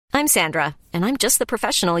I'm Sandra, and I'm just the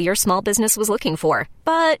professional your small business was looking for.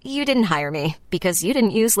 But you didn't hire me because you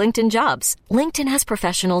didn't use LinkedIn Jobs. LinkedIn has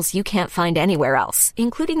professionals you can't find anywhere else,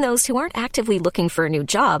 including those who aren't actively looking for a new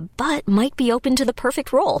job, but might be open to the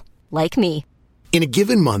perfect role, like me. In a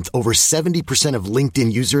given month, over 70% of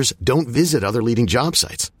LinkedIn users don't visit other leading job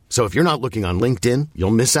sites. So if you're not looking on LinkedIn,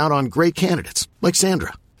 you'll miss out on great candidates like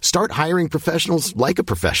Sandra. Start hiring professionals like a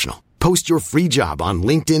professional. Post your free job on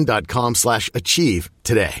linkedin.com/achieve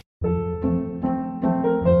today.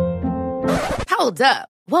 Hold up.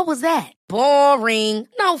 What was that? Boring.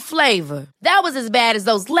 No flavor. That was as bad as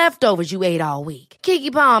those leftovers you ate all week.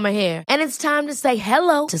 Keke Palmer here. And it's time to say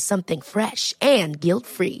hello to something fresh and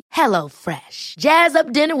guilt-free. Hello Fresh. Jazz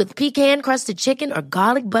up dinner with pecan-crusted chicken or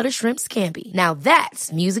garlic butter shrimp scampi. Now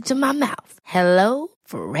that's music to my mouth. Hello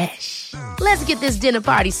Fresh. Let's get this dinner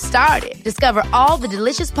party started. Discover all the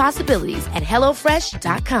delicious possibilities at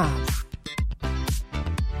hellofresh.com.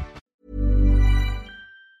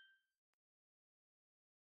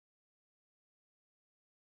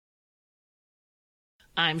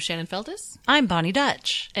 I'm Shannon Feltus. I'm Bonnie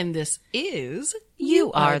Dutch. And this is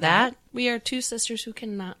You Are That. We are two sisters who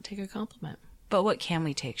cannot take a compliment. But what can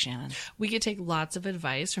we take, Shannon? We could take lots of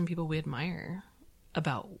advice from people we admire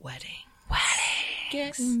about wedding.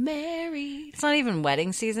 Getting married. It's not even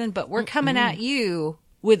wedding season, but we're coming at you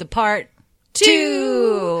with a part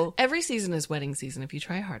 2. Every season is wedding season if you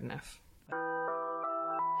try hard enough.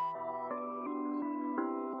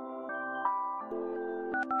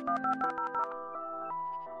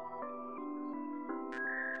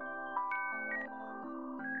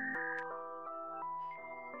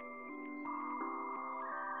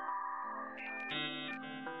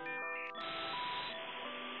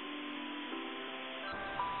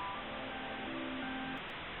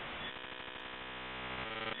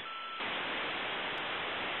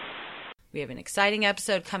 We have an exciting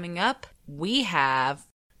episode coming up. We have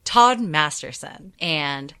Todd Masterson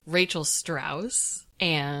and Rachel Strauss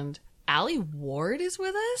and Allie Ward is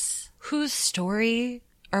with us. whose story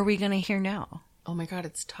are we going to hear now? Oh my God,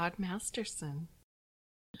 it's Todd Masterson.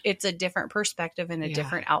 It's a different perspective and a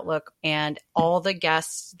different outlook. And all the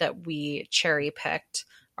guests that we cherry picked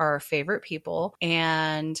are our favorite people.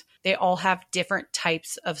 And they all have different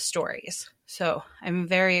types of stories. So I'm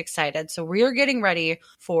very excited. So we are getting ready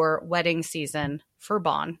for wedding season for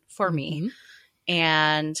Bon, for me.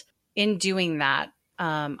 And in doing that,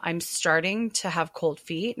 I'm starting to have cold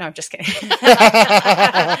feet. No, I'm just kidding.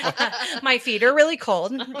 My feet are really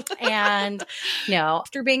cold. And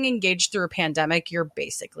after being engaged through a pandemic, you're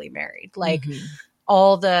basically married. Like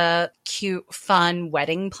all the cute, fun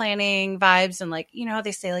wedding planning vibes. And how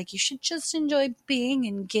they say, you should just enjoy being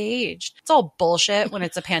engaged. It's all bullshit when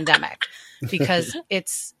it's a pandemic because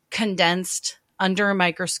it's condensed under a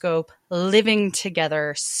microscope, living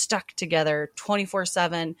together, stuck together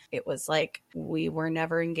 24/7. It was like we were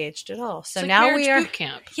never engaged at all. So now we are boot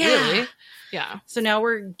camp. Really? Yeah. So now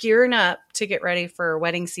we're gearing up to get ready for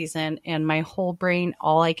wedding season. And my whole brain,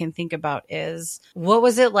 all I can think about is, what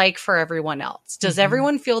was it like for everyone else? Does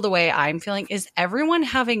everyone feel the way I'm feeling? Is everyone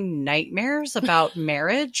having nightmares about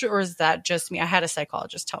marriage? Or is that just me? I had a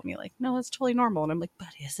psychologist tell me no, it's totally normal. And I'm like, but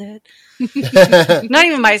is it? Not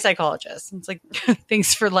even my psychologist. It's like,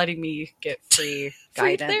 thanks for letting me get free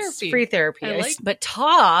guidance. Free therapy. But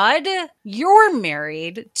Todd, you're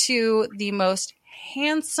married to the most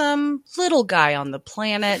handsome little guy on the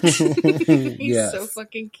planet. He's so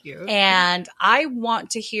fucking cute. And I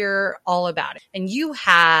want to hear all about it. And you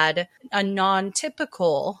had a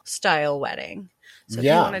non-typical style wedding. So if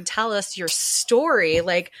you want to tell us your story,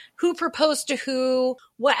 who proposed to who,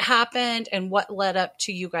 what happened, and what led up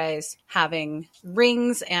to you guys having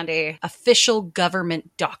rings and a official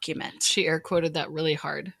government document. She air quoted that really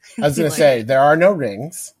hard. I was going to say, there are no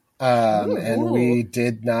rings. And we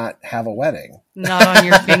did not have a wedding. Not on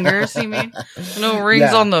your fingers, you mean? No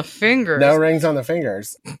rings on the fingers. No rings on the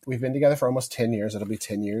fingers. We've been together for almost 10 years. It'll be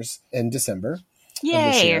 10 years in December. Yay.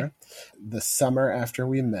 Of this year. The summer after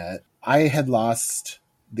we met, I had lost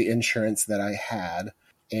the insurance that I had.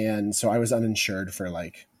 And so I was uninsured for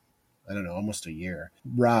almost a year.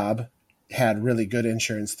 Rob had really good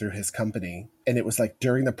insurance through his company. And it was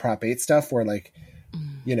during the Prop 8 stuff where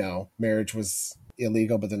marriage was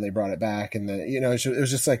illegal, but then they brought it back. And it was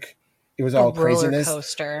just it was all craziness.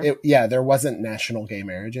 Coaster. There wasn't national gay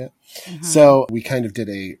marriage yet. So we kind of did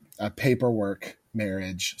a paperwork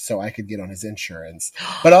marriage so I could get on his insurance,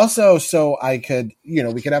 but also so I could,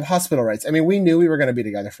 we could have hospital rights. I mean, we knew we were going to be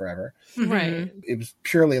together forever. Right. It was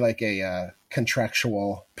purely a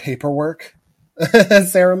contractual paperwork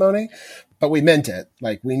ceremony, but we meant it.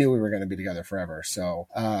 We knew we were going to be together forever. So,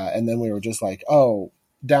 and then we were just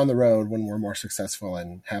down the road when we're more successful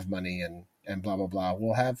and have money and blah, blah, blah,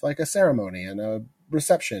 we'll have like a ceremony and a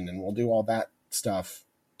reception and we'll do all that stuff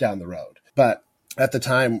down the road. But at the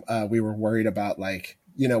time, we were worried about like,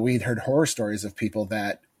 you know, we'd heard horror stories of people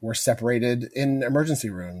that were separated in emergency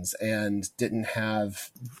rooms and didn't have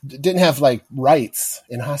like rights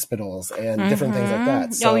in hospitals and different things like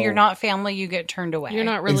that. So, you're not family, you get turned away. You're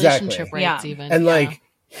not relationship Exactly. rights Yeah. even. And Yeah. like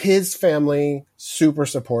his family, super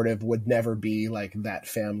supportive, would never be like that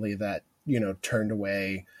family that, you know, turned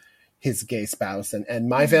away his gay spouse. And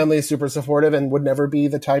my family is super supportive and would never be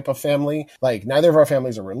the type of family. Like neither of our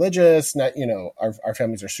families are religious. Not, you know, our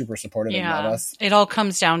families are super supportive and love us. It all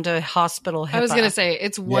comes down to hospital HIPAA. I was going to say,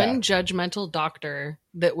 it's one Yeah. judgmental doctor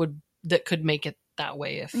that could make it that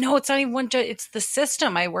way. If No, it's not even one it's the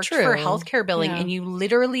system. I worked True. for healthcare billing Yeah. and you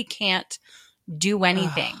literally can't do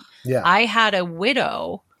anything. Yeah. I had a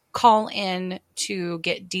widow call in to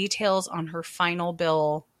get details on her final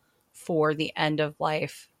bill for the end of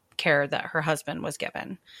life care that her husband was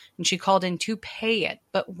given. And she called in to pay it,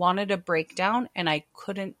 but wanted a breakdown, and I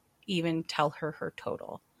couldn't even tell her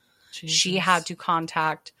total. She had to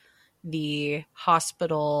contact the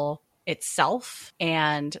hospital itself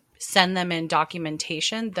and send them in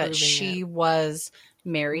documentation that Proving she was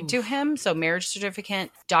married to him. So marriage certificate,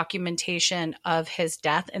 documentation of his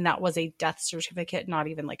death. And that was a death certificate, not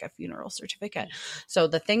even like a funeral certificate. So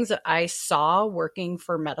the things that I saw working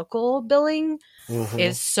for medical billing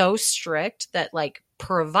is so strict that like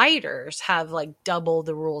providers have like double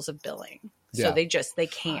the rules of billing. So Yeah. they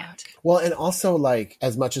can't. Well, and also like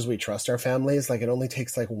as much as we trust our families, like it only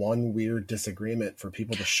takes like one weird disagreement for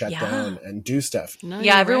people to shut down and do stuff. No,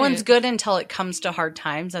 Yeah, you're everyone's right. good until it comes to hard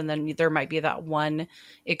times. And then there might be that one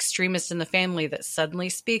extremist in the family that suddenly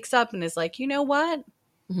speaks up and is like, you know what?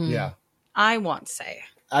 Yeah. I want say.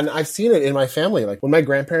 And I've seen it in my family. Like when my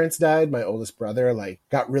grandparents died, my oldest brother like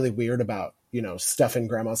got really weird about, you know, stuff in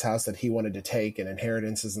grandma's house that he wanted to take and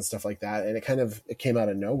inheritances and stuff like that. And it came out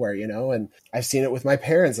of nowhere, you know, and I've seen it with my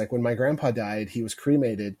parents. Like when my grandpa died, he was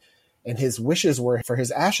cremated and his wishes were for his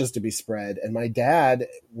ashes to be spread. And my dad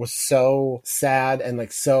was so sad and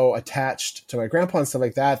like so attached to my grandpa and stuff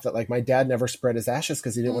like that, that like my dad never spread his ashes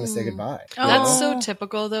because he didn't want to say goodbye. you That's know? so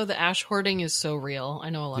typical, though. The ash hoarding is so real. I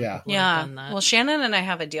know a lot Yeah. of people Yeah. have done that. Well, Shannon and I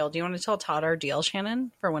have a deal. Do you want to tell Todd our deal,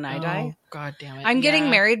 Shannon, for when I die? Oh, God damn it. I'm getting Yeah.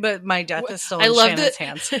 married, but my death is still I in loved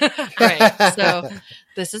Shannon's it. hands. Right. So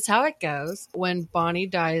this is how it goes. When Bonnie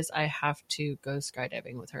dies, I have to go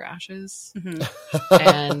skydiving with her ashes.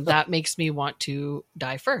 And that makes me want to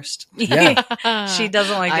die first. Yeah. She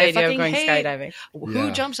doesn't like the I idea of fucking going hate- skydiving. Who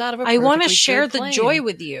Yeah. jumps out of a I want to perfectly share cleared the plane? joy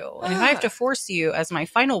with you. And if I have to force you as my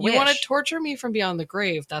final wish. You want to torture me from beyond the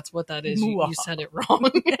grave. That's what that is. You Mwah. said it wrong.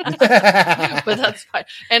 But that's fine.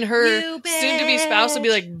 And her You soon-to-be spouse will be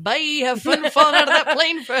like, bye, have fun falling out of that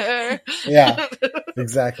plane for her. Yeah,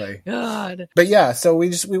 exactly. God. But yeah, so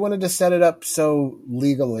we wanted to set it up so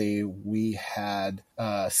legally we had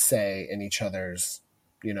say in each other's,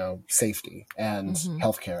 you know, safety and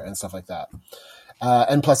healthcare and stuff like that.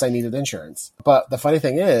 And plus I needed insurance. But the funny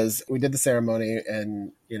thing is we did the ceremony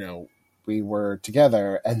and, you know, we were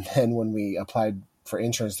together. And then when we applied for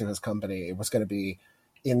insurance through his company, it was going to be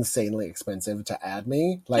insanely expensive to add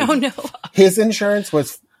me. Like Oh, no. his insurance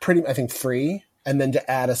was pretty, I think, free. And then to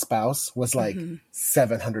add a spouse was like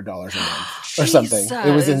 $700 a month or something.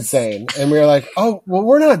 It was Jesus. insane. And we were like, oh, well,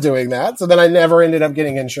 we're not doing that. So then I never ended up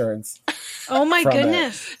getting insurance. Oh, my From it.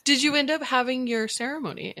 goodness. Did you end up having your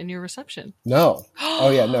ceremony and your reception? No. Oh,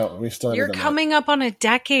 yeah, no. We still You're haven't done coming up on a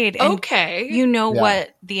decade. And Okay. You know Yeah.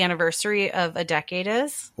 what the anniversary of a decade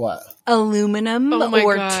is? that. What? Aluminum Oh my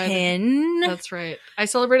or God. tin. That's right. I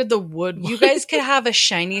celebrated the wood one. You guys could have a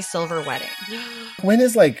shiny silver wedding. When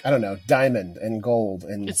is like, I don't know, diamond and gold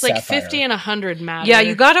and It's like sapphire? 50 and 100 matter. Yeah,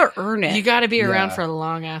 you got to earn it. You got to be around Yeah. for a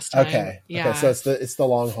long ass time. Okay. Yeah. Okay, so it's the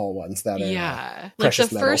long haul ones that are yeah. Like the precious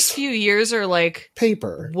first metals. few years are like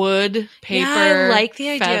paper. wood, paper. I like the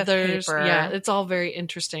idea of feathers. paper. Yeah, it's all very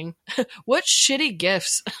interesting. What shitty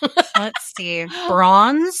gifts? Let's see.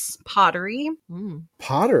 Bronze, pottery. Mm.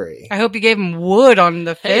 Pottery. I hope you gave him wood on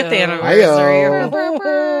the 5th Heyo.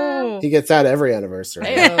 anniversary. He gets that every anniversary.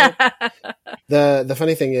 Heyo. The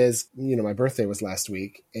funny thing is, you know, my birthday was last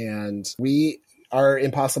week and we are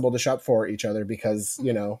impossible to shop for each other because,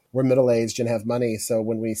 you know, we're middle-aged and have money. So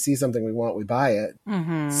when we see something we want, we buy it.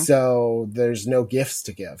 So there's no gifts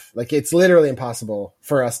to give. Like it's literally impossible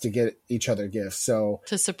for us to get each other gifts. So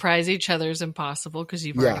To surprise each other is impossible because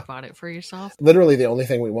you've Yeah. already bought it for yourself. literally the only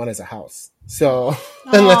thing we want is a house. So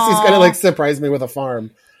unless he's going to like surprise me with a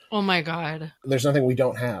farm, Oh my God. There's nothing we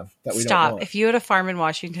don't have that we don't Stop. want. If you had a farm in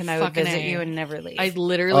Washington, I would Fucking visit A. you and never leave. I'd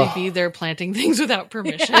literally Ugh. be there planting things without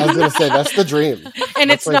permission. I was going to say, that's the dream. and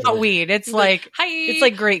That's it's like not the- weed. It's like Hi. it's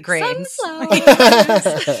like great grains. Sunflowers.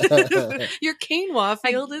 Your quinoa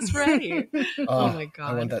field is ready. Oh my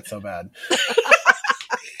God. I want that so bad.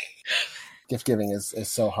 Gift giving is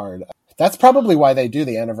so hard. That's probably why they do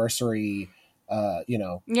the anniversary,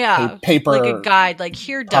 Yeah, paper, like a guide. Like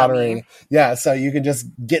here, pottery. dummy. Yeah, so you can just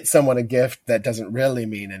get someone a gift that doesn't really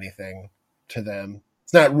mean anything to them.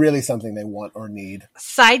 It's not really something they want or need.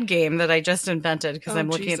 Side game that I just invented because Oh, I'm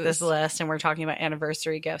looking at this Jesus. list and we're talking about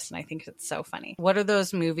anniversary gifts, and I think it's so funny. What are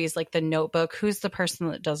those movies like The Notebook? Who's the person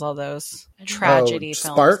that does all those tragedy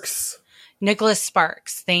films? Sparks. Nicholas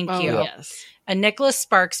Sparks. Thank Oh, you. yes. A Nicholas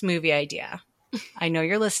Sparks movie idea. I know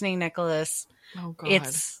you're listening, Nicholas. Oh God.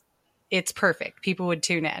 It's perfect. People would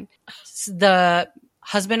tune in. The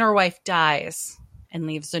husband or wife dies and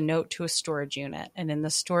leaves a note to a storage unit, and in the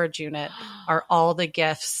storage unit are all the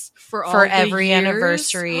gifts For all for the every years?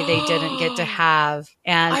 anniversary they didn't get to have. I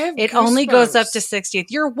And have it only goes up goosebumps. to 60th.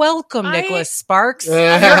 You're welcome, I- Nicholas Sparks. You're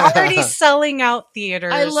already selling out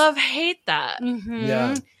theaters. I hate that. Mhm.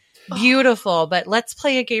 Yeah. Beautiful. But let's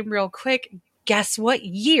play a game real quick. Guess what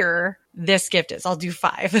year this gift is? I'll do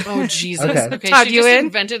 5. Oh Jesus. Okay. Okay, Todd, she you just in?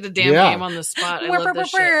 invented a damn Yeah. game on the spot. I Burp, love burp,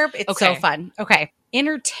 this burp, shit. burp. It's so Okay. fun. Okay.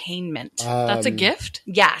 Entertainment. That's a Um, gift?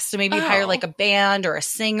 Yeah, so maybe you hire Oh. like a band or a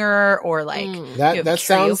singer or like Mm. you have That a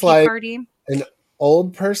sounds karaoke like party. an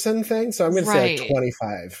old person thing. So I'm going to say Right. like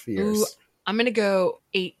 25 years. Ooh, I'm going to go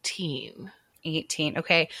 18. 18.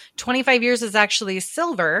 Okay. 25 years is actually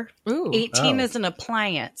silver. Ooh. 18 Oh. is an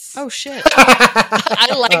appliance. Oh, shit.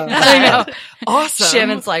 I like that. I know. Awesome.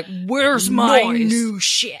 Shannon's like, where's my Nice. new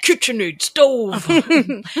shit? KitchenAid stove.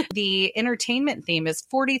 The entertainment theme is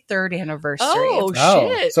 43rd anniversary. Oh, Oh,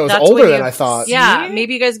 shit. so it's That's older when than you- I thought. Yeah, See?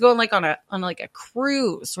 maybe you guys go on like on a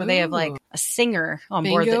cruise where they have Ooh. like a singer on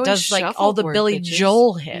board Bingo that and does like all the shuffleboard, Billy bitches.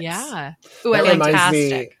 Joel hits. Yeah. Ooh, I That like reminds me,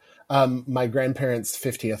 fantastic. my grandparents'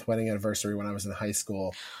 50th wedding anniversary when I was in high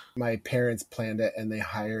school. My parents planned it and they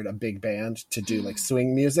hired a big band to do like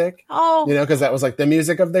swing music, Oh, because that was like the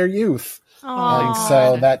music of their youth. aw. And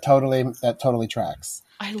so that totally tracks.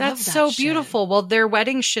 I love That's that so shit. beautiful. Well, their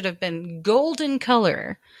wedding should have been golden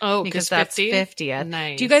color Oh, because that's 50th.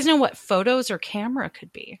 Nice. Do you guys know what photos or camera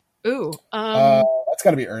could be? Ooh. That's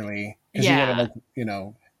got to be early because yeah. you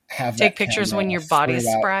want to have Take that pictures camera when your body's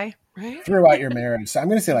throughout- spry. Right? throughout your marriage. So I'm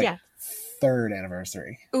going to say like Yeah. 3rd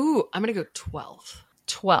anniversary. Ooh, I'm going to go 12.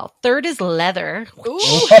 12th. 3rd is leather. Ooh.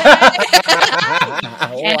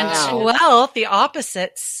 And 12th, the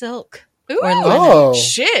opposite, silk. Ooh. Or linen. Oh,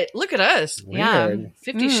 Shit. Look at us. Yeah. weird.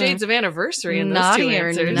 50 Mm. Shades of Anniversary in those Naughty two or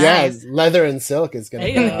answers. nice. Yeah, leather and silk is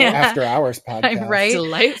going to be Yeah. after hours podcast. Right?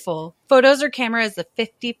 Delightful. Photos or camera is the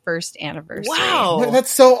 51st anniversary. Wow.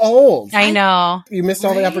 That's so old. I know. You missed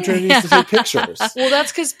all the Right? opportunities to take pictures. Well,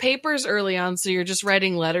 that's because paper's early on, so you're just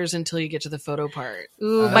writing letters until you get to the photo part.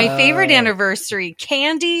 Ooh, my favorite Oh. anniversary,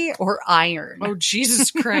 candy or iron. Oh,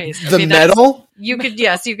 Jesus Christ. The Okay, that's- medal? You could,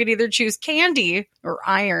 yes, you could either choose candy or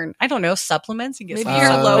iron. I don't know, supplements. You get Maybe some you're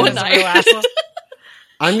supplements low in in the last one.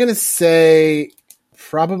 I'm going to say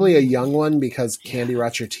probably a young one because candy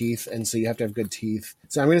rots your teeth, and so you have to have good teeth.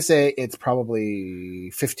 So I'm going to say it's probably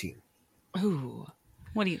 15. Ooh,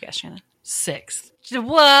 What do you guess, Shannon? 6.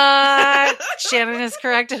 What? Shannon is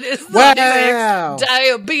correct. It is Wow.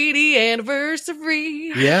 Diabetes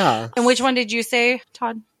anniversary. Yeah. And which one did you say,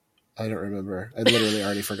 Todd? I don't remember. I literally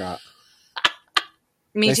already forgot.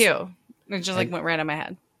 Me Nice. too. It just like went right on my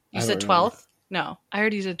head. You I said don't remember. 12th? No, I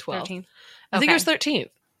already did 12. 13th. I think it was Okay.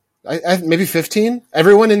 13th. Maybe 15?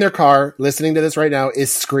 Everyone in their car listening to this right now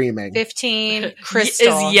is screaming. 15.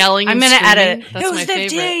 Crystal Is yelling I'm and gonna add it. screaming. That's It was my favorite.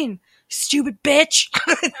 15. Stupid bitch.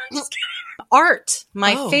 Just kidding. Art.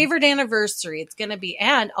 My Oh. favorite anniversary. It's gonna be,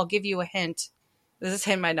 and I'll give you a hint. This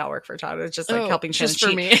hint might not work for Todd. It's just like Oh, helping Shannon just for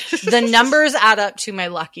cheat. me. The numbers add up to my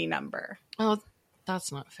lucky number. Oh,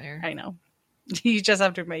 that's not fair. I know. You just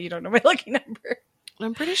have to admit you don't know my lucky number.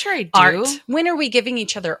 I'm pretty sure I do. Art. When are we giving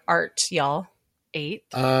each other art, y'all? 8.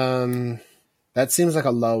 That seems like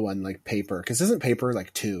a low one, like paper. Because isn't paper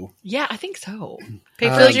like 2? Yeah, I think so.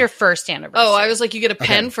 Paper is your first anniversary. Oh, I was like, you get a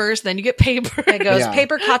pen first, then you get paper. It goes Yeah.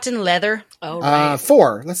 paper, cotton, leather. Oh, right.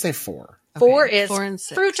 4. Let's say 4. 4 Okay, is 4 and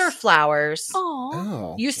 6. fruit or flowers. Aw.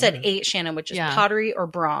 Oh. You said 8, Shannon, which is Yeah. pottery or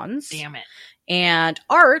bronze. Damn it. And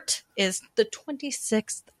art is the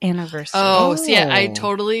 26th anniversary. Oh, see, I Oh.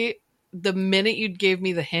 totally, the minute you gave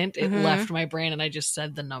me the hint, it Mhm. left my brain and I just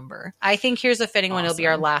said the number. I think here's a fitting one. It'll be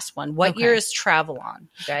our Awesome. last one. What Okay. year is travel on,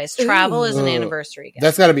 you guys? Travel is an Ooh. anniversary gift.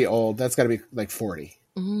 That's got to be old. That's got to be like 40.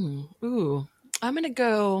 Ooh. I'm going to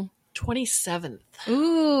go 27th.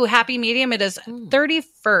 Ooh, happy medium. It is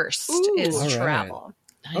 31st is All right. travel.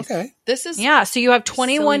 Nice. Okay. This is Yeah, so you have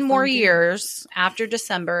 21 Silly more fun game. years after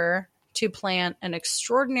December to plan an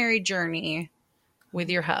extraordinary journey with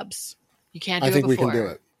your hubs. you can't do I think it we before. can do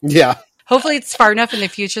it. Yeah. Hopefully it's far enough in the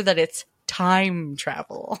future that it's time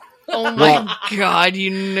travel. Oh my Well- god,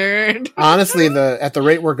 you nerd. Honestly, at the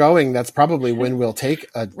rate we're going, that's probably when we'll take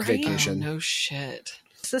a Oh, vacation. no shit.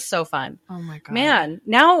 This is so fun. Oh my god. Man,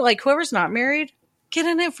 now like whoever's not married, get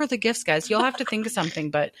in it for the gifts, guys. You'll have to think of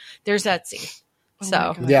something, but there's Etsy. Oh So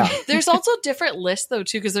my God. Yeah. There's also different lists though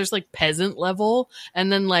too, because there's like peasant level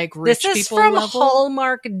and then like rich this is people from level.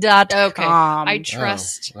 Hallmark.com. Okay, I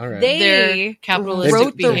trust All right. They their capitalistic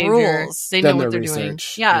wrote the behavior. rules. They know Done what their they're doing.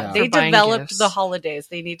 research. Yeah, they For buying developed gifts. the holidays.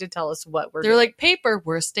 They need to tell us what we're They're doing. like, paper,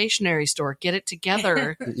 we're a stationery store. Get it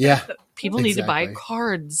together. Yeah. People need to buy Exactly.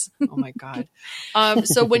 cards. Oh my god.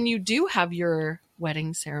 So when you do have your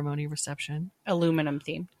wedding ceremony reception, aluminum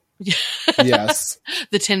themed. Yes.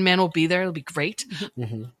 the Tin Man will be there. It'll be great.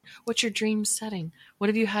 hmm What's your dream setting? What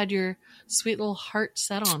have you had your sweet little heart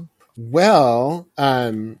set on? Well,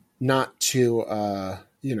 not to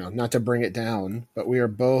not to bring it down, but we are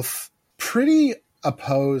both pretty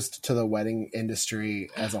opposed to the wedding industry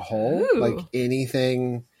as a whole. Ooh. Like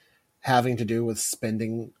anything having to do with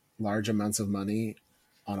spending large amounts of money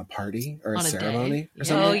on a party or a On a day. ceremony or Yeah.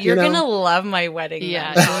 something. Oh, you're gonna love my wedding.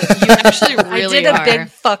 Yeah, then. no, you actually really I did a are. big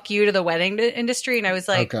fuck you to the wedding industry, and I was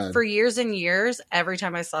like, Okay. for years and years, every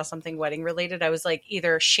time I saw something wedding related, I was like,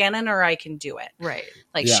 either Shannon or I can do it. Right.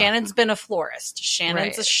 Like Yeah. Shannon's been a florist, Shannon's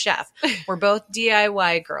Right. a chef. We're both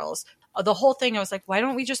DIY girls. The whole thing, I was like, why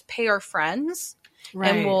don't we just pay our friends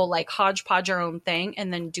Right. and we'll like hodgepodge our own thing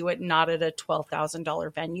and then do it not at a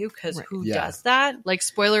 $12,000 venue because Right. who Yeah. does that? Like,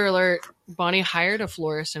 spoiler alert, Bonnie hired a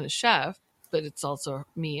florist and a chef, but it's also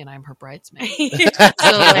me and I'm her bridesmaid.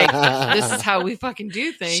 So, like, this is how we fucking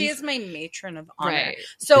do things. She is my matron of honor. Right.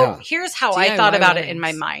 So Yeah. here's how I thought DIY about it in my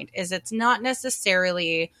weddings. mind is it's not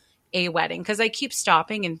necessarily a wedding because I keep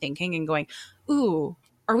stopping and thinking and going, ooh,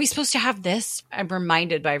 are we supposed to have this? I'm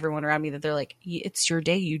reminded by everyone around me that they're like, it's your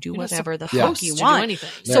day. You do You're not whatever the Yeah. fuck you to do want. anything.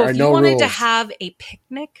 There So are if you no wanted to rules. have a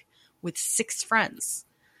picnic with 6 friends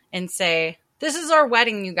and say, this is our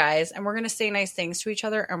wedding, you guys, and we're going to say nice things to each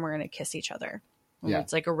other and we're going to kiss each other. And Yeah.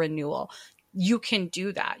 It's like a renewal. You can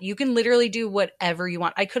do that. You can literally do whatever you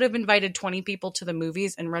want. I could have invited 20 people to the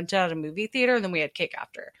movies and rented out a movie theater, and then we had cake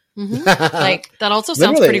after. Mhm. Like, That also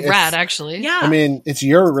sounds Literally, pretty rad, it's- actually. yeah. I mean, it's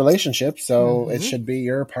your relationship, so Mhm. it should be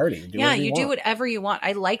your party. Do yeah, whatever you do want. whatever you want.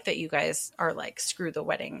 I like that you guys are like, screw the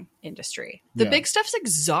wedding industry. The Yeah. big stuff's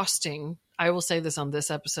exhausting. I will say this on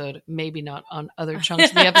this episode, maybe not on other chunks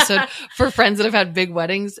of the episode. For friends that have had big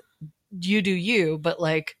weddings, you do you, but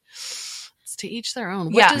like, it's to each their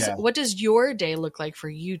own. Yeah. What does your day look like for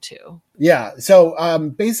you two? Yeah. So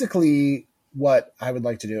basically what I would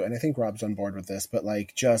like to do, and I think Rob's on board with this, but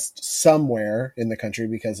like just somewhere in the country,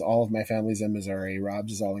 because all of my family's in Missouri,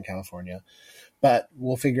 Rob's is all in California, but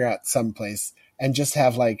we'll figure out some place and just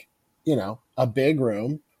have like, a big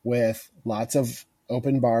room with lots of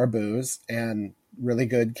open bar booze and really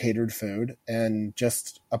good catered food and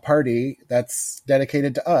just a party that's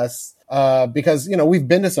dedicated to us. Because, we've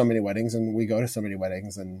been to so many weddings and we go to so many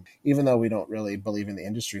weddings. And even though we don't really believe in the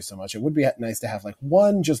industry so much, it would be nice to have like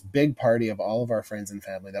one just big party of all of our friends and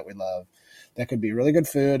family that we love. That could be really good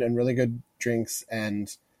food and really good drinks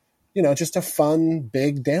and, just a fun,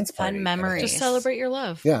 big dance party. Fun memories. Just celebrate your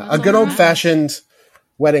love. Yeah. That's A good all old that fashioned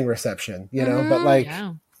wedding reception, but like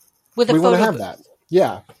matters. With a we want photo to have booth. that.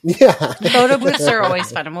 Yeah. Yeah. Photo booths are always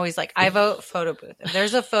fun. I'm always like, I vote photo booth. If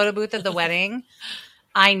there's a photo booth at the wedding,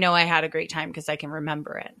 I know I had a great time because I can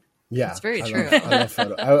remember it. Yeah, That's very I true.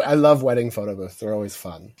 I love wedding photo booths. They're always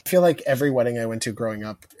fun. I feel like every wedding I went to growing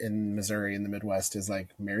up in Missouri in the Midwest is like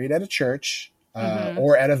married at a church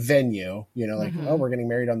or at a venue, oh, we're getting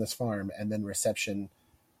married on this farm, and then reception,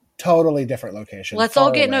 totally different location. Let's far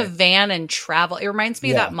all get in a away. van and travel. It reminds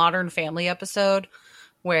me of Yeah. that Modern Family episode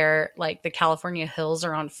where like the California hills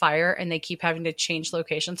are on fire and they keep having to change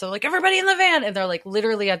locations. So like everybody in the van, and they're like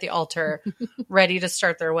literally at the altar ready to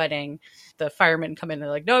start their wedding. The firemen come in and they're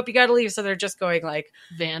like, nope, you got to leave. So they're just going like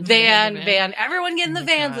Van. everyone get in the my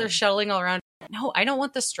vans. God. They're shuttling all around. No, I don't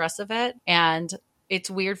want the stress of it. And it's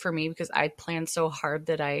weird for me because I plan so hard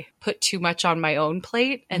that I put too much on my own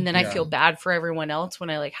plate, and then I Yeah. feel bad for everyone else when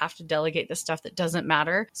I like have to delegate the stuff that doesn't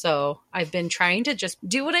matter. So I've been trying to just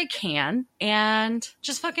do what I can and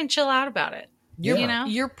just fucking chill out about it. Yeah.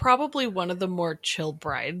 You're probably one of the more chill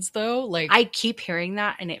brides, though. Like, I keep hearing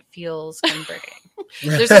that and it feels comforting.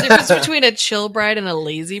 there's a difference between a chill bride and a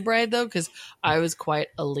lazy bride, though, because I was quite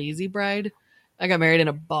a lazy bride. I got married in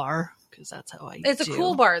a bar because that's how I It's do. a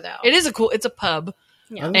cool bar, though. It's a pub.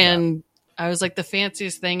 Yeah. I love And I was like, the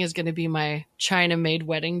fanciest thing is going to be my China-made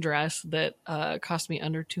wedding dress that cost me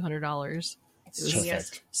under $200. It's genius.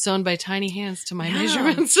 Perfect. Sewn by tiny hands to my Yeah.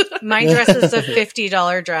 measurements. My dress is a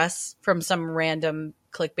 $50 dress from some random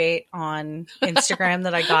clickbait on Instagram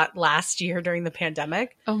that I got last year during the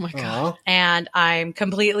pandemic. Oh my God. Aw. And I'm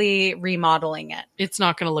completely remodeling it. It's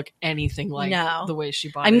not going to look anything like No. the way she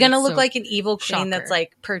bought it. I'm going to look So- like an evil queen shocker. that's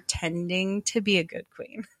like pretending to be a good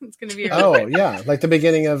queen. It's going to be Oh, yeah. Like the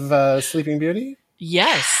beginning of Sleeping Beauty?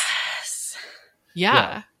 Yes.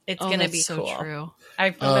 Yeah. It's Oh, going to that's be so cool. true.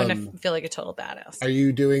 I'm going to feel like a total badass. Are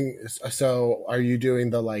you doing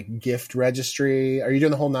the like gift registry? Are you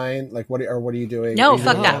doing the whole nine? Like what are you doing? No, Are you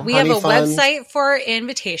fuck doing that. the We have a honey fund? website for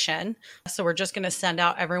invitation. So we're just going to send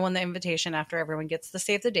out everyone the invitation after everyone gets the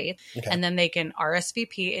save the date. Okay. And then they can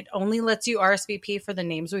RSVP. It only lets you RSVP for the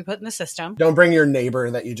names we put in the system. Don't bring your neighbor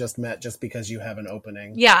that you just met just because you have an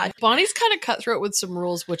opening. Yeah. Bonnie's kind of cutthroat with some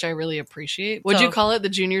rules, which I really appreciate. Would So- you call it the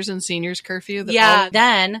juniors and seniors curfew? That Yeah. all-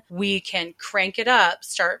 Then we can crank it up,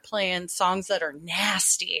 start playing songs that are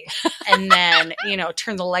nasty, and then,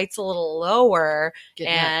 turn the lights a little lower, Get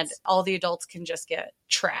and nuts. all the adults can just get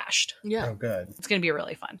trashed. Yeah. Oh, good. It's going to be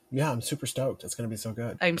really fun. Yeah, I'm super stoked. It's going to be so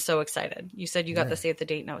good. I'm so excited. You said you got Yeah. the save the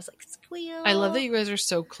date, and I was like, squeal. I love that you guys are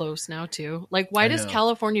so close now, too. Like, why I does know.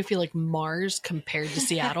 California feel like Mars compared to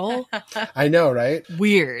Seattle? I know, right?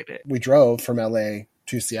 Weird. We drove from LA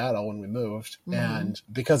to Seattle when we moved, Mm-hmm. and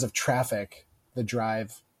because of traffic, the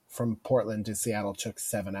drive from Portland to Seattle took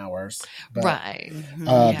 7 hours. But, Right.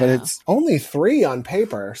 But Yeah. it's only 3 on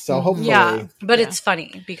paper, so hopefully, Yeah, but Yeah. it's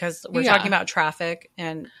funny because we're Yeah. talking about traffic,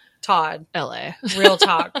 and Todd, LA. real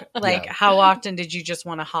talk, like Yeah. how often did you just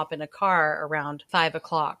want to hop in a car around 5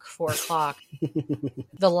 o'clock, 4 o'clock?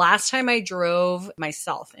 The last time I drove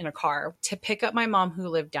myself in a car to pick up my mom who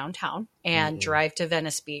lived downtown and drive to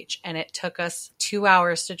Venice Beach, and it took us 2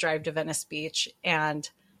 hours to drive to Venice Beach, and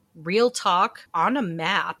real talk, on a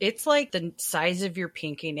map, it's like the size of your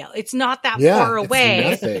pinky nail. It's not that yeah, far it's away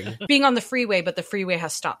nothing. being on the freeway, but the freeway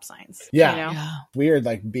has stop signs. Yeah. You know? Yeah. Weird,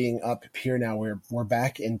 like being up here now. We're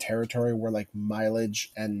back in territory where like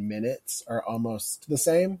mileage and minutes are almost the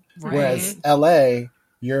same. Right. Whereas LA,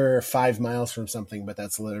 you're 5 miles from something, but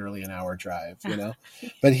that's literally an hour drive, you know?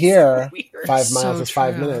 But here, Weird. 5 miles So is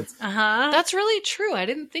 5 true. minutes. Uh-huh. That's really true. I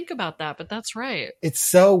didn't think about that, but that's right. It's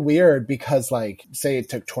so weird because, like, say it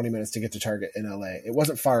took 20 minutes to get to Target in LA. It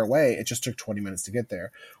wasn't far away. It just took 20 minutes to get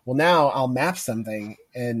there. Well, now I'll map something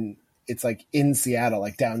and it's like in Seattle,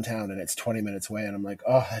 like downtown, and it's 20 minutes away. And I'm like,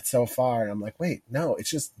 oh, that's so far. And I'm like, wait, no,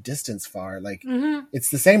 it's just distance far. Like,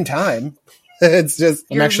 it's the same time. It's just,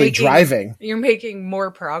 I'm You're actually making- driving. You're making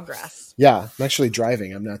more progress. Yeah, I'm actually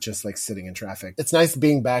driving. I'm not just like sitting in traffic. It's nice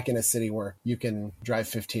being back in a city where you can drive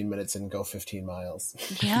 15 minutes and go 15 miles.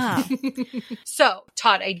 Yeah. So,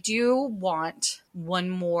 Todd, I do want one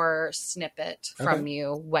more snippet from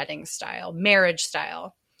you, wedding style, marriage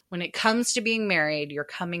style. When it comes to being married, you're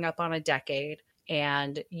coming up on a decade,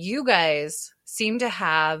 and you guys seem to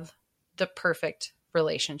have the perfect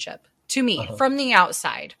relationship. To me, from the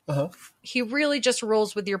outside, Uh-huh. he really just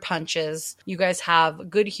rolls with your punches. You guys have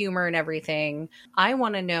good humor and everything. I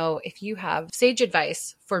want to know if you have sage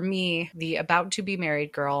advice for me, the about to be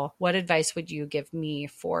married girl. What advice would you give me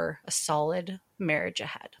for a solid marriage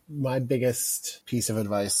ahead? My biggest piece of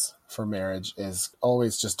advice for marriage is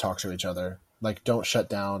always just talk to each other. Like, don't shut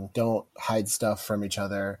down. Don't hide stuff from each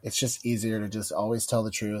other. It's just easier to just always tell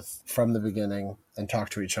the truth from the beginning and talk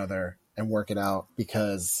to each other and work it out,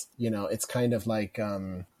 because, you know, it's kind of like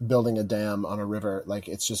building a dam on a river. Like,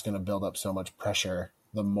 it's just going to build up so much pressure.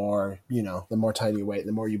 The more, you know, the more time you wait,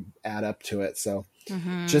 the more you add up to it. So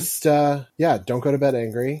just, don't go to bed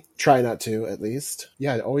angry. Try not to, at least.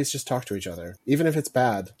 Yeah, always just talk to each other. Even if it's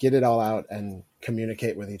bad, get it all out and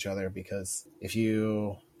communicate with each other, because if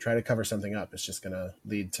you try to cover something up, it's just going to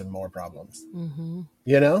lead to more problems.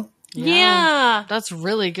 You know? Yeah. That's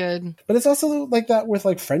really good. But it's also like that with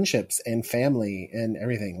like friendships and family and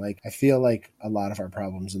everything. Like, I feel like a lot of our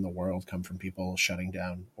problems in the world come from people shutting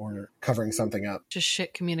down or covering something up. Just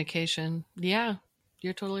shit communication. Yeah,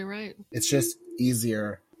 you're totally right. It's just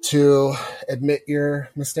easier to admit your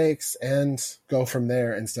mistakes and go from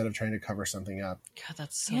there instead of trying to cover something up. God,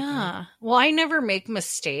 that's so Yeah. Well, I never make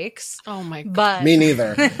mistakes, good. Oh my God. but Me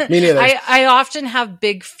neither. Me neither. I often have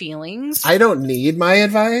big feelings. I don't need my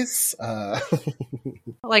advice.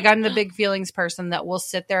 Like, I'm the big feelings person that will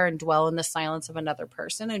sit there and dwell in the silence of another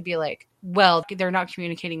person and be like, well, they're not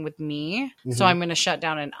communicating with me, so Mm-hmm. I'm going to shut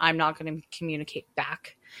down and I'm not going to communicate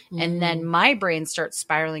back. And then my brain starts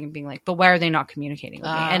spiraling and being like, but why are they not communicating with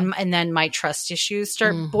me? And then my trust issues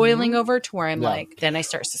start boiling over to where I'm like, then I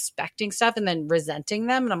start suspecting stuff and then resenting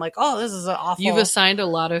them. And I'm like, oh, this is an awful. You've assigned a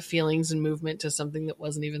lot of feelings and movement to something that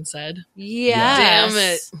wasn't even said. Yes. Damn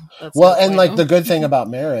it. That's Well, the and point. like the good thing about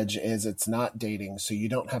marriage is it's not dating, so you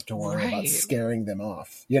don't have to worry about Right. scaring them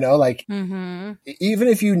off. You know, like even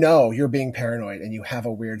if you know you're being paranoid and you have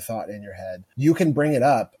a weird thought in your head, you can bring it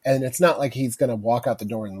up, and it's not like he's going to walk out the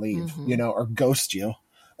door and leave, you know, or ghost you.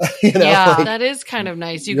 You know, Yeah. like, That is kind of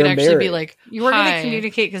nice. You You're could actually be married. like, You were going to "Hi."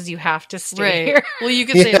 communicate because you have to stay Right. here. Well, you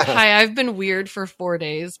could say, Yeah. "Hi, I've been weird for 4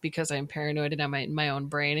 days because I'm paranoid and I'm in my own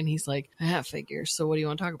brain." And he's like, figures. So what do you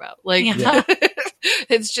want to talk about? Like, Yeah.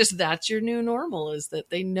 it's just that's your new normal, is that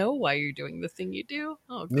they know why you're doing the thing you do.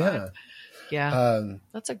 Oh God. Yeah.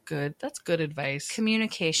 That's good advice.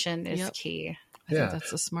 Communication is Yep. key. I Yeah. think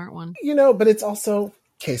that's a smart one. you know, but it's also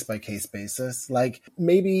case by case basis. Like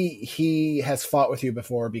maybe he has fought with you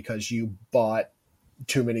before because you bought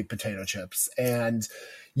too many potato chips and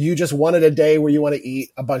you just wanted a day where you want to eat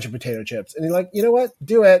a bunch of potato chips, and you're like, you know what,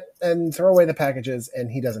 do it and throw away the packages, and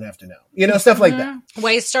he doesn't have to know, you know, stuff like that.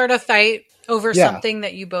 Why start a fight over Yeah. something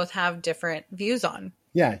that you both have different views on?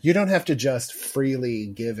 Yeah, you don't have to just freely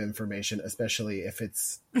give information, especially if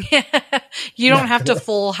it's You don't have to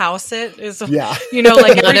full house it. Is Yeah. You know,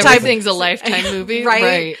 like Not every time everything's a Lifetime movie,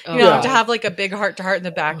 right? Oh, You don't have Yeah. to have like a big heart to heart in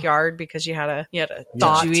the backyard because you had a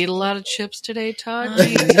thought. Did you eat a lot of chips today, Todd? Do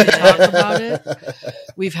you need to talk about it?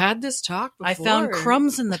 We've had this talk before. I found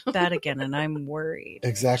crumbs in the bed again, and I'm worried.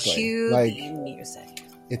 exactly Cue like the music.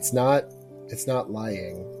 it's not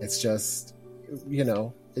lying. It's just, you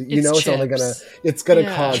know, It's it's only chips. it's gonna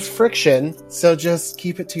Yeah. cause friction. So just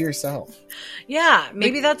keep it to yourself. Yeah,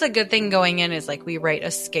 maybe that's a good thing going in is like we write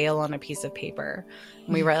a scale on a piece of paper.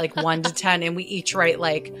 And we write like 1 to 10, and we each write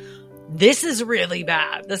like, this is really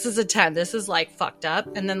bad. This is a 10. This is like fucked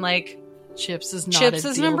up. And then like, Chips is not Chips a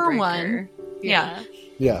is deal number breaker. one. Yeah.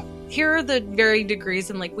 Yeah, Here are the varying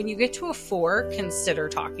degrees. And like when you get to a 4, consider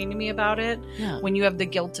talking to me about it. Yeah. When you have the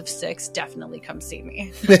guilt of 6, definitely come see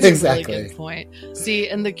me. That's exactly. a really good point. See,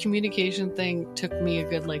 and the communication thing took me a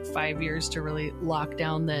good 5 years to really lock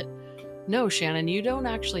down that. No, Shannon, you don't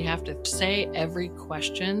actually have to say every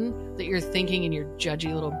question that you're thinking in your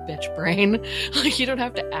judgy little bitch brain. Like, you don't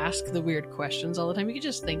have to ask the weird questions all the time. You can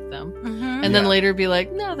just think them. And then Yeah. later be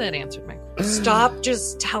like, no, that answered my question. Stop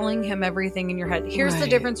just telling him everything in your head. Here's the Right.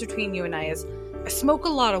 difference between you and I is I smoke a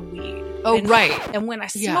lot of weed. Oh, And- right. And when I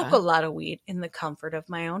smoke Yeah. a lot of weed in the comfort of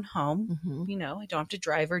my own home, Mhm. you know, I don't have to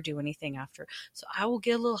drive or do anything after. So I will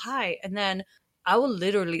get a little high, and then I will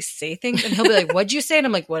literally say things, and he'll be like, "What'd you say?" And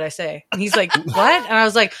I'm like, "What'd I say?" And he's like, "What?" And I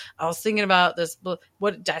was like, "I was thinking about this.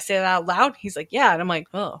 What did I say that out loud?" He's like, "Yeah." And I'm like,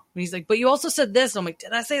 "Oh." And he's like, "But you also said this." And I'm like,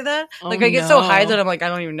 "Did I say that?" Oh, Like I get so no. high that I'm like, I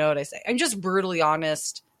don't even know what I say. I'm just brutally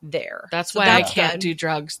honest there. That's So why I that's can't good. do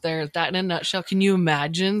drugs. There, that in a nutshell. Can you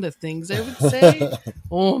imagine the things I would say?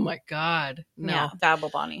 Oh my God. No. Yeah, Babble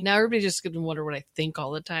Bonnie. Now everybody's just going to wonder what I think all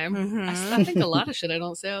the time. Mhm. I think a lot of shit I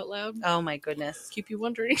don't say out loud. Oh my goodness. Keep you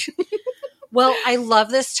wondering. Well, I love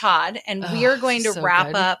this, Todd, and we are Oh, going to so wrap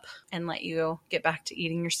good. up and let you get back to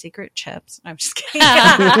eating your secret chips. I'm just kidding.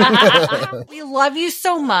 We love you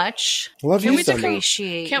so much. Love Can't you wait so to come- much.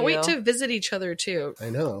 Appreciate Can't wait you. to visit each other too. I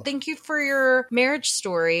know. Thank you for your marriage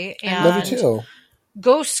story. And Love you too.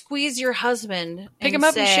 Go squeeze your husband. Pick and him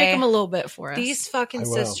up and say, shake him a little bit for us. These fucking I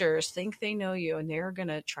will. sisters think they know you, and they're going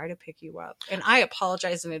to try to pick you up. And I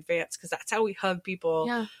apologize in advance because that's how we hug people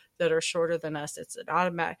yeah. that are shorter than us. It's an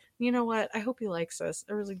automatic. You know what? I hope he likes us.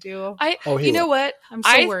 I really do. Oh, he You know will. what? I'm so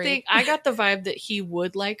I worried. think I got the vibe that he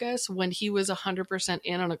would like us when he was 100%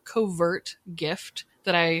 in on a covert gift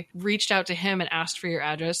that I reached out to him and asked for your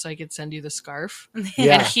address so I could send you the scarf.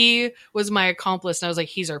 Yeah. And he was my accomplice, and I was like,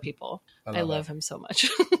 he's our people. I love it. him so much.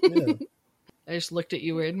 Yeah. I just looked at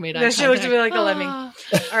you weird and made Yeah, eye she looked at me like a contact. lemming. Ah,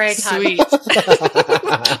 All right, Todd. Sweet.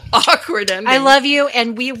 Awkward ending. I love you,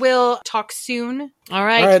 and we will talk soon. All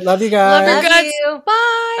right. All right, love you Love guys. your guts. you.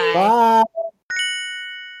 Bye. Bye.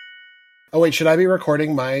 Oh wait, should I be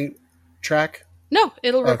recording my track? No,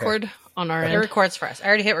 it'll Okay. record on our It end. records for us. I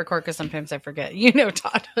already hit record because sometimes I forget. You know,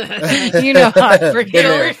 Todd. You know how I forget Been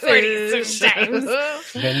there. recording sometimes.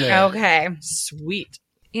 Been there. Okay. Sweet.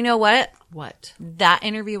 You know what? What? That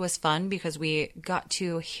interview was fun because we got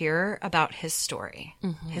to hear about his story,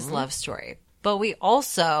 his love story. But we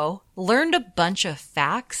also learned a bunch of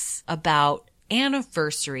facts about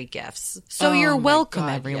anniversary gifts. So Oh you're my welcome,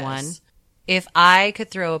 God, everyone. yes. If I could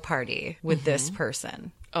throw a party with this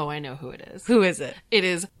person, Oh, I know who it is. Who is it? It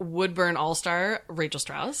is Woodburn All-Star Rachel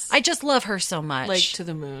Strauss. I just love her so much. Like to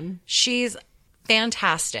the moon. She's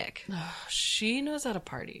fantastic. She knows how to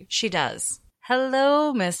party. She does.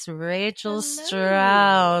 Hello, Miss Rachel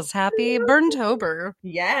Strauss. Happy Burntober.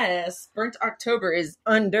 Yes, Burnt October is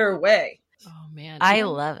underway. Oh, man. I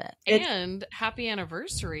love it. And happy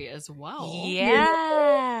anniversary as well.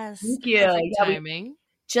 Yes. Thank you. Perfect Yeah, we timing.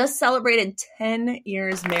 just celebrated 10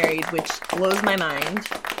 years married, which blows my mind.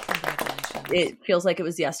 Congratulations. It feels like it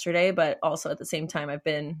was yesterday, but also at the same time, I've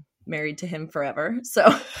been married to him forever. So,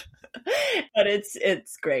 but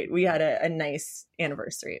it's great. We had a nice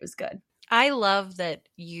anniversary. It was good. I love that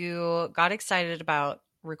you got excited about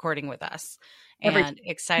recording with us and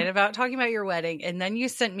excited about talking about your wedding. And then you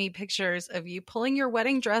sent me pictures of you pulling your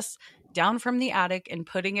wedding dress down from the attic and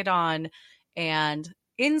putting it on. And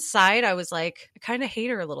inside, I was like, I kind of hate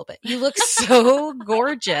her a little bit. You look so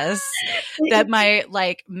gorgeous that my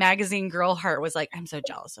like magazine girl heart was like, I'm so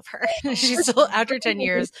jealous of her. She's still, after 10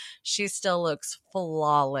 years, she still looks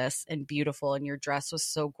flawless and beautiful. And your dress was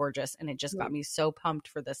so gorgeous. And it just got me so pumped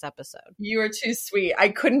for this episode. You are too sweet. I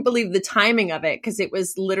couldn't believe the timing of it because it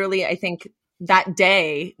was literally, I think, that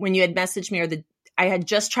day when you had messaged me, or I had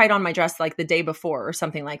just tried on my dress like the day before or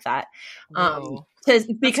something like that. Whoa. Because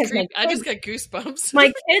I just got goosebumps.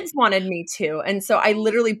 my kids wanted me to. And so I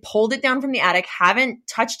literally pulled it down from the attic, haven't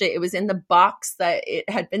touched it. It was in the box that it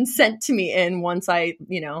had been sent to me in once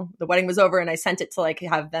the wedding was over, and I sent it to like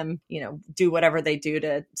have them, do whatever they do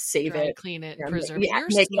to save Try to it. clean it, Yeah, preserve it. You're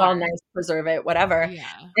make it all smart. nice, preserve it, whatever. Yeah.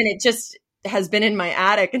 And it just has been in my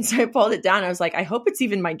attic. And so I pulled it down. I was like, I hope it's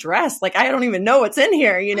even my dress. Like, I don't even know what's in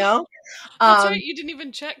here, That's right. You didn't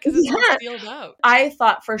even check because it's all sealed up. I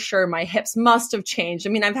thought for sure my hips must have changed. I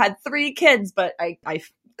mean, I've had 3 kids, but I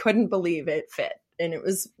couldn't believe it fit. And it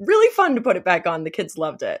was really fun to put it back on. The kids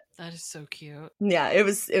loved it. That is so cute. Yeah, it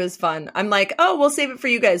was fun. I'm like, oh, we'll save it for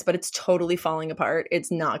you guys, but it's totally falling apart.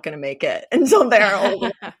 It's not going to make it until they're old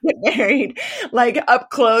and get married. Like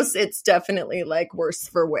up close, it's definitely like worse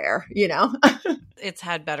for wear, It's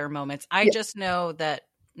had better moments. I just know that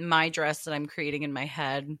my dress that I'm creating in my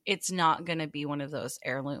head, it's not going to be one of those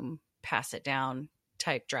heirloom pass it down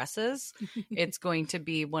type dresses. It's going to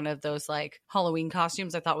be one of those like Halloween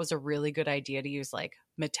costumes I thought was a really good idea to use like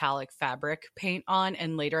metallic fabric paint on.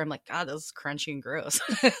 And later I'm like, God, this is crunchy and gross.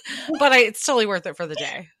 But it's totally worth it for the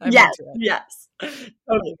day. I'm yes. into it. Yes.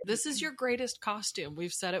 Okay. This is your greatest costume.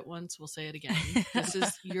 We've said it once. We'll say it again. This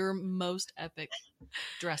is your most epic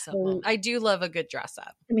dress up moment. I do love a good dress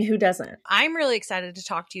up. I mean, who doesn't? I'm really excited to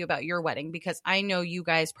talk to you about your wedding because I know you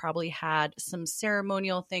guys probably had some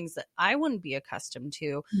ceremonial things that I wouldn't be accustomed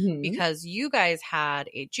to because you guys had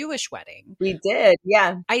a Jewish wedding. We did.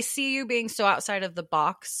 Yeah. I see you being so outside of the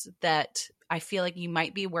box that I feel like you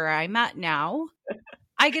might be where I'm at now.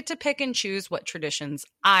 I get to pick and choose what traditions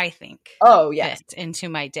I think fit into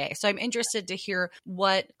my day. So I'm interested to hear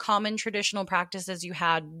what common traditional practices you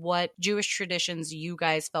had, what Jewish traditions you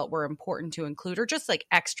guys felt were important to include, or just like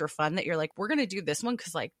extra fun that you're like, we're going to do this one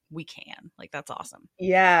because like we can. Like that's awesome.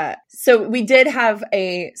 Yeah. So we did have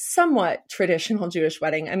a somewhat traditional Jewish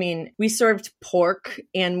wedding. I mean, we served pork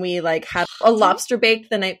and we like had a lobster bake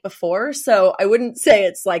the night before. So I wouldn't say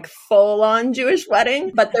it's like full on Jewish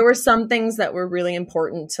wedding, but there were some things that were really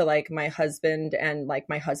important to like my husband and like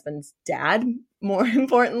my husband's dad, more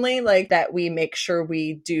importantly, like that we make sure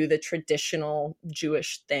we do the traditional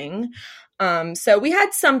Jewish thing. So we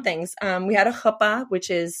had some things. We had a chuppah, which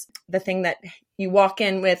is the thing that you walk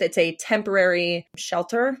in with. It's a temporary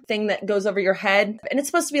shelter thing that goes over your head. And it's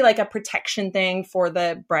supposed to be like a protection thing for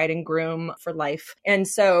the bride and groom for life. And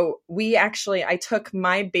so I took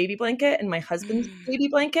my baby blanket and my husband's baby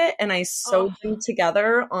blanket and I sewed them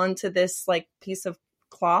together onto this like piece of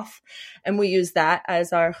cloth, and we used that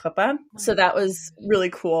as our chuppah. So that was really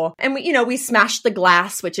cool. And we smashed the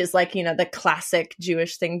glass, which is like, the classic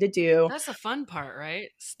Jewish thing to do. That's the fun part, right?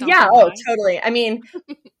 Yeah. Totally. I mean,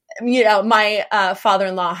 my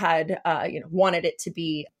father-in-law had, wanted it to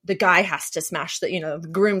be the guy has to smash the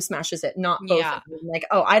groom smashes it, not both. Yeah. Of them. Like,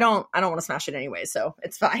 oh, I don't want to smash it anyway, so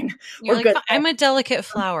it's fine. You're We're like, good. I'm a delicate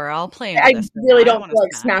flower. I'll play. I this really don't wanna feel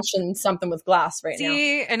like smash. smashing something with glass right now.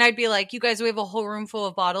 See, and I'd be like, you guys, we have a whole room full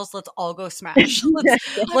of bottles. Let's all go smash. Let's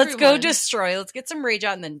go Everyone. destroy. Let's get some rage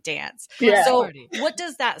out and then dance. Yeah. So Party. what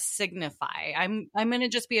does that signify? I'm going to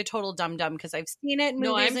just be a total dum-dum because I've seen it in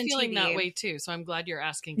No, movies I'm and feeling TV. that way too. So I'm glad you're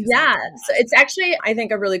asking. 'cause Yeah, I'm so it's actually, I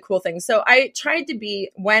think, a really cool thing. So I tried to be,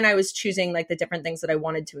 when I was choosing like the different things that I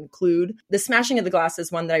wanted to include, the smashing of the glass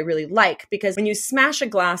is one that I really like, because when you smash a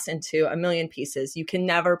glass into a million pieces, you can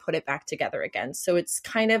never put it back together again. So it's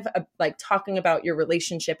kind of like talking about your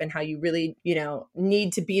relationship and how you really,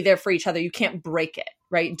 need to be there for each other. You can't break it.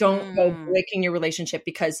 Right? Don't go breaking your relationship,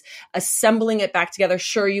 because assembling it back together,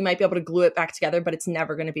 sure, you might be able to glue it back together, but it's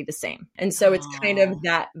never going to be the same. And so it's kind of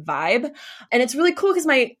that vibe. And it's really cool because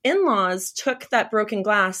my in-laws took that broken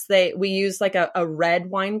glass. We used like a red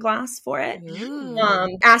wine glass for it.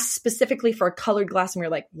 Asked specifically for a colored glass. And we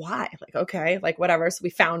were like, why? Like, okay, like whatever. So we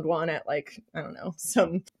found one at like, I don't know,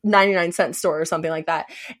 some 99-cent store or something like that.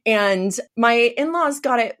 And my in-laws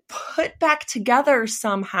got it put back together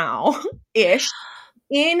somehow-ish.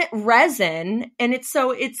 In resin. And it's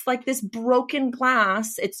like this broken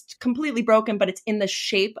glass. It's completely broken, but it's in the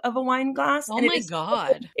shape of a wine glass. Oh my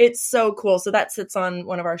God. It's so cool. So that sits on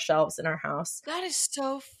one of our shelves in our house. That is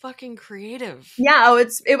so fucking creative. Yeah.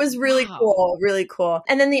 It was really cool. Really cool.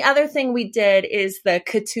 And then the other thing we did is the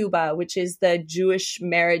ketubah, which is the Jewish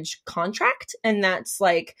marriage contract. And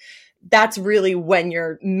that's really when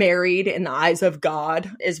you're married in the eyes of God,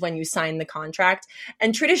 is when you sign the contract.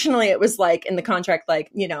 And traditionally it was like in the contract,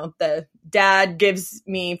 like, the dad gives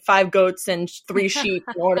me 5 goats and 3 sheep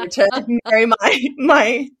in order to marry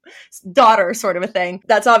my daughter, sort of a thing.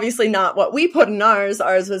 That's obviously not what we put in ours.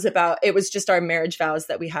 Ours was it was just our marriage vows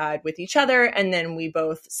that we had with each other. And then we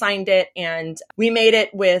both signed it, and we made it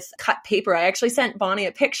with cut paper. I actually sent Bonnie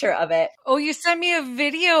a picture of it. Oh, you sent me a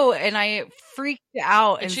video and I freaked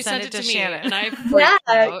out and she sent it to Shannon. And I freaked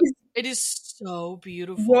out. It is so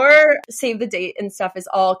beautiful. Your save the date and stuff is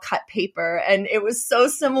all cut paper. And it was so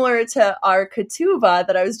similar to our ketubah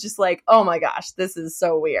that I was just like, oh my gosh, this is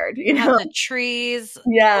so weird. The trees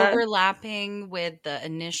overlapping with the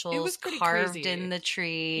initials carved crazy. In the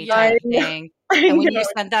tree type thing. And when you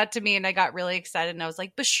sent that to me, and I got really excited, and I was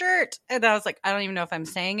like, Bashert. And I was like, I don't even know if I'm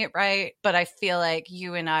saying it right, but I feel like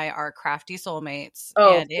you and I are crafty soulmates.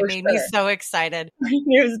 Oh, and it made me so excited.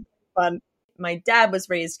 It was fun. My dad was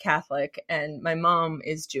raised Catholic and my mom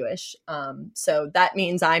is Jewish. So that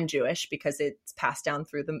means I'm Jewish because it's passed down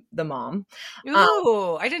through the mom.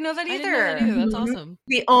 Ooh, I didn't know that either. That's awesome.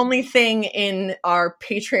 The only thing in our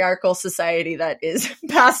patriarchal society that is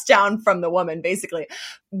passed down from the woman, basically.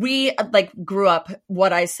 We grew up,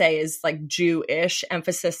 what I say is like Jewish,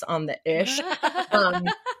 emphasis on the ish.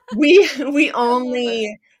 We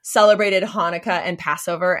only celebrated Hanukkah and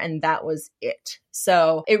Passover, and that was it.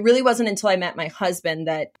 So it really wasn't until I met my husband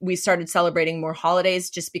that we started celebrating more holidays,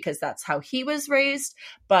 just because that's how he was raised.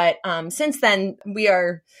 But since then, we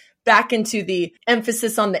are back into the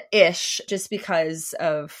emphasis on the ish, just because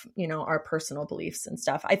of, our personal beliefs and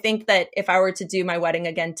stuff. I think that if I were to do my wedding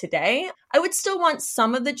again today, I would still want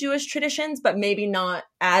some of the Jewish traditions, but maybe not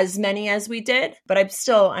as many as we did. But I'm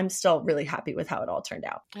still really happy with how it all turned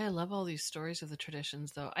out. I love all these stories of the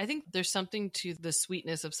traditions, though. I think there's something to the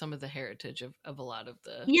sweetness of some of the heritage of a lot of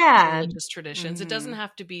the religious traditions. Mm-hmm. It doesn't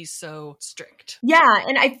have to be so strict. Yeah.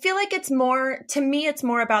 And I feel like to me, it's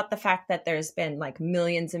more about the fact that there's been like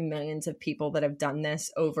millions and millions of people that have done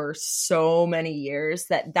this over so many years,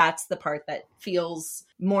 that's the part that feels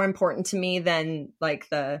more important to me than like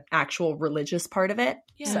the actual religious part of it.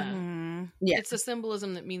 Yeah. So, yeah. It's the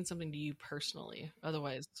symbolism that means something to you personally.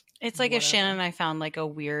 Otherwise, it's like if Shannon and I found like a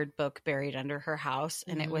weird book buried under her house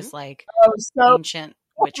and it was like ancient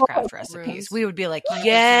witchcraft recipes, we would be like,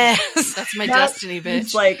 yes, that's my destiny,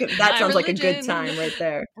 bitch. Like that sounds like a good time right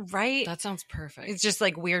there. Right? That sounds perfect. It's just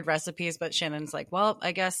like weird recipes, but Shannon's like, well,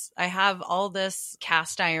 I guess I have all this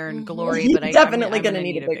cast iron glory, but I'm definitely going to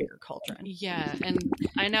need a bigger cauldron. Yeah, and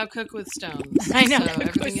I now cook with stones. I know. So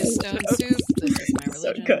everything is stone soup. This is my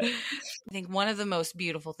religion. So good. I think one of the most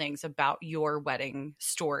beautiful things about your wedding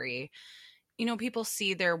story, people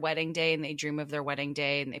see their wedding day and they dream of their wedding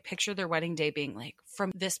day and they picture their wedding day being like,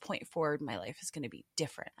 from this point forward, my life is going to be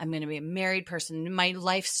different. I'm going to be a married person. My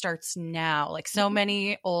life starts now. Like so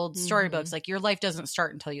many old storybooks, like your life doesn't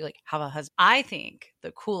start until you like have a husband. I think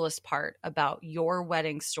the coolest part about your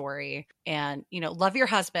wedding story, and, love your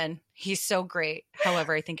husband. He's so great.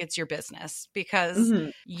 However, I think it's your business because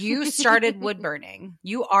you started wood burning.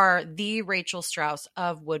 You are the Rachel Strauss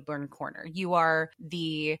of Woodburn Corner. You are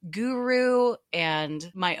the guru and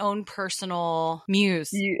my own personal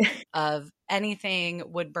muse of anything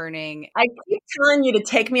wood burning. I keep telling you to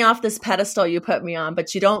take me off this pedestal you put me on,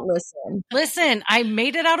 but you don't listen. Listen, I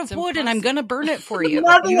made it out of wood and I'm going to burn it for you.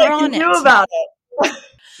 Nothing You're I on can do about it.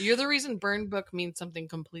 You're the reason burn book means something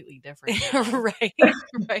completely different.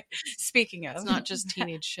 Right. Speaking of, it's not just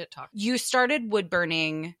teenage shit talk. You started wood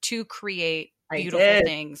burning to create beautiful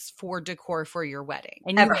things for decor for your wedding.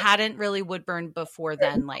 And you hadn't really wood burned before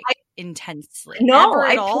then, like intensely.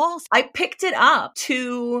 No, I picked it up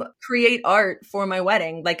to create art for my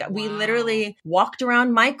wedding. Like we literally walked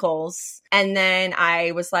around Michael's and then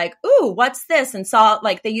I was like, ooh, what's this? And saw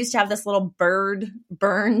like they used to have this little bird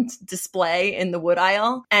burned display in the wood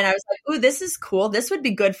aisle. And I was like, ooh, this is cool. This would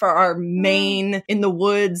be good for our main in the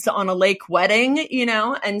woods on a lake wedding, you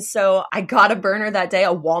know? And so I got a burner that day,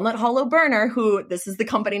 a Walnut Hollow burner, who this is the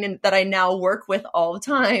company that I now work with all the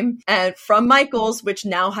time. And from Michael's, which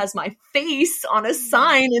now has my face on a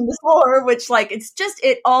sign in the store, which like, it's just,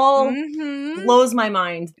 it all blows my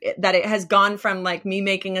mind that it has gone from like me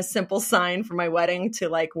making a simple sign for my wedding to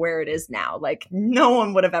like where it is now. Like no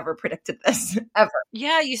one would have ever predicted this ever.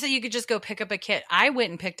 Yeah. You said you could just go pick up a kit. I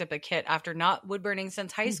went and picked up a kit after not wood burning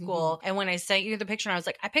since high school. And when I sent you the picture, I was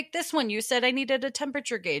like, I picked this one. You said I needed a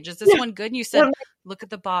temperature gauge. Is this one good? And you said, look at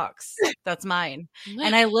the box. That's mine.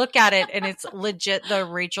 And I look at it and it's legit the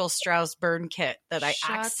Rachel Strauss burn kit that I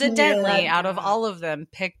accidentally out of all of them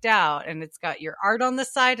picked out. And it's got your art on the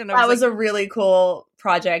side. And that was a really cool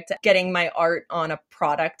project. Getting my art on a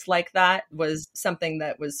product like that was something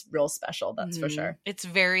that was real special. That's for sure. It's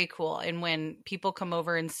very cool. And when people come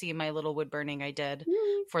over and see my little wood burning I did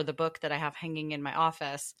for the book that I have hanging in my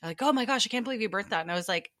office, they're like, oh my gosh, I can't believe you burnt that. And I was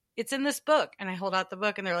like, it's in this book. And I hold out the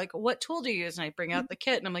book and they're like, what tool do you use? And I bring out the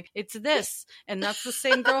kit and I'm like, it's this. And that's the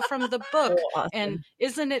same girl from the book. Awesome. And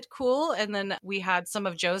isn't it cool? And then we had some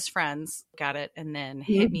of Joe's friends got it and then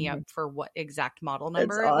hit me up for what exact model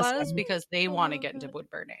number it was because they want to get into wood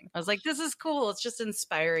burning. I was like, this is cool. It's just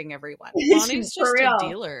inspiring everyone. Bonnie's just a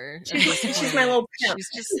dealer. She's my little pimp.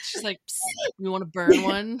 She's like, you want to burn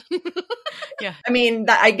one? Yeah. I mean,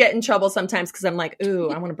 I get in trouble sometimes because I'm like, ooh,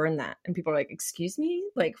 I want to burn that. And people are like, excuse me?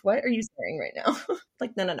 Like, what are you saying right now?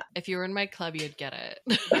 Like, no. If you were in my club, you'd get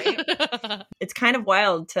it. Right? It's kind of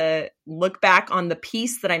wild to look back on the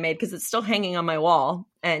piece that I made because it's still hanging on my wall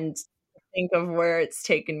and think of where it's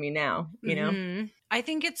taken me now, you know? I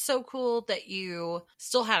think it's so cool that you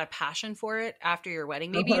still had a passion for it after your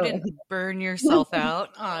wedding. Maybe you didn't burn yourself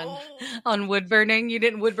out on wood burning. You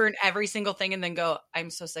didn't wood burn every single thing and then go, I'm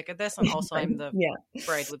so sick of this. And also I'm the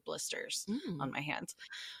bride with blisters on my hands.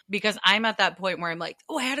 Because I'm at that point where I'm like,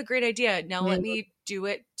 oh, I had a great idea. Now let me do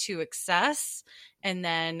it to excess. And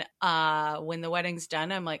then when the wedding's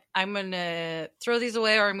done, I'm like, I'm going to throw these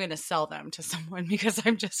away or I'm going to sell them to someone because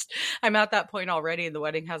I'm at that point already and the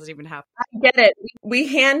wedding hasn't even happened. I get it. We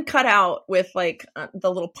hand cut out with like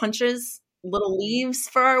the little punches, little leaves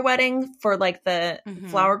for our wedding for like the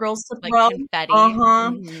flower girls to throw. Like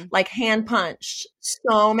confetti. Like hand punched.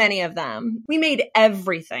 So many of them. We made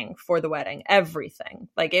everything for the wedding. Everything.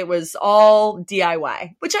 Like it was all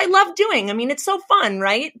DIY, which I love doing. I mean, it's so fun,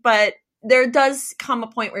 right? But there does come a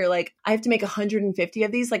point where you're like, I have to make 150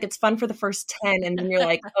 of these. Like it's fun for the first 10. And then you're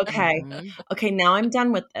like, okay, now I'm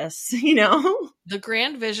done with this, you know? The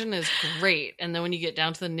grand vision is great. And then when you get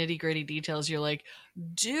down to the nitty gritty details, you're like,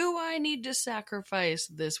 do I need to sacrifice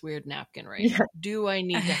this weird napkin right now? Do I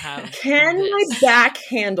need to have Can my back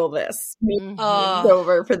handle this?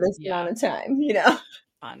 Over for this amount of time, you know?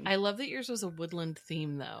 Fun. I love that yours was a woodland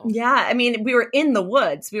theme though. Yeah. I mean, we were in the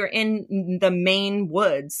woods. We were in the Maine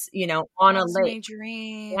woods, you know, on a lake.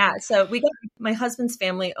 Yeah. So my husband's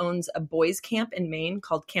family owns a boys camp in Maine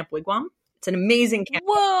called Camp Wigwam. It's an amazing camp.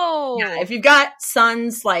 Whoa. Yeah. If you've got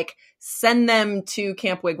sons, like send them to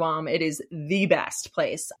Camp Wigwam. It is the best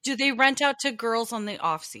place. Do they rent out to girls on the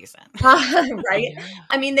off season? Right. Yeah.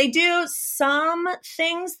 I mean, they do some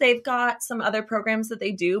things. They've got some other programs that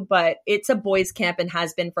they do, but it's a boys camp and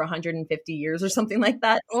has been for 150 years or something like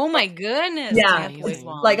that. Oh my goodness. Yeah.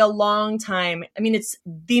 Like a long time. I mean, it's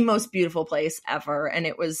the most beautiful place ever. And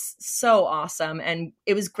it was so awesome. And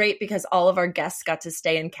it was great because all of our guests got to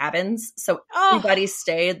stay in cabins. So everybody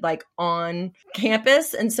stayed like on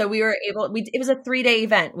campus. And so we were it was a 3-day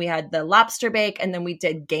event. We had the lobster bake and then we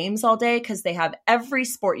did games all day because they have every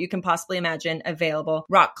sport you can possibly imagine available.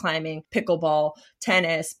 Rock climbing, pickleball,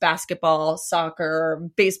 tennis, basketball, soccer,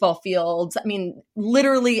 baseball fields. I mean,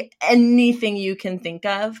 literally anything you can think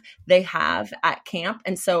of, they have at camp.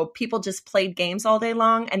 And so people just played games all day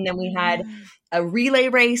long. And then we had a relay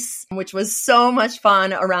race, which was so much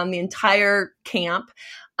fun around the entire camp.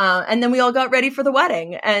 And then we all got ready for the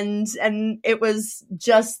wedding, and it was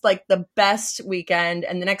just like the best weekend.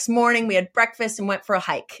 And the next morning we had breakfast and went for a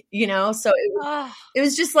hike, so it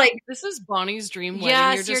was just like, this is Bonnie's dream wedding.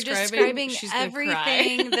 Yes, you're describing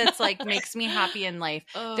everything that's like makes me happy in life.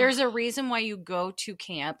 There's a reason why you go to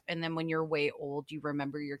camp, and then when you're way old, you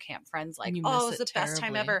remember your camp friends like, it was the best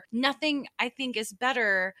time ever. Nothing I think is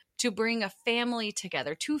better to bring a family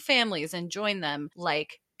together, 2 families, and join them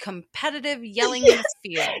like competitive yelling in the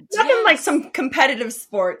field. Nothing like some competitive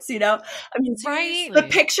sports, I mean, right? The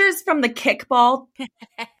pictures from the kickball,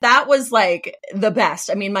 that was like the best.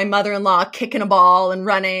 I mean, my mother-in-law kicking a ball and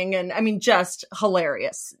running, and I mean, just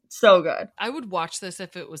hilarious. So good. I would watch this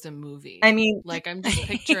if it was a movie. I mean, like I'm just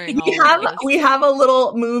picturing all of this. We have a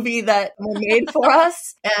little movie that made for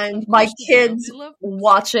us, and my kids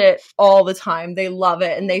watch it all the time. They love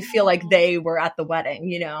it, and they feel like they were at the wedding,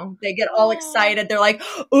 They get all excited. They're like,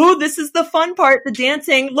 "Ooh, this is the fun part, the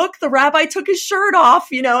dancing. Look, the rabbi took his shirt off,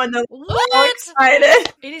 and they're all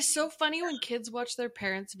excited." It is so funny when kids watch their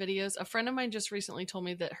parents' videos. A friend of mine just recently told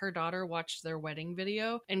me that her daughter watched their wedding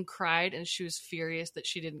video and cried, and she was furious that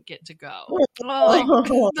she didn't get to go.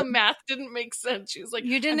 The math didn't make sense. She was like,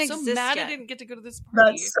 "You didn't I'm exist so mad yet. I didn't get to go to this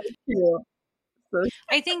party." That's so cute.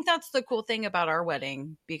 I think that's the cool thing about our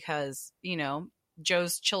wedding, because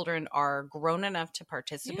Joe's children are grown enough to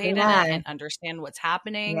participate in it and understand what's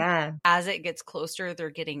happening. As it gets closer, they're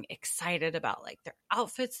getting excited about like their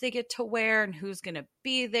outfits they get to wear and who's going to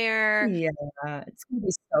be there. Yeah, it's going to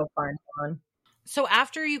be so fun. So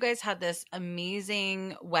after you guys had this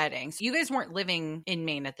amazing wedding, so you guys weren't living in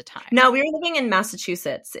Maine at the time. No, we were living in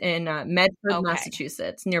Massachusetts, in Medford,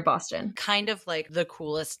 Massachusetts, near Boston. Kind of like the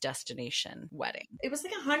coolest destination wedding. It was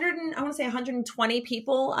like 120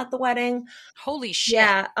 people at the wedding. Holy shit.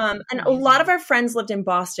 Yeah. And a lot of our friends lived in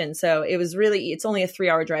Boston. So it's only a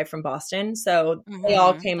 3-hour drive from Boston. So they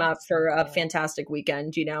all came up for a fantastic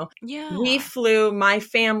weekend, Yeah. We flew my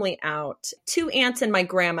family out, 2 aunts and my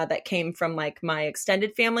grandma that came from like my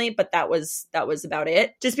extended family, but that was about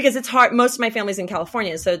it. Just because it's hard. Most of my family's in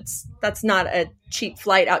California, so that's not a cheap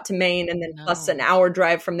flight out to Maine, and then plus an hour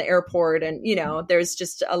drive from the airport, and there's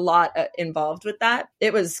just a lot involved with that.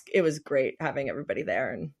 It was great having everybody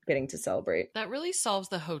there and getting to celebrate. That really solves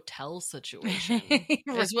the hotel situation.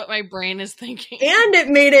 Is what my brain is thinking. And it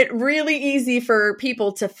made it really easy for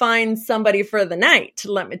people to find somebody for the night,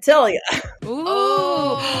 let me tell you.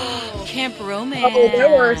 Ooh. Camp Romance. Oh, there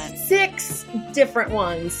were 6 different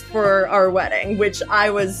ones for our wedding, which I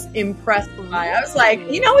was impressed by. I was like,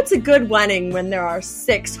 it's a good wedding when there are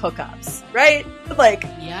 6 hookups, right? Like,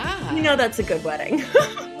 that's a good wedding.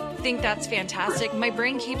 I think that's fantastic. My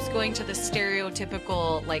brain keeps going to the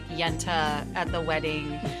stereotypical like Yenta at the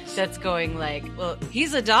wedding that's going like, well,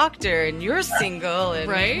 he's a doctor and you're single and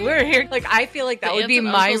we're here. Like, I feel like that would be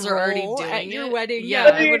my role already doing at your it. wedding. Yeah.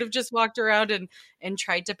 I would have just walked around and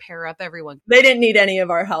tried to pair up everyone. They didn't need any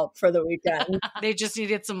of our help for the weekend. They just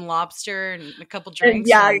needed some lobster and a couple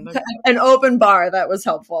drinks. An open bar that was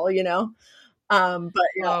helpful, But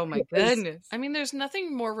oh my goodness. I mean, there's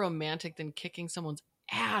nothing more romantic than kicking someone's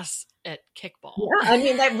ass at kickball. Yeah, I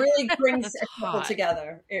mean, that really brings people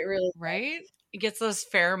together. It really right? It gets those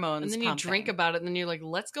pheromones. And then pumping. You drink about it, and then you're like,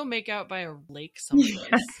 let's go make out by a lake someplace.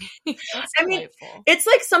 That's delightful. It's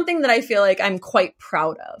like something that I feel like I'm quite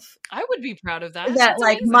proud of. I would be proud of that. That That's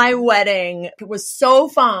like amazing. My wedding was so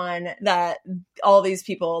fun that all these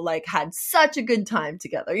people like had such a good time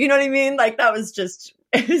together. You know what I mean? Like that was just,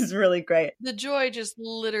 it was really great. The joy just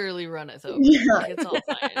literally runneth over. Yeah. Like, it's all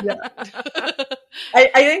fine. Yeah. I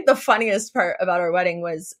think the funniest part about our wedding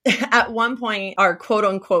was at one point our quote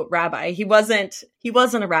unquote rabbi, he wasn't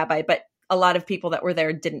a rabbi, but a lot of people that were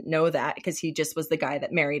there didn't know that because he just was the guy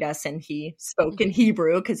that married us and he spoke in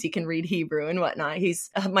Hebrew because he can read Hebrew and whatnot. He's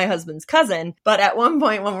my husband's cousin. But at one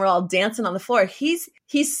point when we're all dancing on the floor, he's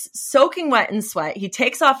soaking wet in sweat. He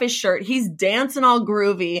takes off his shirt. He's dancing all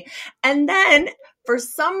groovy. And then for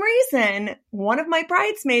some reason, one of my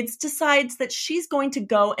bridesmaids decides that she's going to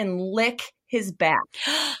go and lick his back.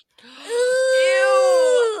 Ew.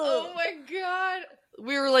 Oh my God.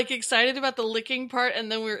 We were like excited about the licking part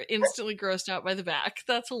and then we were instantly grossed out by the back.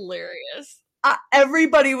 That's hilarious.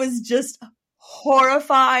 Everybody was just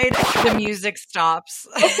horrified. The music stops.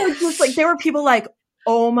 Just like there were people like,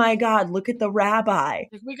 oh my God, look at the rabbi.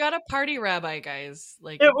 Like, we got a party rabbi, guys.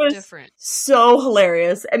 Like it was different. So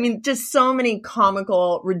hilarious. I mean, just so many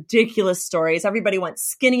comical, ridiculous stories. Everybody went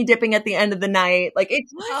skinny dipping at the end of the night. Like it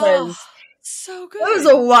was so good. It was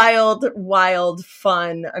a wild, wild,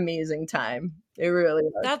 fun, amazing time. It really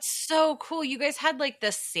was. That's so cool. You guys had like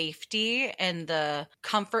the safety and the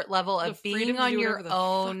comfort level of being on your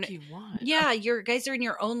own. Yeah, you guys are in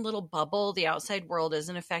your own little bubble. The outside world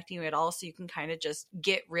isn't affecting you at all, so you can kind of just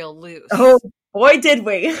get real loose. Oh boy, did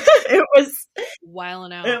we. It was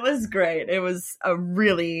wilding out. It was great. It was a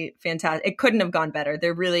really fantastic. It couldn't have gone better.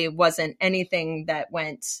 There really wasn't anything that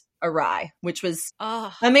went awry, which was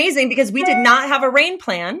amazing because we did not have a rain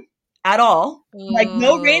plan at all. Like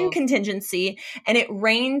no rain contingency. And it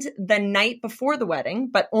rained the night before the wedding,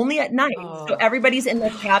 but only at night. So everybody's in their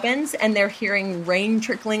cabins and they're hearing rain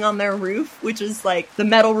trickling on their roof, which is like the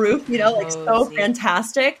metal roof, you know, like so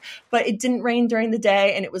fantastic. But it didn't rain during the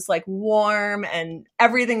day and it was like warm and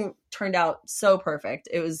everything turned out so perfect.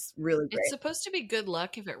 It was really great. It's supposed to be good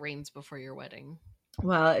luck if it rains before your wedding.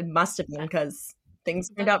 Well, it must have been because things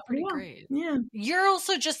turned out pretty well. Great. Yeah. You're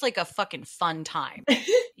also just like a fucking fun time.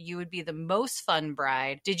 You would be the most fun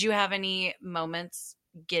bride. Did you have any moments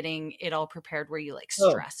getting it all prepared where you like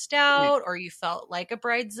stressed out or you felt like a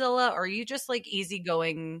bridezilla, or are you just like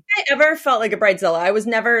easygoing? I ever felt like a bridezilla. I was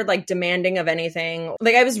never like demanding of anything.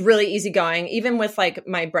 Like I was really easygoing, even with like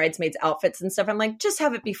my bridesmaids outfits and stuff. I'm like, just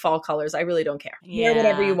have it be fall colors. I really don't care. Wear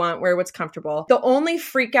whatever you want, wear what's comfortable. The only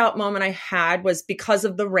freak out moment I had was because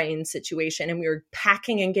of the rain situation and we were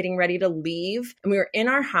packing and getting ready to leave and we were in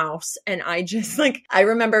our house and I just like, I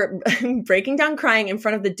remember breaking down crying in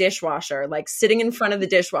front of the dishwasher, like sitting in front of the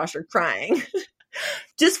dishwasher crying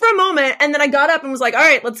just for a moment. And then I got up and was like, all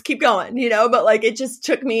right, let's keep going, you know, but like, it just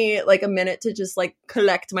took me like a minute to just like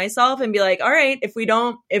collect myself and be like, all right, if we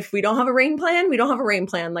don't have a rain plan, we don't have a rain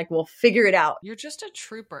plan. Like we'll figure it out. You're just a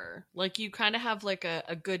trooper. Like you kind of have like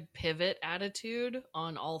a good pivot attitude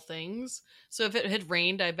on all things. So if it had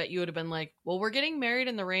rained, I bet you would have been like, well, we're getting married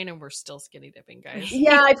in the rain and we're still skinny dipping, guys.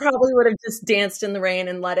 Yeah, I probably would have just danced in the rain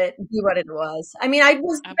and let it be what it was. I mean, I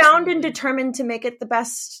was bound and determined to make it the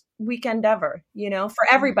best weekend ever, you know, for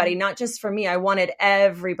everybody, not just for me. I wanted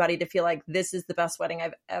everybody to feel like this is the best wedding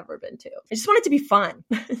I've ever been to. I just want it to be fun.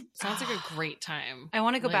 Sounds like a great time. I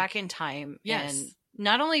want to go back in time and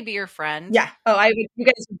not only be your friend. Yeah. Oh, you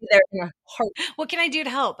guys would be there in a heart. What can I do to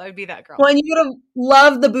help? I would be that girl. Well, and you would have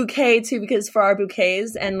loved the bouquet too, because for our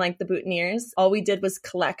bouquets and like the boutonnieres, all we did was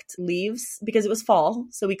collect leaves because it was fall.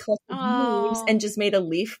 So we collected leaves and just made a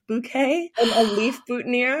leaf bouquet and a leaf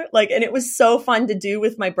boutonniere. Like, and it was so fun to do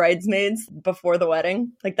with my bridesmaids before the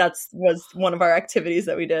wedding. Like was one of our activities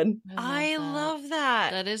that we did. I love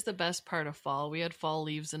that. That is the best part of fall. We had fall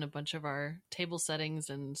leaves in a bunch of our table settings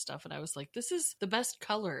and stuff. And I was like, this is the best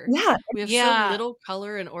color. Yeah. We have so little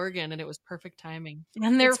color in Oregon and it was perfect timing.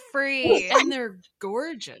 And they're free. And they're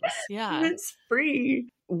gorgeous. Yeah. It's free.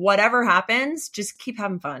 Whatever happens, just keep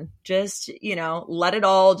having fun. Just, you know, let it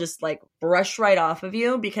all just like brush right off of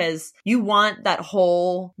you because you want that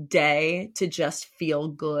whole day to just feel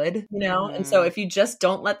good, you know? And so if you just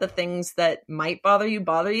don't let the things that might bother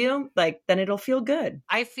you, like then it'll feel good.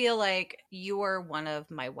 I feel like you are one of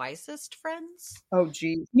my wisest friends. Oh,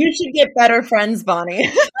 geez. You should get better friends, Bonnie.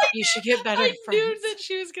 You should get better friends. I knew that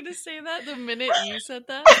she was going to say that the minute you said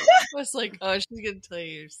that. I was like, oh, she's going to tell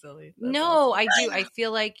you you're silly. That's no, awesome. I do. I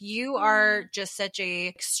feel like you are just such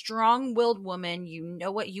a strong-willed woman. You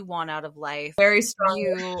know what you want out of life. Very strong.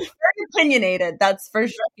 Very opinionated, that's for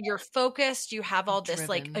sure. You're focused. You have all this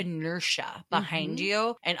like inertia behind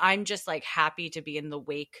you. And I'm just like happy to be in the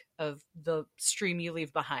wake of the stream you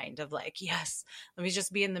leave behind of like, yes, let me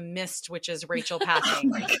just be in the mist, which is Rachel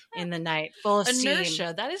passing in the night, full of inertia.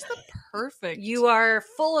 steam. That is the perfect. You are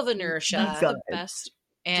full of inertia. That's the best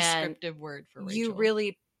descriptive word for Rachel. You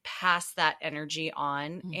really pass that energy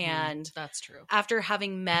on. And that's true. After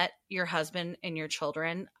having met your husband and your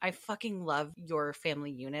children, I fucking love your family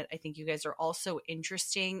unit. I think you guys are all so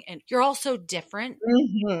interesting and you're all so different.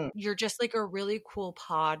 You're just like a really cool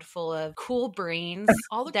pod full of cool brains.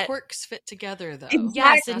 All the quirks fit together though.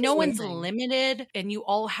 Yes, and no one's limited and you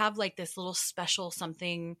all have like this little special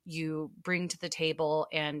something you bring to the table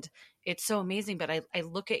and it's so amazing. But I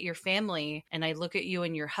look at your family and I look at you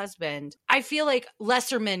and your husband. I feel like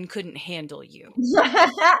lesser men couldn't handle you.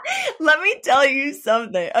 Let me tell you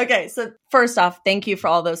something. Okay, so first off, thank you for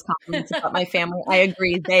all those compliments about my family. I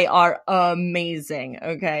agree. They are amazing.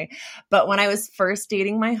 Okay. But when I was first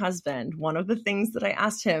dating my husband, one of the things that I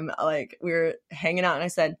asked him, like we were hanging out and I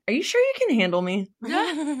said, are you sure you can handle me?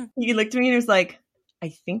 He looked at me and he was like, I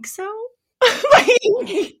think so.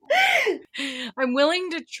 I'm willing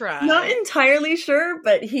to try. Not entirely sure,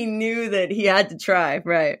 but he knew that he had to try.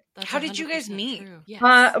 Right. How did you guys 100% meet? true.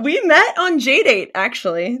 Yes. We met on JDate,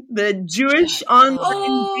 actually, the Jewish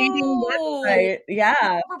online dating website.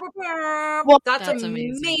 Yeah. Well, That's That's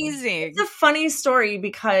amazing. it's a funny story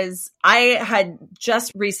because I had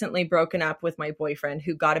just recently broken up with my boyfriend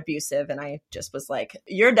who got abusive, and I just was like,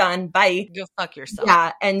 "You're done, bye." Go fuck yourself.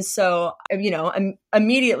 Yeah. And so, I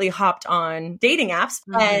immediately hopped on dating apps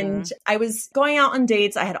and I was going out on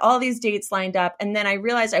dates. I had all these dates lined up. And then I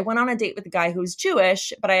realized I went on a date with a guy who was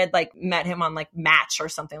Jewish, but I had like met him on like Match or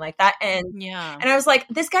something like that. And I was like,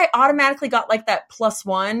 this guy automatically got like that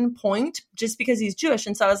 +1 point just because he's Jewish.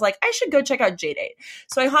 And so I was like, I should go check out JDate.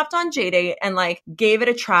 So I hopped on JDate and like gave it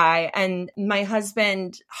a try. And my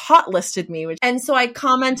husband hot listed me. And so I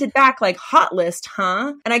commented back like, hot list,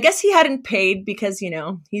 huh? And I guess he hadn't paid because,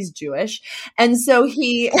 he's Jewish. And so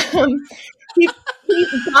he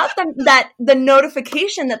got the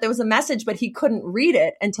notification that there was a message, but he couldn't read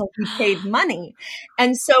it until he paid money.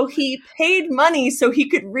 And so he paid money so he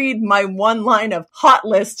could read my one line of hot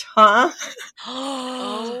list, huh?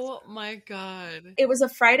 Oh my God. It was a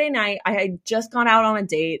Friday night. I had just gone out on a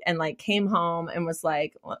date and like came home and was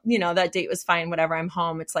like, that date was fine. Whatever. I'm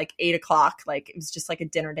home. It's like 8:00. Like it was just like a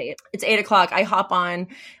dinner date. It's 8:00. I hop on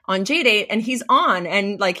JDate and he's on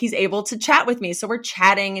and like he's able to chat with me. So we're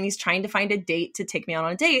chatting and he's trying to find a date to take me out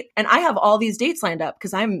on a date. And I have all these dates lined up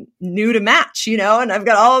because I'm new to Match, and I've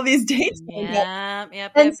got all of these dates lined up.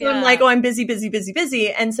 And so I'm like, I'm busy.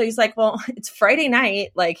 And so he's like, well, it's Friday night.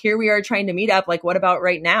 Like here we are trying to meet up. Like, what about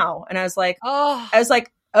right now? And I was like,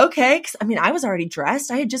 okay. 'Cause, I was already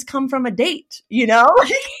dressed. I had just come from a date, Oh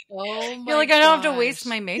my You're like, I don't have to waste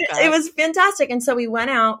my makeup. It was fantastic. And so we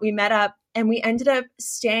went out, we met up, and we ended up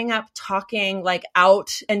staying up talking like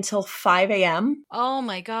out until 5 a.m. Oh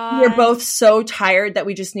my God. We were both so tired that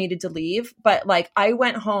we just needed to leave. But like I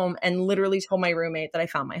went home and literally told my roommate that I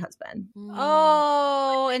found my husband.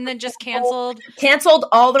 Oh, and then just canceled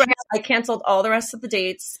all the rest. I canceled all the rest of the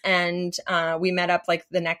dates and we met up like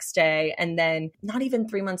the next day. And then not even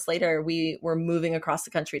 3 months later, we were moving across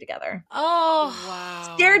the country together. Oh,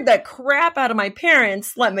 wow. Scared the crap out of my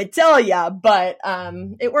parents, let me tell ya. But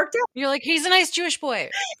it worked out. You're like, he's a nice Jewish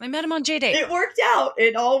boy. I met him on JDate. It worked out.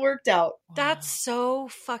 It all worked out. That's so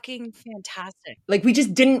fucking fantastic. Like we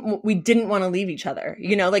didn't want to leave each other.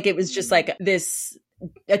 Like it was just like this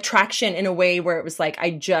attraction in a way where it was like,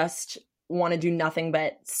 I just want to do nothing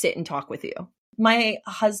but sit and talk with you. My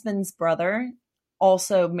husband's brother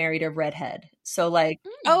also married a redhead. So like,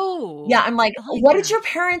 yeah, I'm like, what did your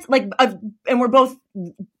parents like? And we're both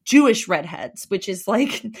Jewish redheads, which is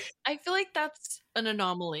like, I feel like that's an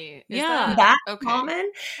anomaly. Is that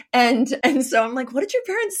common? And so I'm like, what did your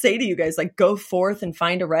parents say to you guys? Like, go forth and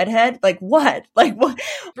find a redhead? Like what? Like what?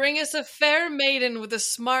 Bring us a fair maiden with a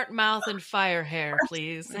smart mouth and fire hair,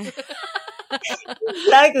 please.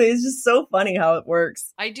 Exactly. It's just so funny how it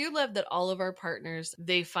works. I do love that all of our partners,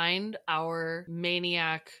 they find our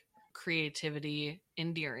maniac creativity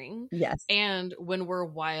endearing. Yes. And when we're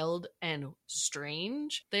wild and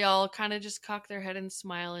strange, they all kind of just cock their head and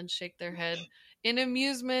smile and shake their head in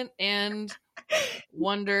amusement and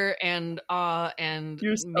wonder and awe and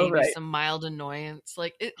maybe some mild annoyance.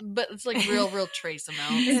 Like but it's like real trace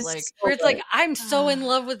amounts. Like where it's like, I'm so in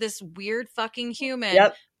love with this weird fucking human.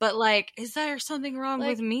 Yep. But like, is there something wrong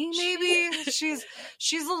with me? Maybe she's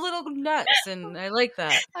a little nuts, and I like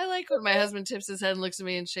that. I like when my husband tips his head and looks at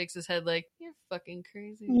me and shakes his head like, you're fucking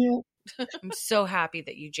crazy. Yeah. I'm so happy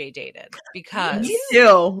that you JDated because me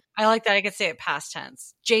too. I like that I could say it past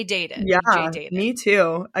tense. JDated. Yeah, JDated. Me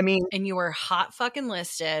too. I mean, and you were hot fucking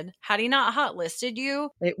listed. Had he not hot listed you,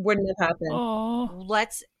 it wouldn't have happened. Oh,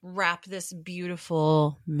 let's wrap this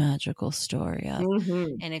beautiful magical story up.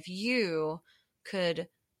 Mm-hmm. And if you could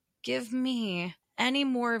give me any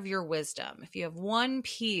more of your wisdom, if you have one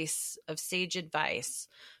piece of sage advice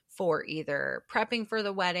for either prepping for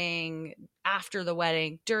the wedding, after the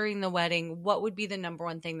wedding, during the wedding, what would be the number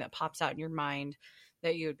one thing that pops out in your mind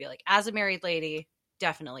that you would be like, as a married lady,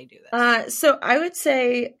 definitely do this? So I would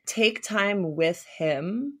say take time with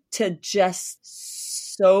him to just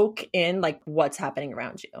soak in like what's happening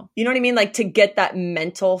around you. You know what I mean? Like to get that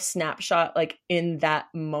mental snapshot, like in that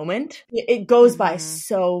moment. It goes by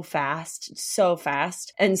so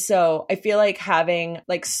fast. And so I feel like having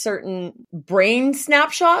like certain brain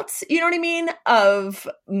snapshots, you know what I mean? Of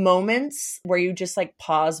moments where you just like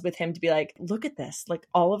pause with him to be like, look at this. Like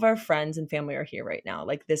all of our friends and family are here right now.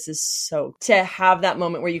 Like this is so, to have that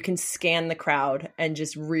moment where you can scan the crowd and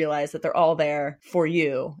just realize that they're all there for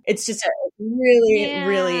you. It's just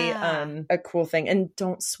really a cool thing. And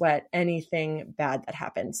don't sweat anything bad that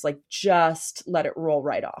happens. Like, just let it roll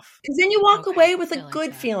right off, because then you walk away with a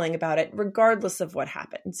good feeling about it regardless of what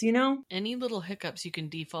happens, you know? Any little hiccups, you can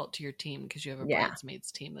default to your team because you have a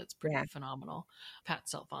bridesmaids team that's pretty phenomenal. Pat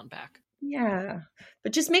self on back. Yeah.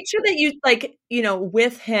 But just make sure that you, like, you know,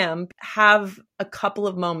 with him, have a couple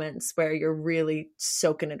of moments where you're really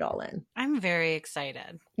soaking it all in. I'm very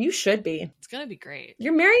excited. You should be. It's going to be great.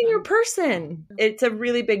 You're marrying your person. It's a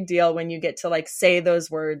really big deal when you get to, like, say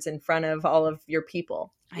those words in front of all of your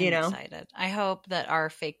people. I'm excited. I hope that our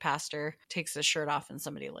fake pastor takes his shirt off and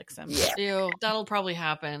somebody licks him. Yeah. Ew, that'll probably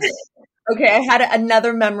happen. Okay, I had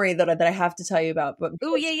another memory that I have to tell you about. But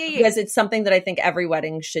yeah. Because it's something that I think every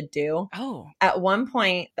wedding should do. Oh. At one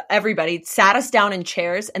point, everybody sat us down in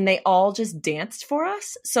chairs and they all just danced for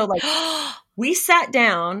us. So, like, we sat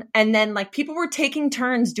down and then, like, people were taking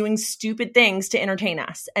turns doing stupid things to entertain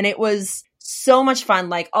us. And it was so much fun.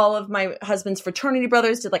 Like, all of my husband's fraternity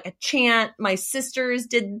brothers did, like, a chant. My sisters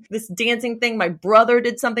did this dancing thing. My brother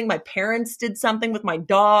did something. My parents did something with my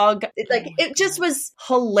dog. It just was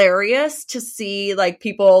hilarious to see, like,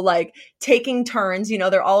 people, like, taking turns. You know,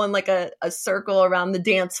 they're all in, like, a circle around the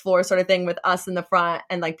dance floor sort of thing with us in the front,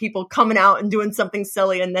 and, like, people coming out and doing something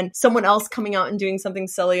silly, and then someone else coming out and doing something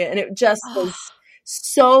silly. And it just was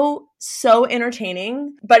so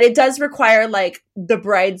entertaining. But it does require, like, the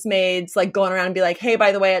bridesmaids, like, going around and be like, hey,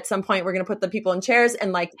 by the way, at some point we're going to put the people in chairs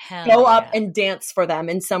and, like, go up and dance for them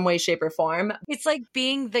in some way, shape, or form. It's like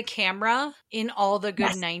being the camera in all the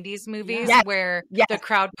good 90s movies where the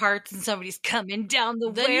crowd parts and somebody's coming down the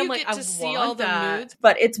way. I'm like, I see all the moods.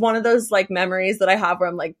 But it's one of those, like, memories that I have where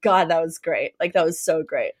I'm like, God, that was great. Like, that was so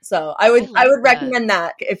great. So I would recommend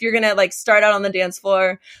that if you're going to, like, start out on the dance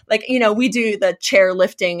floor. Like, you know, we do the chair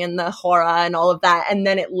lifting and the hora and all of that, and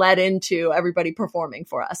then it led into everybody performing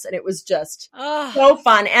for us, and it was just so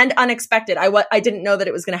fun and unexpected. I didn't know that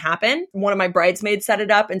it was going to happen. One of my bridesmaids set it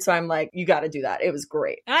up, and so I'm like, you got to do that. It was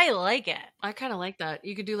great. I like it. I kind of like that.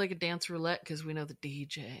 You could do, like, a dance roulette because we know the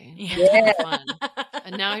DJ. Yeah. Fun.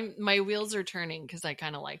 And now my wheels are turning because I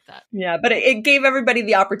kind of like that. Yeah, but it gave everybody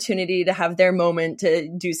the opportunity to have their moment to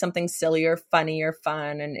do something silly or funny or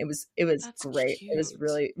fun, and it was That's great. cute. It was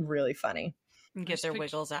really, really funny. And get their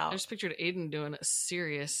wiggles out. I just pictured Aiden doing a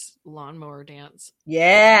serious lawnmower dance.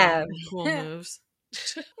 Yeah. Cool moves.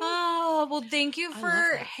 Oh, well, thank you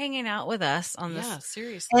for hanging out with us on this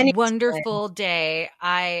seriously wonderful day.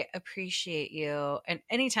 I appreciate you. And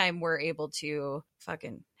anytime we're able to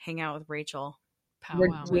fucking hang out with Rachel, we're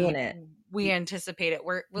doing it. We anticipate it.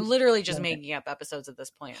 We're literally just making up episodes at this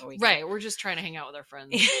point. Right. We're just trying to hang out with our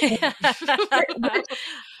friends.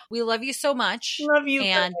 We love you so much. Love you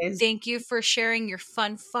and guys. Thank you for sharing your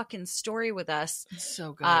fun fucking story with us. It's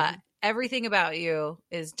so good. Everything about you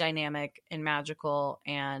is dynamic and magical,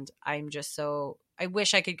 and I'm just I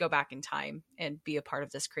wish I could go back in time and be a part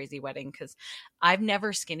of this crazy wedding, because I've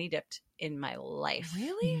never skinny dipped in my life.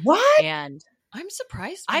 Really? What? And I'm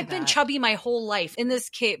surprised by I've been chubby my whole life. In this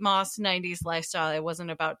Kate Moss 90s lifestyle, I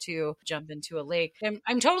wasn't about to jump into a lake.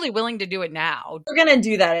 I'm totally willing to do it now. We're going to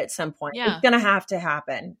do that at some point. Yeah. It's going to have to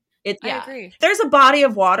happen. I agree. There's a body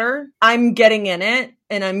of water. I'm getting in it,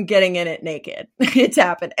 and I'm getting in it naked. It's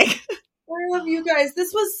happening. I love you guys.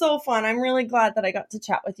 This was so fun. I'm really glad that I got to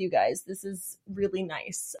chat with you guys. This is really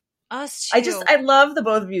nice. Us too. I love the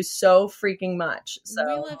both of you so freaking much. So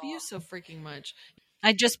we love you so freaking much.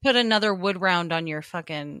 I just put another wood round on your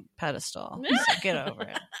fucking pedestal. So get over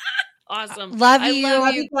it. Awesome. Love you.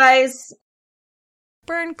 Love you guys.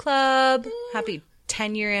 Burn Club. Happy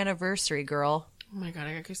 10-year anniversary, girl. Oh my God,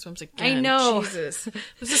 I got goosebumps again. I know. Jesus.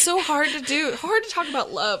 This is so hard to do. Hard to talk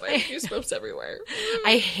about love. I have goosebumps everywhere.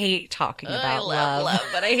 I hate talking about I love love,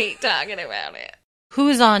 but I hate talking about it.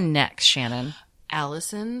 Who's on next, Shannon?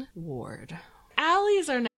 Allison Ward. Allie's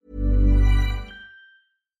our next.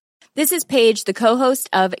 This is Paige, the co-host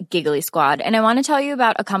of Giggly Squad, and I want to tell you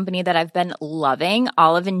about a company that I've been loving,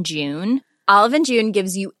 Olive & June. Olive & June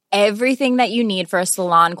gives you everything that you need for a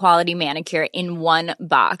salon-quality manicure in one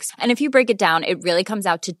box. And if you break it down, it really comes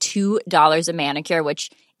out to $2 a manicure, which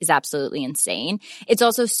is absolutely insane. It's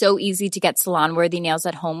also so easy to get salon-worthy nails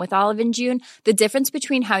at home with Olive & June. The difference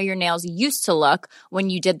between how your nails used to look when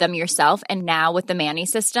you did them yourself and now with the Mani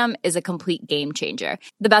system is a complete game changer.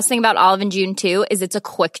 The best thing about Olive & June, too, is it's a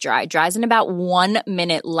quick dry. Dries in about 1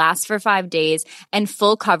 minute, lasts for 5 days, and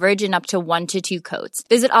full coverage in up to 1 to 2 coats.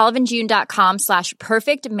 Visit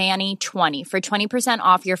oliveandjune.com/perfectmani20 for 20%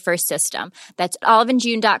 off your first system. That's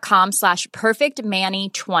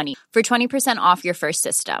oliveandjune.com/perfectmani20 for 20% off your first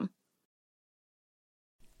system.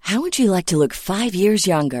 How would you like to look 5 years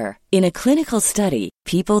younger? In a clinical study,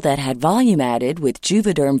 people that had volume added with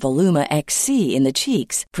Juvederm Voluma XC in the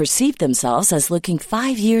cheeks perceived themselves as looking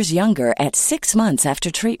 5 years younger at 6 months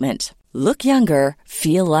after treatment. Look younger,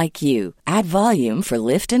 feel like you. Add volume for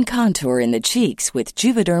lift and contour in the cheeks with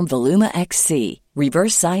Juvederm Voluma XC.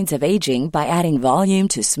 Reverse signs of aging by adding volume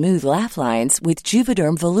to smooth laugh lines with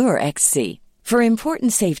Juvederm Volure XC. For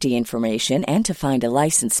important safety information and to find a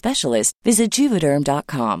licensed specialist, visit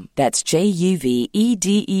Juvederm.com. That's JUVEDERM.com.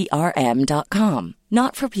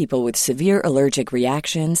 Not for people with severe allergic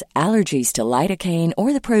reactions, allergies to lidocaine,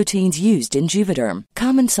 or the proteins used in Juvederm.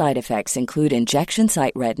 Common side effects include injection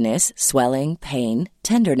site redness, swelling, pain,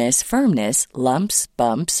 tenderness, firmness, lumps,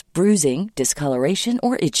 bumps, bruising, discoloration,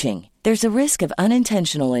 or itching. There's a risk of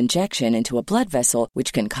unintentional injection into a blood vessel,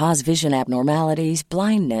 which can cause vision abnormalities,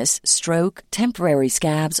 blindness, stroke, temporary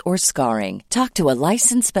scabs, or scarring. Talk to a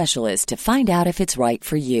licensed specialist to find out if it's right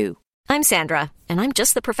for you. I'm Sandra, and I'm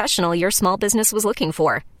just the professional your small business was looking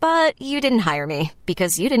for. But you didn't hire me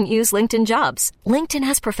because you didn't use LinkedIn Jobs. LinkedIn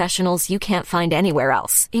has professionals you can't find anywhere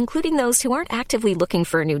else, including those who aren't actively looking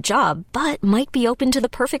for a new job, but might be open to the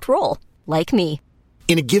perfect role, like me.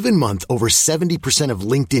 In a given month, over 70% of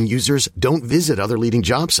LinkedIn users don't visit other leading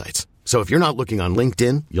job sites. So if you're not looking on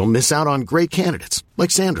LinkedIn, you'll miss out on great candidates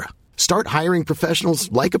like Sandra. Start hiring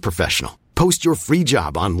professionals like a professional. Post your free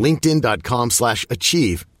job on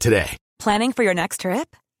linkedin.com/achieve today. Planning for your next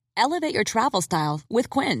trip? Elevate your travel style with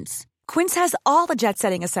Quince. Quince has all the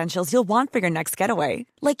jet-setting essentials you'll want for your next getaway,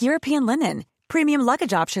 like European linen, premium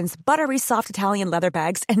luggage options, buttery soft Italian leather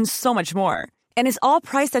bags, and so much more. And is all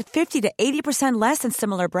priced at 50 to 80% less than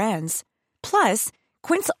similar brands. Plus,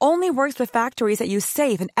 Quince only works with factories that use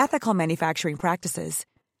safe and ethical manufacturing practices.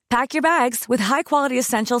 Pack your bags with high-quality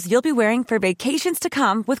essentials you'll be wearing for vacations to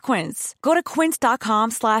come with Quince. Go to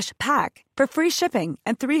quince.com/pack for free shipping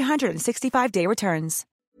and 365-day returns.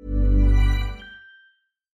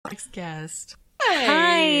 Next guest.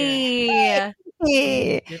 Hi.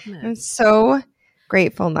 Hey. I'm so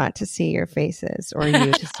grateful not to see your faces or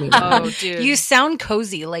you to see me. Oh, dude. You sound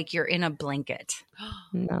cozy, like you're in a blanket.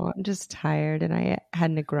 No, I'm just tired and I had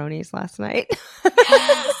Negronis last night.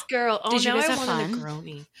 Yes, girl. Oh, Did you now guys I have want a fun?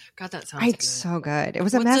 Negroni. God, that sounds It's good. so good. It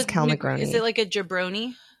was a What's mezcal Negroni. Is it like a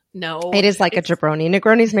jabroni? No. It is like a jabroni.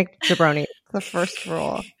 Negronis make jabroni. It's the first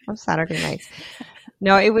rule of Saturday nights.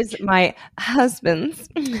 No, it was my husband's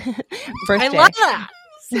birthday. I love that.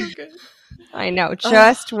 So good. I know.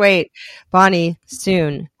 Just wait. Bonnie,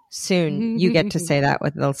 soon you get to say that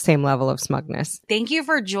with the same level of smugness. Thank you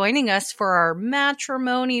for joining us for our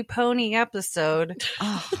matrimony pony episode.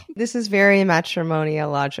 Oh, this is very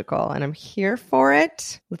matrimoniological, and I'm here for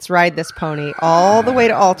it. Let's ride this pony all the way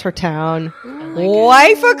to Altertown.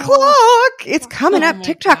 Wife o'clock. It's coming up. my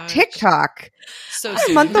TikTok. So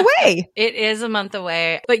A month away. It is a month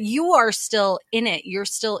away, but you are still in it. You're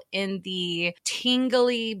still in the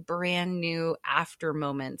tingly, brand new after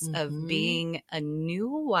moments of being a new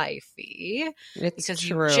wifey. It's because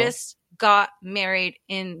true. you just got married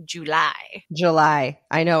in July.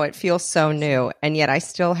 I know it feels so new, and yet I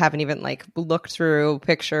still haven't even looked through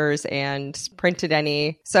pictures and printed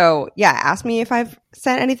any. So yeah, ask me if I've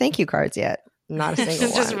sent any thank you cards yet. Not a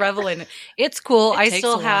single one. Just revel in it. It's cool. I takes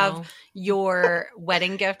still a have while. your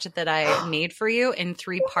wedding gift that I made for you in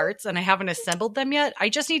 3 parts, and I haven't assembled them yet. I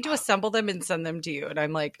just need to assemble them and send them to you. And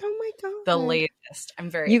I'm like, Oh my god, the latest. I'm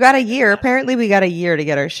very You got a year. Apparently, we got a year to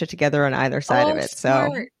get our shit together on either side of it. So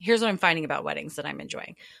smart. Here's what I'm finding about weddings that I'm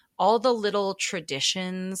enjoying. All the little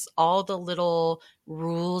traditions, all the little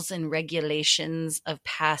rules and regulations of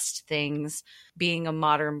past things. Being a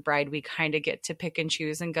modern bride, we kind of get to pick and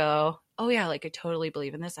choose and go, oh yeah, I totally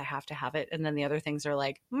believe in this. I have to have it. And then the other things are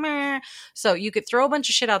like, meh. So you could throw a bunch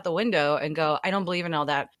of shit out the window and go, I don't believe in all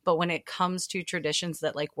that. But when it comes to traditions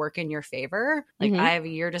that work in your favor, I have a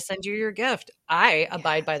year to send you your gift. I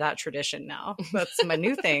abide by that tradition now. That's my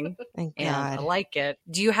new thing. Thank And I God. like it.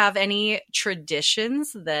 Do you have any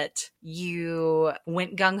traditions that you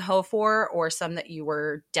went gung-ho for, or some that you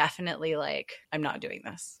were definitely like, I'm not doing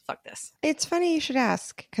this. Fuck this. It's funny you should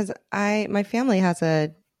ask because my family has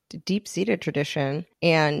a deep-seated tradition,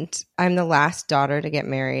 and I'm the last daughter to get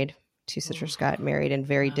married. 2 sisters got married in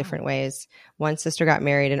very different ways. One sister got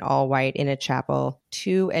married in all white in a chapel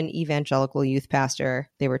to an evangelical youth pastor.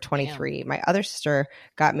 They were 23. Damn. My other sister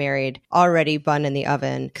got married already bun in the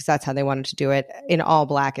oven because that's how they wanted to do it, in all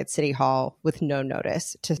black at City Hall with no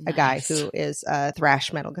notice, to a guy who is a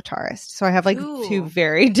thrash metal guitarist. So I have 2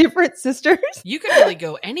 very different sisters. You could really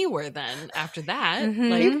go anywhere then after that.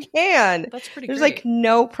 You can. That's pretty There's great.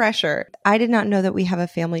 no pressure. I did not know that we have a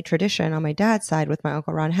family tradition on my dad's side with my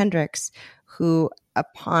Uncle Ron Hendricks, who,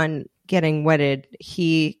 upon getting wedded,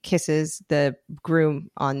 he kisses the groom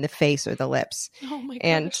on the face or the lips. Oh my gosh.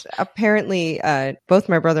 And apparently, both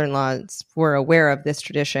my brother-in-laws were aware of this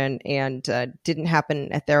tradition and didn't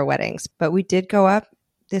happen at their weddings. But we did go up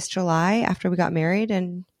this July after we got married,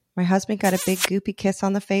 and my husband got a big goopy kiss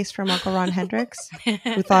on the face from Uncle Ron Hendricks,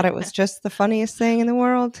 who thought it was just the funniest thing in the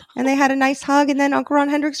world. And they had a nice hug, and then Uncle Ron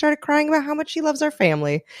Hendricks started crying about how much he loves our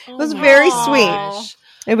family. It was very sweet.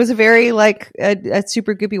 It was a very, like, a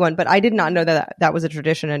super goopy one, but I did not know that was a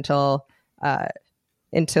tradition until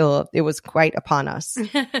it was quite upon us.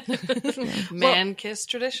 Man kiss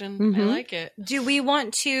tradition. I like it. Do we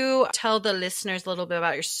want to tell the listeners a little bit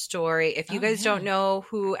about your story? If you guys don't know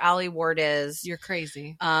who Allie Ward is, You're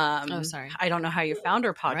crazy. Sorry. I don't know how you found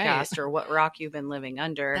her podcast or what rock you've been living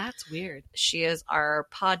under. That's weird. She is our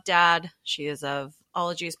pod dad. She is of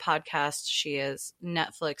Ologies podcast. She is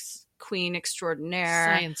Netflix queen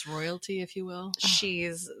extraordinaire. Science royalty, if you will.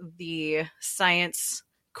 She's the science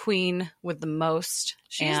queen with the most.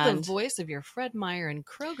 She's the voice of your Fred Meyer and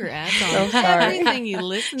Kroger ads So on sorry. everything you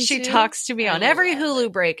listen to. She talks to me on I every love Hulu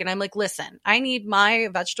it. break, and I'm like, listen, I need my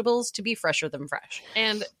vegetables to be fresher than fresh.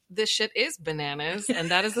 And this shit is bananas, and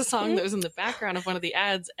that is the song that was in the background of one of the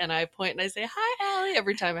ads. And I point and I say, "Hi, Allie,"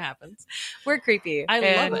 every time it happens. We're creepy. I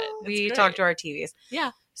and love it. It's We great. talk to our TVs.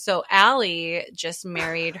 Yeah. So Allie just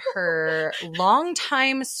married her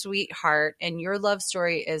longtime sweetheart, and your love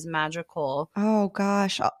story is magical. Oh,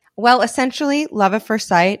 gosh. Well, essentially, love at first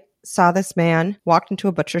sight. Saw this man, walked into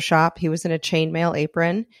a butcher shop. He was in a chainmail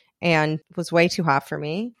apron and was way too hot for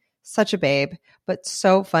me. Such a babe, but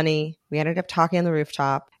so funny. We ended up talking on the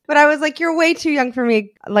rooftop. But I was like, you're way too young for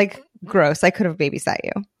me. Like, gross. I could have babysat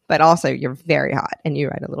you. But also, you're very hot and you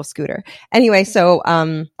ride a little scooter. Anyway, so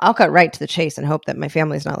I'll cut right to the chase and hope that my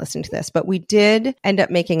family's not listening to this. But we did end up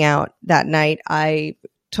making out that night. I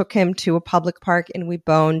took him to a public park and we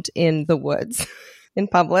boned in the woods in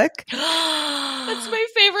public. That's my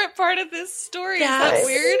favorite part of this story. Is that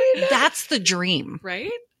weird? That's the dream.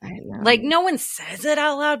 Right? I know. Like, no one says it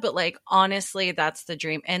out loud, but like, honestly, that's the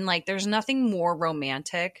dream. And like, there's nothing more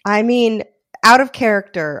romantic. I mean, out of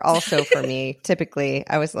character also for me. Typically,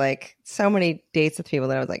 I was like, so many dates with people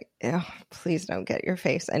that I was like, oh, please don't get your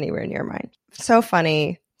face anywhere near mine. So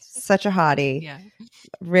funny. Such a hottie. Yeah.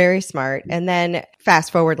 Very smart. And then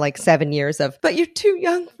fast forward like 7 years of, but you're too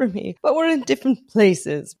young for me, but we're in different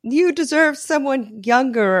places. You deserve someone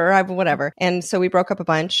younger or whatever. And so we broke up a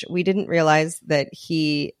bunch. We didn't realize that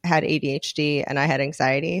he had ADHD and I had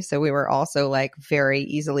anxiety. So we were also like very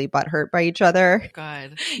easily butthurt by each other.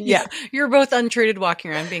 God. Yeah. You're both untreated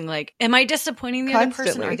walking around being like, am I disappointing the other person?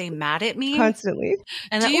 Constantly. Are they mad at me? Constantly.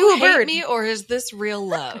 And Do then, you ooh, hate bird. me or is this real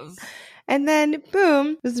love? And then,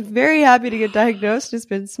 boom, was very happy to get diagnosed. It's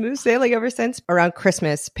been smooth sailing ever since. Around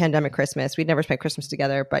Christmas, pandemic Christmas, we'd never spent Christmas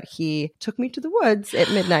together, but he took me to the woods at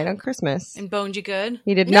midnight on Christmas. And boned you good?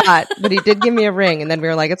 He did not, but he did give me a ring. And then we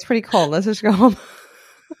were like, it's pretty cold. Let's just go home.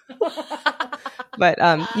 But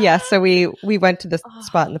yeah, so we went to this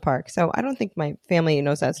spot in the park. So I don't think my family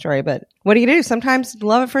knows that story, but what do you do? Sometimes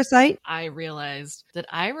love at first sight. I realized that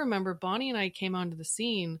I remember Bonnie and I came onto the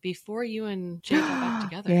scene before you and Jay got back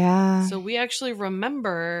together. Yeah. So we actually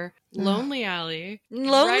remember Lonely Alley.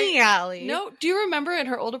 Lonely Right? Alley. No, do you remember in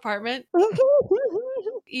her old apartment?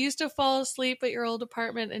 You used to fall asleep at your old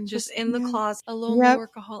apartment and just in the closet. a lonely Yep.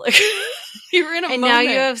 workaholic. You were in a And moment. now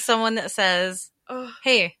you have someone that says, oh,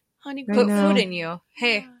 hey, honey, I put know. food in you.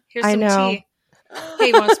 Hey, here's I some know. tea. Hey,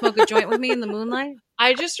 you want to smoke a joint with me in the moonlight?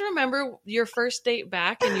 I just remember your first date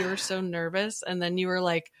back and you were so nervous. And then you were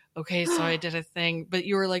like, okay, so I did a thing. But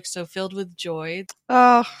you were like so filled with joy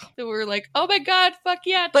Oh, that we were like, oh my God, fuck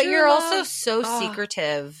yeah. But true you're love. also so Oh,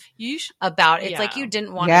 secretive You should, about it. It's Yeah. like you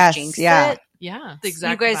didn't want Yes, to jinx yeah. it. yeah.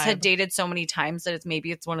 You guys had dated so many times that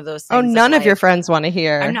it's one of those things. oh, none of your like, friends want to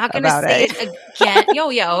hear I'm not going to about say it. it again. Oh,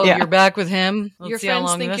 Yeah. you're back with him. Your Let's see how friends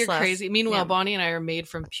long think this you're lasts. crazy. Meanwhile, Yeah. Bonnie and I are made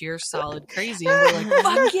from pure solid crazy. And we're like,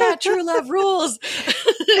 fuck yeah, true love rules.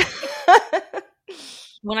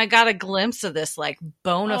 When I got a glimpse of this like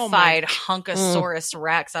bona Oh my fide hunkosaurus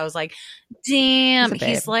rex, I was like, damn, He's a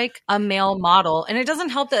he's babe. like a male model. And it doesn't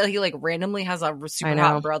help that he like randomly has a super I know.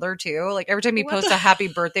 hot brother too. Like every time he What posts the- a happy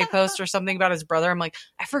birthday post or something about his brother, I'm like,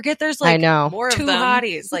 I forget there's I like know. More of two them.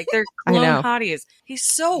 hotties. Like they're I clone know. hotties. He's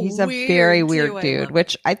so He's a weird. very too. weird I dude, love it.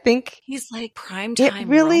 which I think He's like prime it time.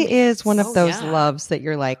 really romance. is one of Oh, those yeah. loves that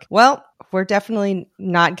you're like, well, we're definitely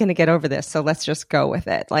not going to get over this, so let's just go with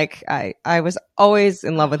it. Like I was always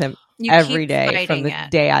in love with him You every keep day from fighting the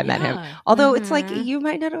it. day I met him. Yeah. Although it's like Mhm. you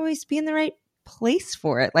might not always be in the right place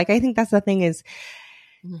for it. Like I think that's the thing is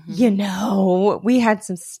we had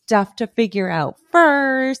some stuff to figure out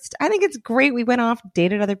first. I think it's great. We went off,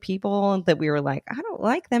 dated other people that we were like, I don't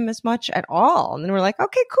like them as much at all. And then we're like,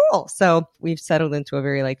 okay, cool. So we've settled into a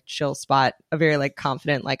very like chill spot, a very like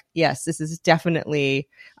confident, like, yes, this is definitely,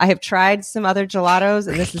 I have tried some other gelatos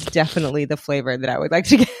and this is definitely the flavor that I would like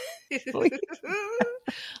to get.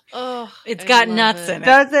 Oh, it's got nuts in it.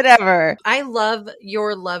 Does it ever? I love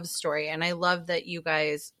your love story, and I love that you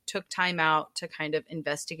guys took time out to kind of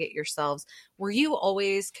investigate yourselves. Were you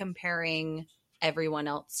always comparing everyone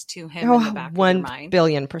else to him in the back of your mind?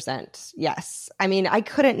 1,000,000,000%. Yes. I mean, I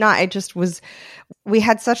couldn't not. I just was, we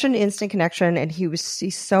had such an instant connection, and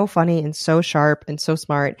he's so funny and so sharp and so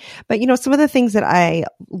smart. But, some of the things that I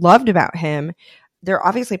loved about him, they're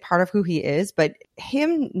obviously part of who he is, but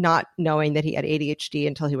him not knowing that he had ADHD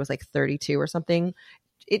until he was like 32 or something,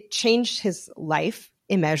 it changed his life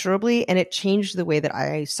immeasurably. And it changed the way that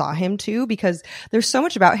I saw him too, because there's so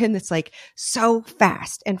much about him that's like so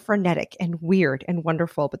fast and frenetic and weird and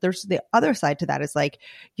wonderful. But there's the other side to that is like,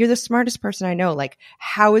 you're the smartest person I know. Like,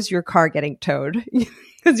 how is your car getting towed?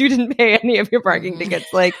 Because you didn't pay any of your parking tickets.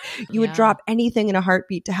 Like, you would drop anything in a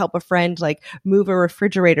heartbeat to help a friend, like move a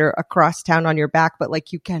refrigerator across town on your back, but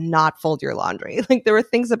like you cannot fold your laundry. Like, there were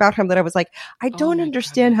things about him that I was like, I don't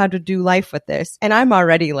understand how to do life with this. And I'm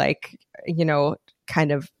already like,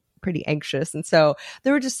 kind of pretty anxious. And so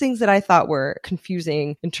there were just things that I thought were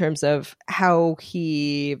confusing in terms of how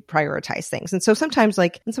he prioritized things. And so sometimes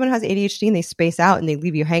like when someone has ADHD and they space out and they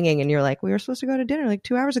leave you hanging and you're like, we were supposed to go to dinner like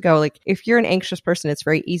 2 hours ago. Like, if you're an anxious person, it's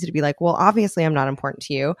very easy to be like, well, obviously I'm not important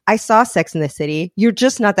to you. I saw Sex in the City. You're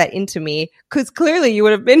just not that into me, because clearly you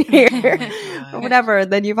would have been here or whatever.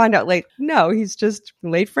 Then you find out like, no, he's just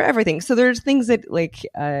late for everything. So there's things that like,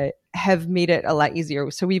 have made it a lot easier.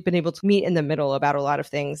 So we've been able to meet in the middle about a lot of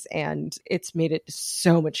things, and it's made it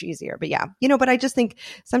so much easier. But yeah, but I just think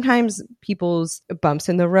sometimes people's bumps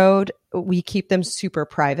in the road, we keep them super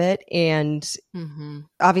private, and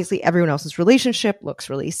obviously everyone else's relationship looks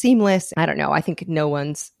really seamless. I don't know. I think no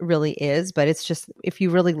one's really is, but it's just, if you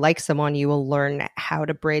really like someone, you will learn how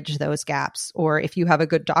to bridge those gaps. Or if you have a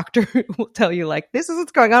good doctor who will tell you like, this is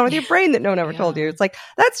what's going on with your brain that no one ever told you. It's like,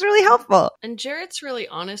 that's really helpful. And Jarrett's really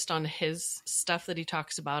honest on his stuff that he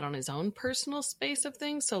talks about on his own personal space of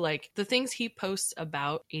things. So like the things he posts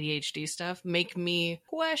about ADHD stuff make me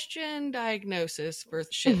question diagnosis for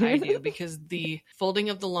shit I do, because the folding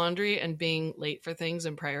of the laundry and being late for things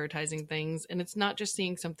and prioritizing things, and it's not just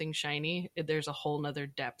seeing something shiny, there's a whole nother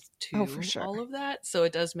depth to all of that. So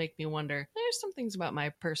it does make me wonder, there's some things about my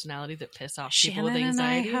personality that piss off people with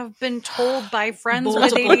anxiety. And I have been told by friends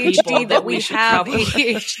with ADHD that we have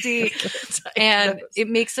ADHD, and it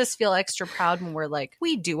makes us feel extra proud when we're like,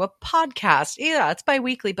 we do a podcast. Yeah, it's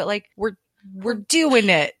bi-weekly, but like we're doing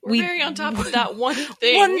it. We're very on top of that one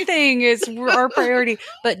thing. One thing is our priority.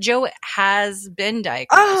 But Joe has been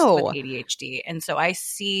diagnosed with ADHD. And so I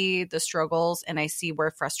see the struggles and I see where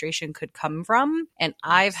frustration could come from. And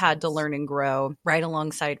I've had to learn and grow right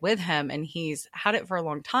alongside with him. And he's had it for a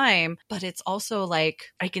long time. But it's also like,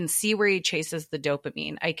 I can see where he chases the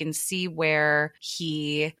dopamine. I can see where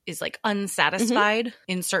he is like unsatisfied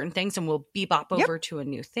in certain things and will bebop over to a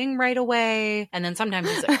new thing right away. And then sometimes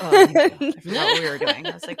he's like, oh, my God. I forgot what we were doing.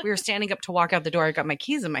 I was like, we were standing up to walk out the door. I got my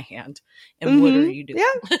keys in my hand. And what are you doing?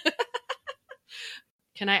 Yeah.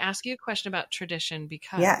 Can I ask you a question about tradition?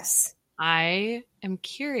 Because I am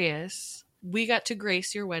curious. We got to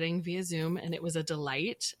grace your wedding via Zoom, and it was a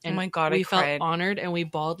delight. And oh my God, we felt honored, and we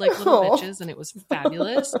bawled like little bitches, and it was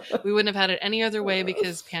fabulous. We wouldn't have had it any other way,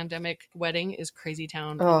 because pandemic wedding is crazy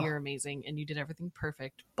town, and you're amazing, and you did everything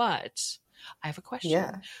perfect. But I have a question.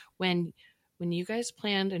 Yeah. When you guys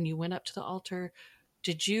planned and you went up to the altar,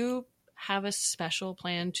 did you have a special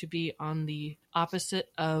plan to be on the opposite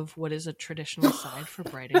of what is a traditional side for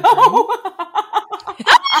bride and groom?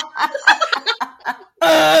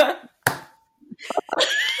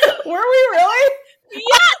 Were we really?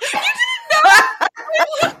 Yeah! You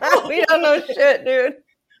didn't know! We don't know shit, dude.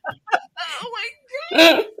 Oh my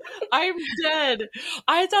God. I'm dead.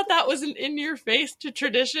 I thought that was an in-your-face to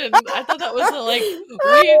tradition. I thought that was like,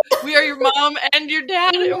 we are your mom and your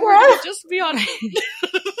dad, and we're going to just be on. No,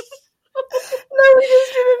 we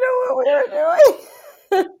just didn't know what we were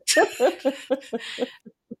doing.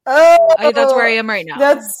 That's where I am right now.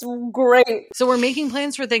 That's great. So we're making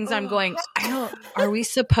plans for things. I'm going, are we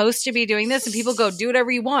supposed to be doing this? And people go, do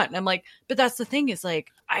whatever you want. And I'm like, but that's the thing is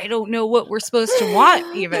like, I don't know what we're supposed to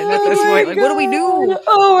want even at this point. Like, what do we do?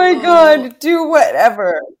 Oh my God. Do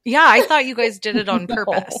whatever. Yeah. I thought you guys did it on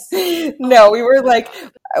purpose. No, we were like,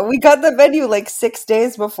 we got the venue like 6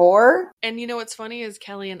 days before. And you know what's funny is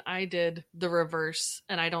Kelly and I did the reverse,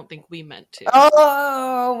 and I don't think we meant to.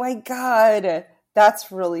 Oh my God.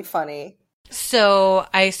 That's really funny. So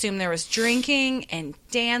I assume there was drinking and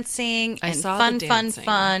dancing and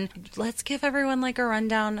fun. Let's give everyone like a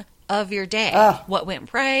rundown of your day. What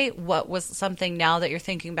went right? What was something now that you're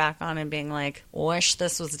thinking back on and being like, wish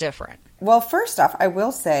this was different? Well, first off, I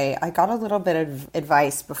will say I got a little bit of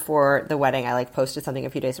advice before the wedding. I like posted something a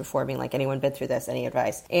few days before being like, anyone been through this? Any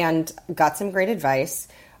advice? And got some great advice.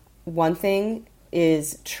 One thing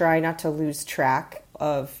is try not to lose track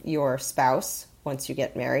of your spouse once you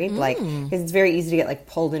get married. Like, 'cause it's very easy to get like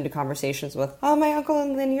pulled into conversations with, oh, my uncle,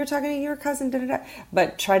 and then you're talking to your cousin, da, da, da.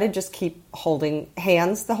 But try to just keep holding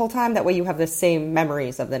hands the whole time. That way you have the same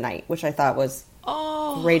memories of the night, which I thought was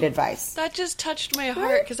great advice. That just touched my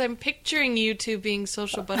heart because I'm picturing you two being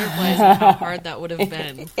social butterflies and how hard that would have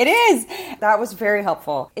been. It is. That was very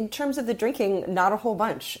helpful. In terms of the drinking, not a whole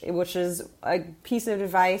bunch, which is a piece of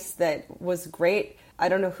advice that was great. I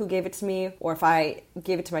don't know who gave it to me or if I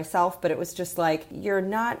gave it to myself, but it was just like, you're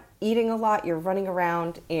not eating a lot, you're running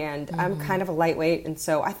around, and I'm kind of a lightweight, and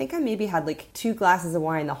so I think I maybe had like 2 glasses of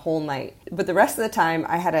wine the whole night. But the rest of the time,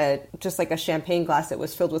 I had just like a champagne glass that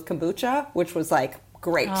was filled with kombucha, which was like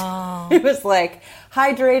great. It was like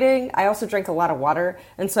hydrating. I also drank a lot of water,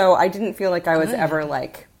 and so I didn't feel like I was ever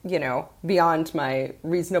like, beyond my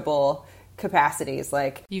reasonable capacities.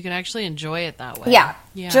 Like, you can actually enjoy it that way. Yeah.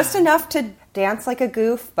 Just enough to dance like a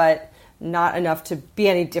goof, but not enough to be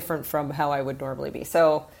any different from how I would normally be.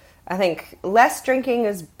 So I think less drinking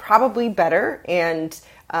is probably better, and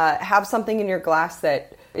have something in your glass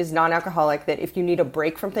that is non-alcoholic, that if you need a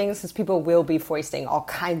break from things, because people will be foisting all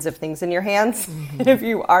kinds of things in your hands. And if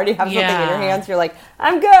you already have something in your hands, you're like,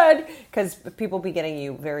 I'm good, because people be getting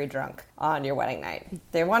you very drunk on your wedding night.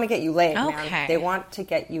 They want to get you laid, man. They want to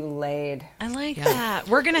get you laid. I like that.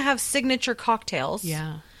 We're going to have signature cocktails.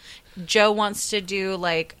 Yeah. Joe wants to do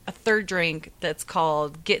like a third drink that's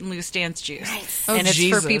called Getting Loose Dance Juice. Nice. And it's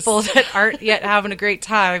for people that aren't yet having a great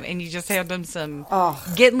time, and you just hand them some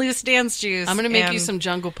Getting Loose Dance Juice. I'm going to make you some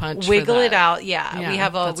Jungle Punch. Wiggle it out. Yeah. We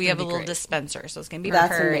have a little dispenser, so it's going to be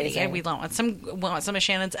pretty. And we want some of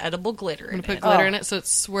Shannon's edible glitter. I'm going to put glitter in it so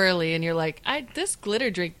it's swirly, and you're like, this glitter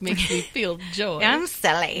drink makes me feel joy. I'm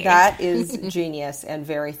silly. That is genius and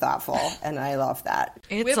very thoughtful, and I love that.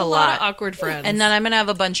 It's we have a lot of awkward friends. And then I'm going to have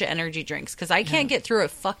a bunch of energy drinks, because I can't get through a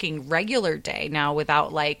fucking regular day now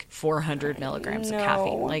without like 400 milligrams of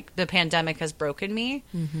caffeine. Like, the pandemic has broken me.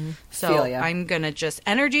 So I'm going to just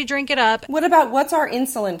energy drink it up. What's our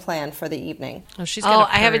insulin plan for the evening?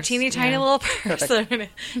 I have a teeny tiny little purse that I'm going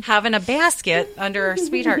to have in a basket under our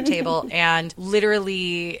sweetheart table. And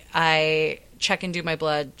literally I check and do my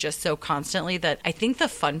blood just so constantly that I think the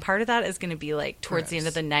fun part of that is going to be like towards the end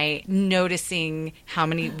of the night, noticing how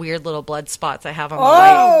many weird little blood spots I have on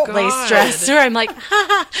my lace dress, where I'm like,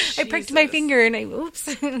 I pricked my finger and oops,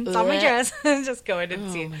 it's on my dress. Just going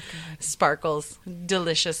and see sparkles,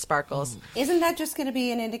 delicious sparkles. Isn't that just going to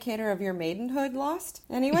be an indicator of your maidenhood lost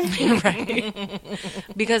anyway? Right.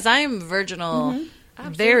 Because I'm virginal.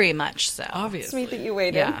 Very much so. Obviously. Sweet that you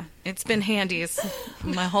waited. Yeah. It's been handies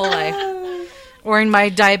my whole life. Or in my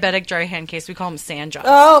diabetic dry hand case, we call them sand jobs.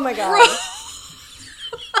 Oh my God.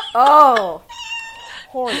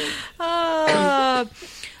 Horny.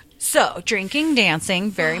 So, drinking, dancing,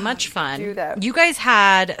 very much fun. Do that. You guys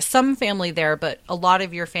had some family there, but a lot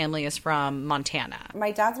of your family is from Montana.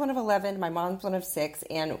 My dad's one of 11, my mom's one of 6,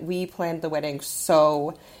 and we planned the wedding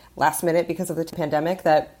so last minute because of the pandemic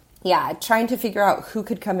that trying to figure out who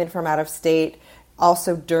could come in from out of state,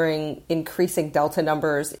 also during increasing Delta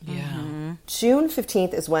numbers. Yeah. June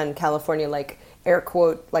 15th is when California, air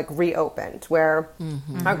quote, reopened, where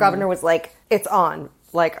our governor was like, it's on.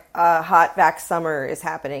 Like, a hot vax summer is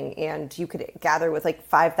happening, and you could gather with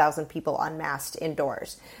 5,000 people unmasked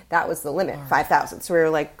indoors. That was the limit, 5,000. So we were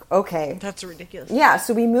like, okay. That's ridiculous. Yeah,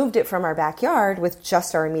 so we moved it from our backyard with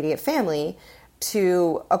just our immediate family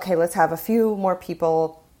to, okay, let's have a few more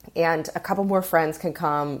people, and a couple more friends can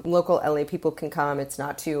come. Local LA people can come. It's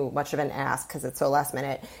not too much of an ask because it's so last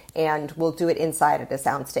minute. And we'll do it inside at a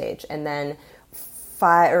soundstage. And then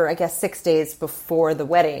 6 days before the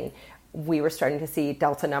wedding, we were starting to see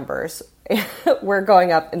Delta numbers were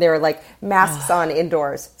going up, and they were like, masks on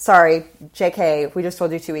indoors. Sorry, JK, we just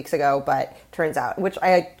told you 2 weeks ago, but turns out, which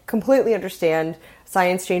I completely understand.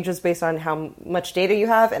 Science changes based on how much data you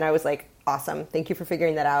have, and I was like, awesome, thank you for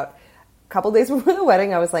figuring that out. A couple days before the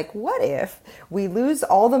wedding, I was like, what if we lose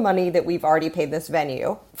all the money that we've already paid this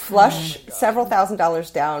venue, flush several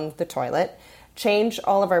 $1,000s down the toilet, change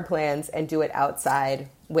all of our plans, and do it outside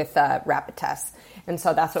with rapid tests? And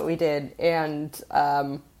so that's what we did. And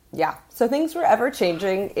so things were ever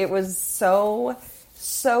changing. It was so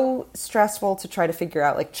stressful to try to figure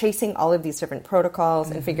out, like, chasing all of these different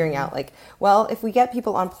protocols and figuring out, like, well, if we get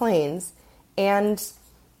people on planes and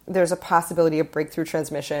there's a possibility of breakthrough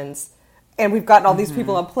transmissions, and we've gotten all these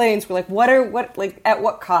people on planes, we're like, at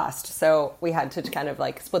what cost? So we had to kind of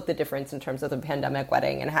like split the difference in terms of the pandemic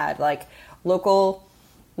wedding, and had like local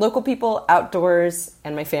people outdoors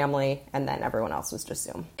and my family, and then everyone else was just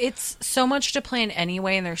Zoom. It's so much to plan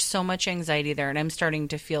anyway, and there's so much anxiety there, and I'm starting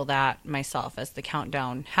to feel that myself as the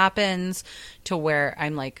countdown happens, to where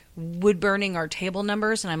I'm like wood burning our table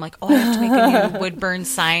numbers, and I'm like, oh, I have to make a new wood burn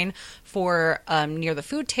sign for near the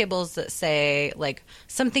food tables that say like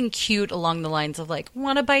something cute along the lines of like,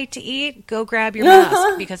 want a bite to eat? Go grab your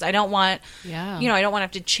mask, because I don't want, I don't want to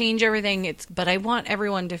have to change everything. But I want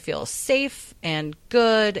everyone to feel safe and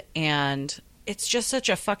good, and it's just such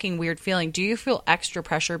a fucking weird feeling. Do you feel extra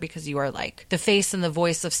pressure because you are like the face and the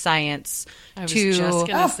voice of science I was just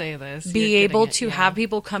gonna say this. Be able to have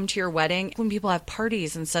people come to your wedding when people have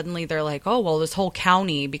parties and suddenly they're like, oh, well, this whole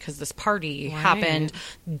county, because this party happened,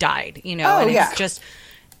 died, it's just,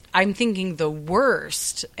 I'm thinking the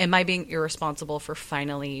worst. Am I being irresponsible for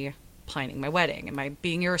finally planning my wedding? Am I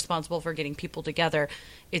being irresponsible for getting people together?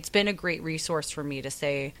 It's been a great resource for me to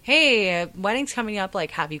say, hey, wedding's coming up,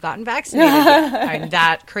 like, have you gotten vaccinated yet? I'm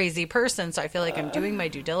that crazy person, so I feel like I'm doing my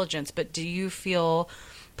due diligence. But do you feel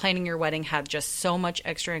planning your wedding had just so much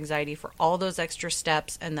extra anxiety for all those extra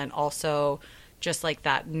steps, and then also just like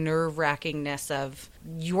that nerve-wrackingness of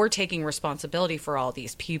you're taking responsibility for all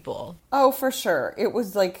these people? Oh, for sure. It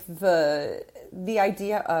was like the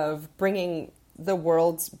idea of bringing the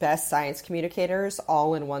world's best science communicators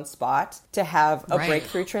all in one spot to have a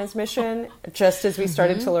breakthrough transmission, just as we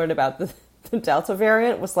started to learn about the Delta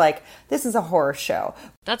variant, was like, this is a horror show.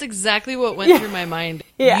 That's exactly what went through my mind.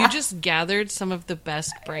 You just gathered some of the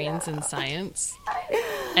best brains in science,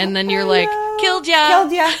 and then you're like, killed ya.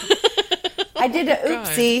 I did a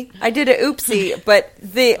oopsie. But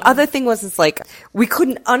the other thing was, it's like, we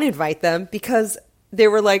couldn't uninvite them because they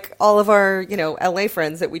were like all of our, LA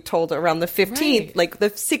friends that we told around the 15th, like the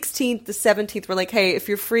 16th, the 17th, we're like, hey, if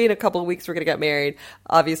you're free in a couple of weeks, we're going to get married.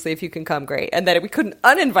 Obviously, if you can come, great. And then we couldn't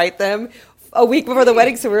uninvite them a week before the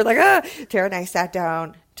wedding. So we were like, Tara and I sat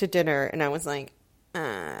down to dinner, and I was like,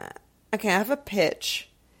 okay, I have a pitch.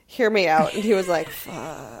 Hear me out. And he was like,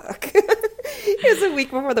 fuck. It was a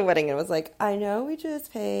week before the wedding, and it was like, I know we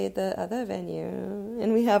just paid the other venue,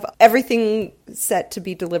 and we have everything set to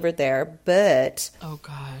be delivered there, but oh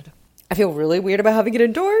god, I feel really weird about having it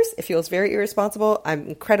indoors. It feels very irresponsible. I'm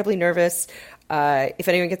incredibly nervous. If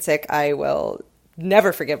anyone gets sick, I will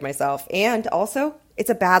never forgive myself. And also, it's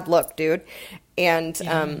a bad look, dude. And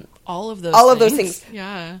all of those things.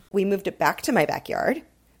 Yeah, we moved it back to my backyard.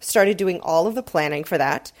 Started doing all of the planning for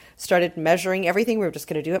that, started measuring everything we were just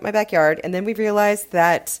going to do at my backyard, and then we realized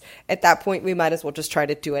that at that point we might as well just try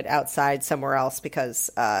to do it outside somewhere else, because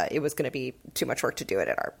it was going to be too much work to do it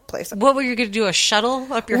at our place. What were you going to do, a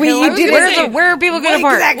shuttle up your hill? Where are people going to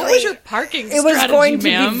park? Exactly. What was your parking strategy, It was going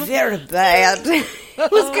ma'am? to be very bad. It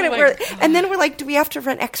was going to, and then we're like, do we have to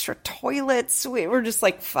rent extra toilets? We're just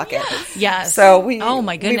like, fuck it. Yes. So oh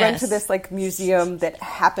my goodness, we went to this like museum that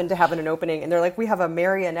happened to have an opening, and they're like, we have a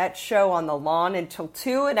marionette show on the lawn until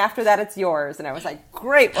 2, and after that it's yours. And I was like,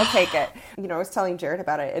 great, we'll take it. I was telling Jared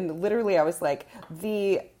about it, and literally I was like,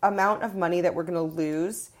 the amount of money that we're going to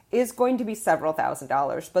lose is going to be several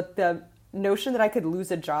 $1,000s, but the notion that I could lose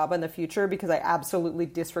a job in the future because I absolutely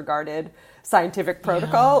disregarded scientific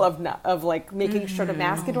protocol of like making sure to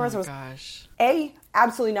mask indoors was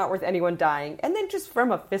absolutely not worth anyone dying. And then just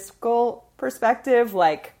from a fiscal perspective,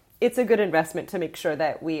 like, it's a good investment to make sure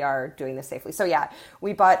that we are doing this safely. So yeah,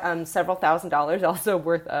 we bought several $1,000s also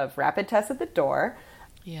worth of rapid tests at the door.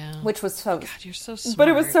 Yeah. Which was so... God, you're so smart. But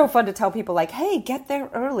it was so fun to tell people, like, hey, get there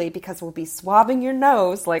early because we'll be swabbing your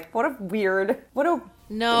nose. Like, what a weird... What are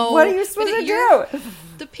you supposed to do?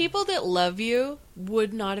 The people that love you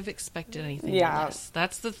would not have expected anything less.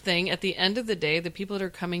 That's the thing. At the end of the day, the people that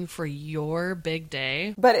are coming for your big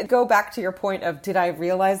day... But go back to your point of, did I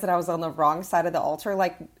realize that I was on the wrong side of the altar?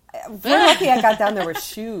 Like, we're lucky I got down there with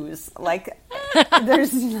shoes. Like, there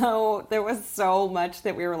was so much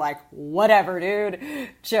that we were like, whatever, dude.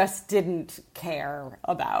 Just didn't care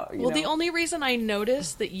about. You know? The only reason I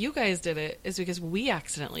noticed that you guys did it is because we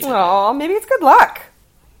accidentally did it. Oh, maybe it's good luck.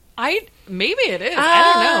 Maybe it is. I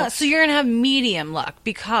don't know. So you're gonna have medium luck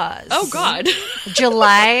because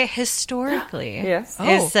July historically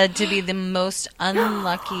is said to be the most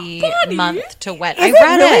unlucky month to wet. I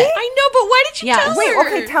read really? it. I know, but why did you tell her?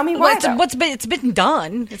 Okay, tell me why. It's been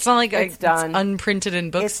done. It's not like it's done. It's unprinted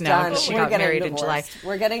in books it's now done. because she We're got married in July.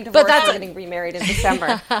 We're getting divorced. We're getting remarried in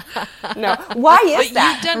December. No, why is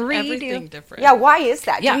that? You've done everything different. Yeah, why is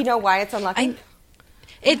that? Do we know why it's unlucky?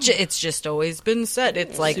 It's just always been said.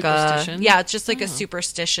 It's like it's just like a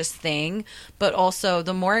superstitious thing. But also,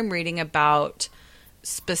 the more I'm reading about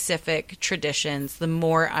specific traditions, the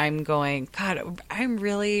more I'm going, God, I'm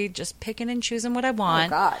really just picking and choosing what I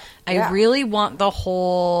want. Oh, God. I really want the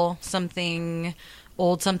whole something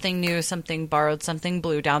old, something new, something borrowed, something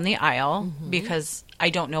blue down the aisle because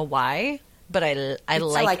I don't know why. But I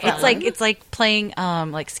like it's like playing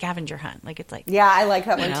like scavenger hunt. Like it's like I like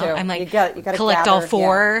that one too. I'm like you gotta collect gather, all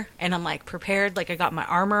four, and I'm like prepared. Like I got my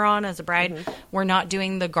armor on as a bride. We're not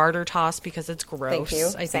doing the garter toss because it's gross. Thank you.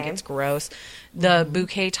 I think it's gross. The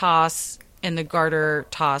bouquet toss and the garter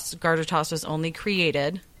toss. Garter toss was only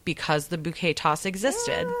created because the bouquet toss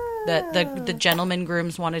existed. The gentleman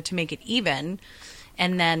grooms wanted to make it even,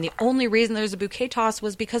 and then the only reason there's a bouquet toss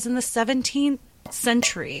was because in the 17th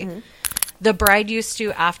century. The bride used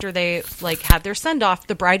to, after they had their send off,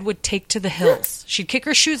 the bride would take to the hills. She'd kick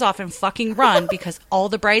her shoes off and fucking run because all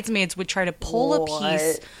the bridesmaids would try to pull a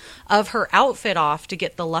piece of her outfit off to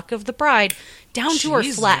get the luck of the bride down to her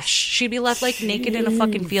flesh. She'd be left naked in a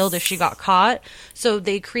fucking field if she got caught. So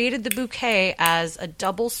they created the bouquet as a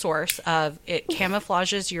double source of it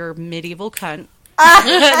camouflages your medieval cunt.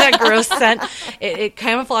 That gross scent. It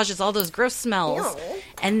camouflages all those gross smells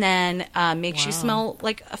and then makes you smell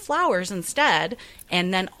like flowers instead.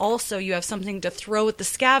 And then also you have something to throw at the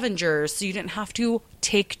scavengers so you didn't have to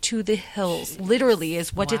take to the hills. Literally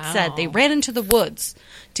is what it said. They ran into the woods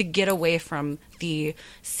to get away from the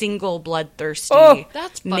single bloodthirsty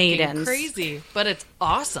that's maidens. Fucking crazy, but it's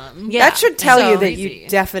awesome. That should tell you that crazy. You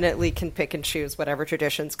definitely can pick and choose whatever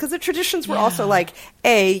traditions, because the traditions were also like,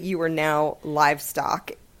 A, you were now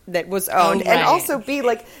livestock that was owned, and also B,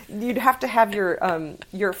 you'd have to have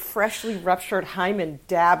your freshly ruptured hymen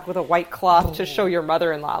dabbed with a white cloth to show your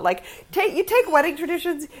mother-in-law. You take wedding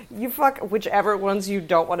traditions, you fuck whichever ones you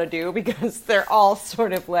don't want to do, because they're all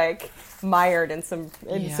sort of mired in some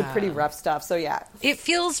pretty rough stuff. So it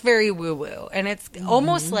feels very woo-woo, and it's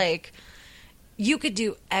almost like you could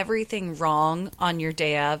do everything wrong on your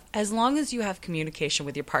day of, as long as you have communication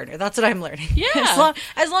with your partner. That's what I'm learning. Yeah.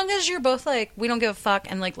 As long as you're both we don't give a fuck,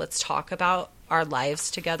 and let's talk about our lives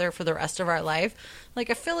together for the rest of our life. I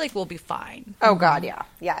feel like we'll be fine. Oh God,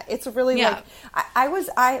 yeah. It's really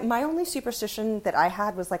my only superstition that I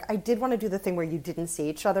had was I did want to do the thing where you didn't see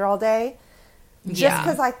each other all day, just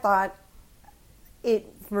because I thought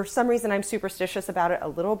for some reason I'm superstitious about it a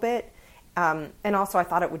little bit, and also I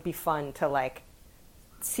thought it would be fun to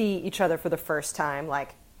see each other for the first time.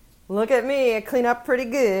 Look at me, I clean up pretty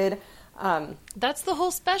good. That's the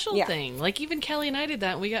whole special thing. Even Kelly and I did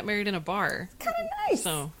that, and we got married in a bar. Kind of nice.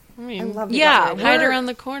 So I love hide around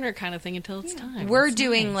the corner kind of thing until it's time. We're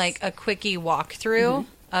doing a quickie walkthrough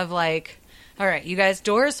of all right, you guys,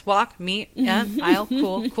 doors, walk, meet, aisle,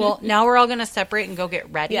 cool. Now we're all going to separate and go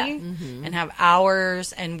get ready and have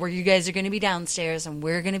hours, and where you guys are going to be downstairs and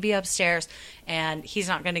we're going to be upstairs, and he's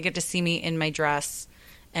not going to get to see me in my dress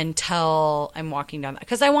until I'm walking down.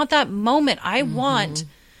 Because I want that moment. I want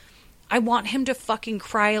him to fucking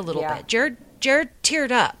cry a little bit. Jared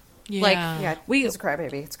teared up. Yeah. He's a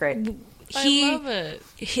crybaby. It's great. I love it.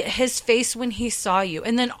 His face when he saw you,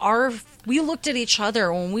 and then we looked at each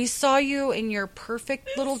other when we saw you in your perfect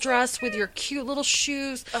little dress with your cute little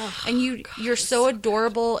shoes, and you're so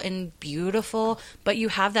adorable and beautiful, but you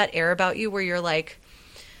have that air about you where you're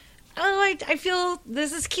I feel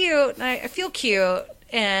this is cute. I feel cute.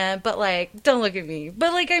 But don't look at me.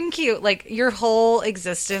 But I'm cute. Your whole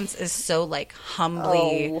existence is so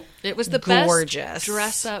humbly. It was the gorgeous best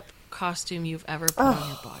dress up costume you've ever put on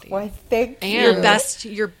your body. Why, thank you.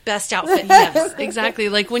 Your best outfit. Yes, exactly.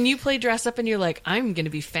 When you play dress up and you're I'm going to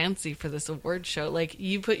be fancy for this award show.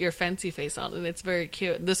 You put your fancy face on and it's very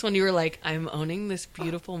cute. This one you were I'm owning this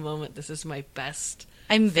beautiful moment. This is my best.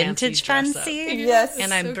 I'm vintage fancy. Yes.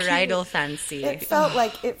 And I'm bridal fancy. It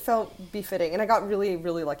felt befitting. And I got really,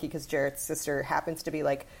 really lucky because Jarrett's sister happens to be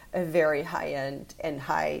a very high-end and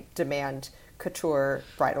high-demand couture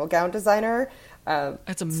bridal gown designer.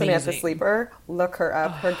 That's amazing. Samantha Sleeper. Look her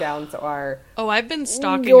up. Her gowns are I've been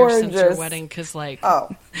stalking gorgeous. her since her wedding because, like,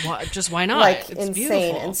 why not? Like, it's insane.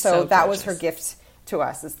 beautiful. And so that was her gorgeous. gift to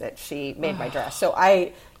us, is that she made my dress. So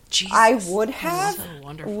I would have,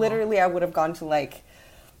 literally, I would have gone to, like,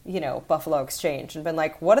 Buffalo Exchange and been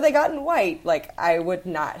like, what do they got in white? Like, I would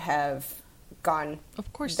not have gone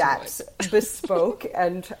of course that bespoke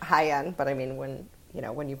and high end. But I mean,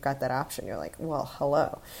 when you've got that option, you're like, well,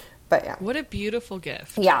 hello. But yeah. What a beautiful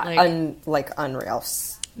gift. Yeah. Unreal.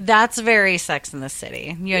 That's very Sex in the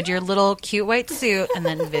City. You had your little cute white suit, and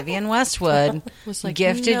then Vivienne Westwood was like,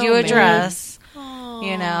 gifted you a dress.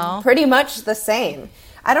 Pretty much the same.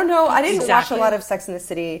 I don't know. I didn't watch a lot of Sex in the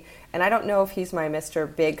City, and I don't know if he's my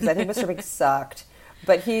Mr. Big, because I think Mr. Big sucked.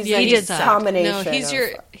 But he's a combination. No,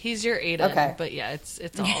 he's your Aiden. Okay. But yeah,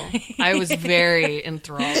 it's all. I was very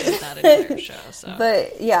enthralled with that entire show. So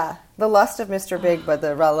the lust of Mr. Big, but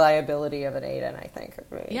the reliability of an Aiden, I think.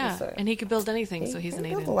 And he could build anything, so he's an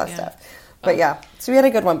Aiden. A lot of stuff. But so we had a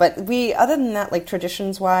good one. But we, other than that, like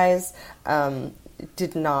traditions wise,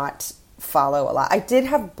 did not follow a lot. I did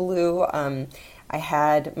have blue. I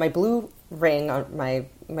had my blue ring.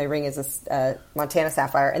 My ring is a Montana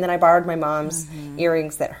sapphire, and then I borrowed my mom's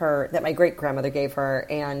earrings that my great grandmother gave her,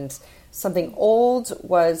 and something old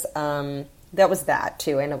was that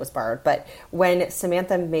too, and it was borrowed. But when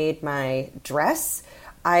Samantha made my dress,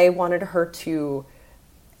 I wanted her to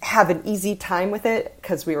have an easy time with it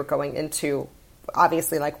because we were going into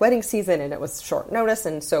obviously like wedding season, and it was short notice,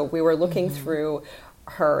 and so we were looking through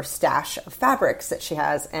her stash of fabrics that she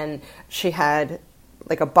has, and she had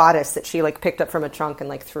like a bodice that she like picked up from a trunk and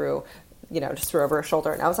like threw over her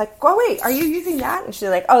shoulder. And I was like, oh wait, are you using that? And she's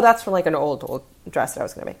like, oh, that's from like an old dress that I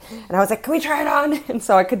was going to make. And I was like, can we try it on? And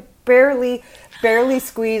so I could barely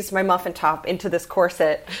squeeze my muffin top into this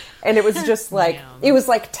corset. And it was just like, it was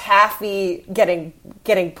like taffy getting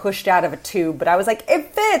pushed out of a tube. But I was like,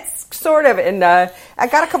 it fits sort of. And I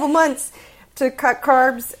got a couple months to cut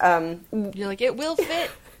carbs. You're like, it will fit.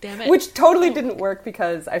 Damn it. Which totally didn't work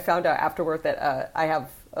because I found out afterward that I have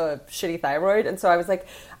a shitty thyroid, and so I was like,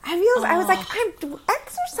 I'm exercising,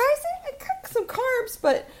 I cut some carbs,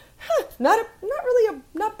 but not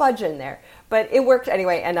budging there. But it worked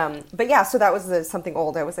anyway, and but yeah, so that was something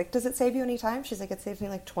old. I was like, does it save you any time? She's like, it saves me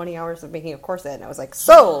like 20 hours of making a corset, and I was like,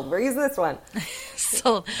 sold. We're using this one.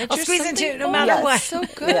 Sold. I'll squeeze into it no matter what. So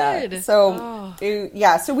good.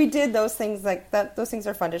 Yeah. So we did those things like that. Those things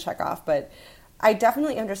are fun to check off, but I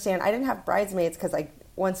definitely understand. I didn't have bridesmaids because I,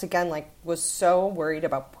 once again, like was so worried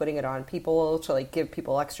about putting it on people to like give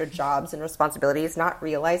people extra jobs and responsibilities, not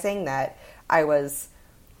realizing that I was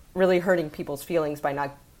really hurting people's feelings by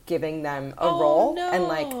not giving them a role. No. And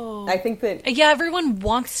like, I think that everyone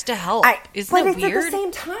wants to help. Isn't that weird? But at the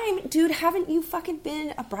same time, dude, haven't you fucking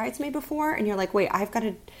been a bridesmaid before? And you're like, wait, I've got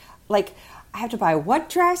to like. I have to buy what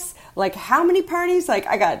dress? Like, how many parties? Like,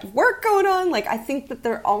 I got work going on. Like, I think that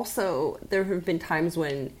there have been times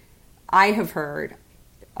when I have heard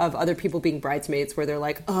of other people being bridesmaids where they're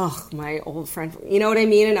like, oh, my old friend, you know what I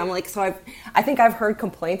mean? And I'm like, so I think I've heard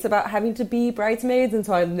complaints about having to be bridesmaids, and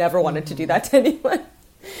so I've never wanted to do that to anyone.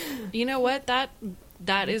 You know what?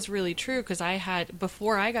 That is really true, because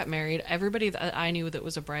before I got married, everybody that I knew that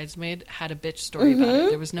was a bridesmaid had a bitch story about it.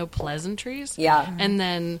 There was no pleasantries. Yeah. And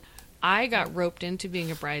then I got roped into being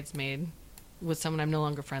a bridesmaid with someone I'm no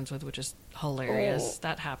longer friends with, which is hilarious.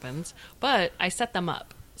 That happens. But I set them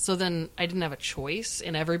up. So then I didn't have a choice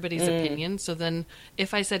in everybody's opinion. So then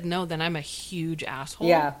if I said no, then I'm a huge asshole.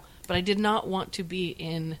 Yeah. But I did not want to be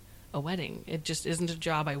in a wedding. It just isn't a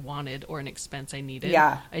job I wanted or an expense I needed.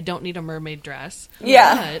 Yeah. I don't need a mermaid dress.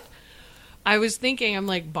 Yeah. But I was thinking, I'm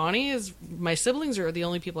like, my siblings are the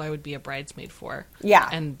only people I would be a bridesmaid for. Yeah.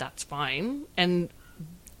 And that's fine. And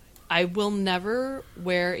I will never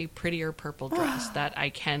wear a prettier purple dress. That I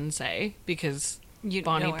can say, because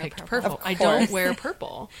Bonnie picked purple. I don't wear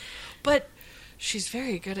purple. But she's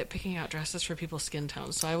very good at picking out dresses for people's skin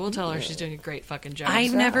tones. So I will tell her she's doing a great fucking job.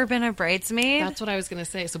 I've never been a bridesmaid. That's what I was going to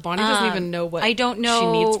say. So Bonnie doesn't even know what she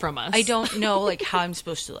needs from us. I don't know like how I'm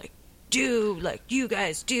supposed to like do like you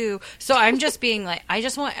guys do. So I'm just being like, I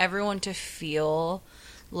just want everyone to feel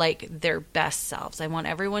like their best selves. I want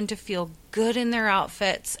everyone to feel good in their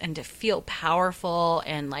outfits and to feel powerful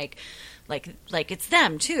and like it's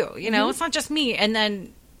them too, you know? It's not just me. And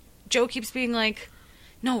then Joe keeps being like,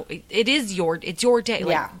 no, it's your day.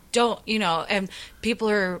 Like, don't, you know, and people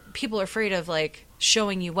are afraid of like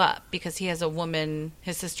showing you up because he has a woman,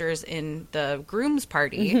 his sister's in the groom's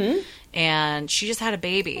party and she just had a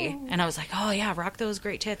baby. And I was like, oh yeah, rock those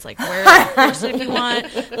great tits. Like wear it if you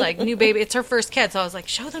want, like new baby. It's her first kid. So I was like,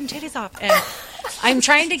 show them titties off. And I'm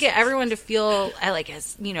trying to get everyone to feel like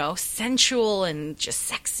as, you know, sensual and just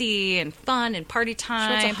sexy and fun and party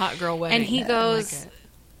time. She wants a hot girl wedding. And he goes,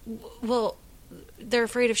 well, they're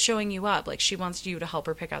afraid of showing you up. Like, she wants you to help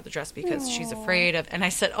her pick out the dress because she's afraid of. And I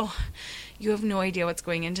said, oh, you have no idea what's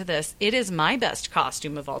going into this. It is my best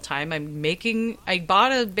costume of all time. I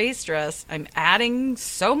bought a base dress. I'm adding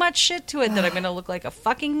so much shit to it that I'm going to look like a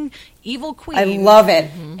fucking evil queen. I love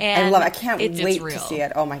it. And I love it. I can't wait to see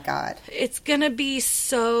it. Oh my God. It's going to be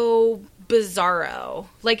so bizarro.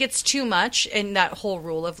 Like, it's too much. And that whole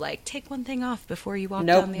rule of like, take one thing off before you walk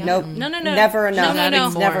down the aisle. No. Never enough. No.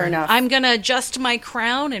 It's never enough. I'm going to adjust my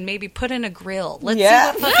crown and maybe put in a grill. Let's see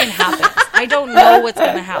what fucking happens. I don't know what's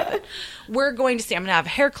going to happen. We're going to see. I'm going to have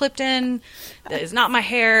hair clipped in. That is not my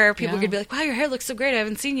hair. People are going to be like, wow, your hair looks so great. I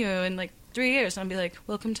haven't seen you in like 3 years. And I'll be like,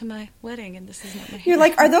 welcome to my wedding, and this is not my hair. You're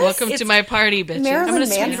like, are those welcome to my party, bitches? Marilyn I'm going to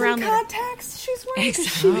swing it Manson around contacts she's wearing?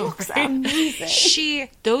 Exactly. She looks amazing.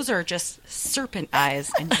 Those are just serpent eyes,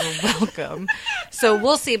 and you're welcome. So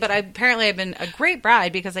we'll see. But apparently I've been a great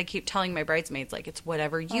bride because I keep telling my bridesmaids, like, it's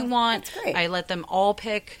whatever you want. That's great. I let them all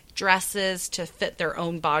pick dresses to fit their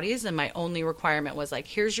own bodies, and my only requirement was like,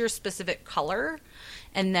 here's your specific color.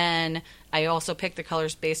 And then I also picked the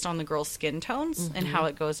colors based on the girl's skin tones and how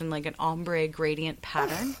it goes in like an ombre gradient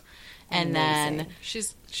pattern. And then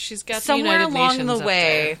she's got somewhere the along Nations the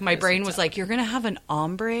way, there. my brain was like, you're going to have an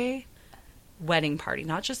ombre wedding party.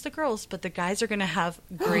 Not just the girls, but the guys are going to have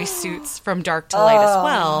gray suits from dark to light as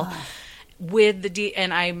well. With the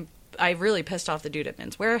and I really pissed off the dude at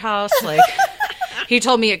Men's Warehouse. Like, he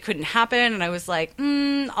told me it couldn't happen, and I was like,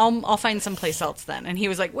 I'll find someplace else then. And he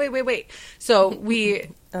was like, wait. So we've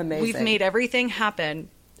made everything happen.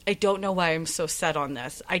 I don't know why I'm so set on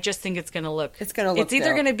this. I just think it's going to look. It's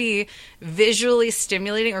either going to be visually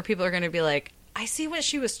stimulating, or people are going to be like, I see what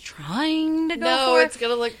she was trying to go for. No, it's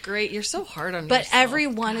going to look great. You're so hard on yourself. But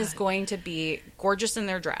everyone is going to be gorgeous in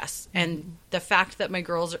their dress. And the fact that my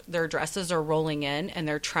girls, their dresses are rolling in and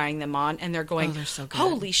they're trying them on and they're going, they're so good.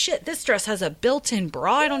 Holy shit, this dress has a built-in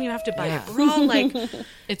bra. I don't even have to buy a bra. Like,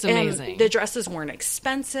 it's amazing. The dresses weren't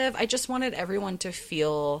expensive. I just wanted everyone to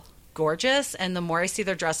feel gorgeous, and the more I see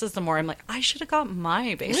their dresses, the more I'm like, I should have got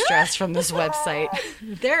my base dress from this website.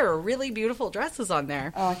 There are really beautiful dresses on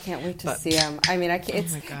there. Oh, I can't wait to see them. I mean, I can't.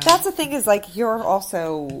 That's the thing is, like, you're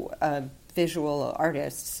also a visual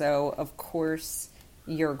artist, so of course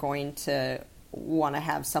you're going to want to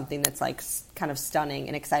have something that's like kind of stunning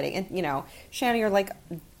and exciting. And you know, Shanna, you're like,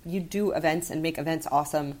 you do events and make events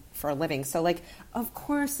awesome for a living, so like, of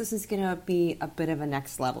course this is going to be a bit of a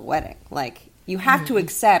next level wedding. Like, you have to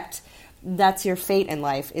accept that's your fate in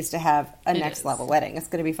life, is to have a next level wedding. It's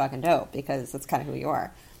going to be fucking dope because that's kind of who you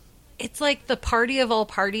are. It's like the party of all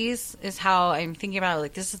parties is how I'm thinking about it.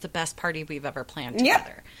 Like, this is the best party we've ever planned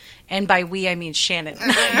together. And by we, I mean Shannon. Joe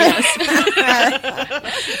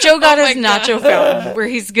got his nacho fountain where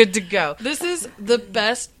he's good to go. This is the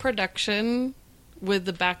best production with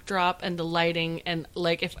the backdrop and the lighting. And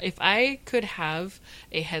like, if I could have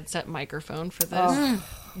a headset microphone for this,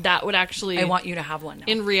 that would actually, I want you to have one now.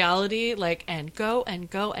 In reality, like, and go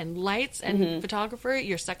and lights and photographer,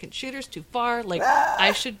 your second shooter's too far. Like,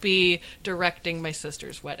 I should be directing my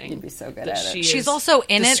sister's wedding. You'd be so good at it. She's also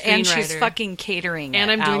in it, and she's fucking catering and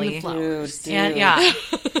it, I'm Allie. doing the flowers. Dude.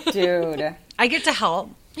 I get to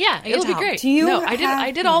help. Yeah, it'll be great. Do you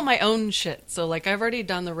I did all my own shit. So, like, I've already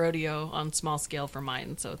done the rodeo on small scale for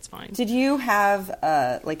mine, so it's fine. Did you have,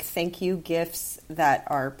 like, thank you gifts that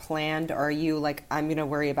are planned, or are you, like, I'm going to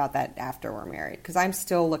worry about that after we're married? Because I'm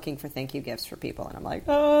still looking for thank you gifts for people, and I'm like,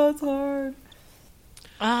 oh, it's hard.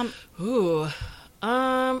 I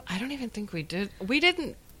don't even think we did. We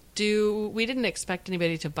didn't expect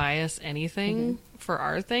anybody to buy us anything for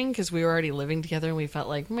our thing, because we were already living together, and we felt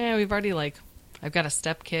like, man, we've already, like, I've got a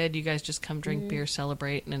step kid. You guys just come drink beer,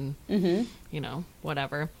 celebrate, and, you know,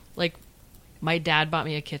 whatever. Like, my dad bought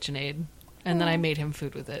me a KitchenAid, and then I made him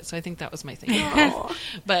food with it. So I think that was my thing.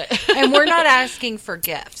 But and we're not asking for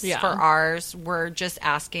gifts for ours. We're just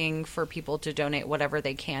asking for people to donate whatever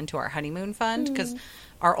they can to our honeymoon fund, because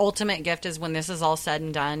our ultimate gift is, when this is all said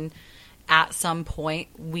and done, at some point,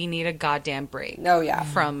 we need a goddamn break. Oh, yeah.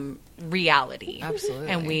 From reality.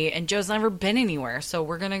 Absolutely. And Joe's never been anywhere, so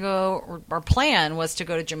we're going to go. Our plan was to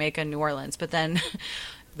go to Jamaica and New Orleans, but then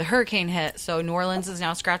the hurricane hit, so New Orleans is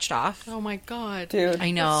now scratched off. Oh my God. Dude.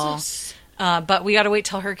 I know. But we got to wait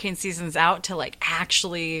till hurricane season's out to, like,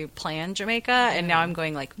 actually plan Jamaica. And now I'm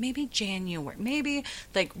going, like, maybe January. Maybe,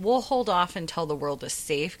 like, we'll hold off until the world is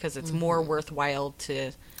safe, because it's more worthwhile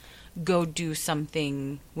to go do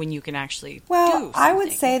something when you can actually do something. I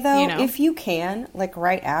would say, though, you know? if you can, like,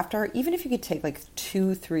 right after, even if you could take, like,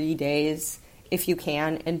 2-3 days if you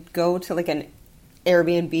can, and go to like an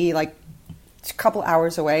Airbnb, like a couple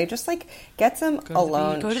hours away. Just like get some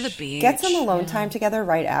alone. Go to the beach. Get some alone time together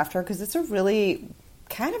right after, because it's a really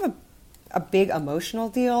kind of a big emotional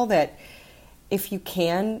deal that if you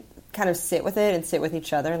can kind of sit with it and sit with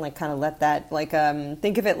each other and like kind of let that like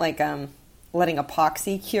think of it like letting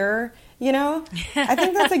epoxy cure. You know, I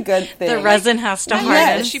think that's a good thing. The resin has to harden.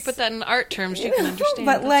 Yes. She put that in art terms. You can understand.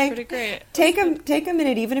 But that's like, pretty great. Take a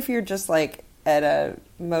minute, even if you're just like at a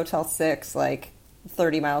Motel 6, like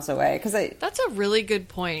 30 miles away. Because that's a really good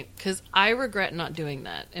point. Because I regret not doing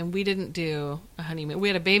that, and we didn't do a honeymoon. We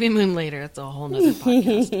had a baby moon later. That's a whole nother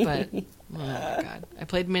podcast. But oh my god, I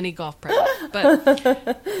played mini golf prep.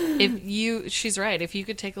 But she's right. If you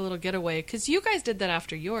could take a little getaway, because you guys did that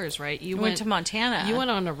after yours, right? You went to Montana. You went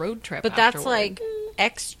on a road trip, but afterward.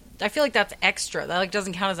 That's like I feel like that's extra. That like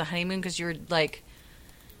doesn't count as a honeymoon because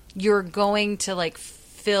you're going to like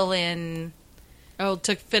fill in. Oh,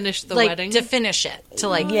 to finish the like, wedding? To finish it. To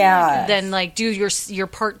like, then like do your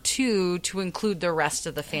part 2 to include the rest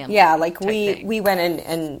of the family. Yeah, like we went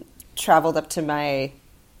and traveled up to my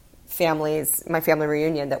family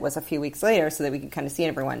reunion that was a few weeks later so that we could kind of see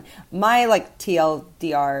everyone. My like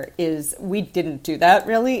TLDR is we didn't do that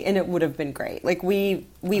really, and it would have been great. Like we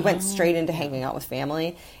went straight into hanging out with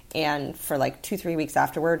family, and for like 2-3 weeks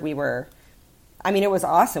afterward it was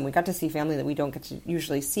awesome. We got to see family that we don't get to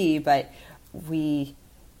usually see, but we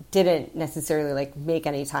didn't necessarily like make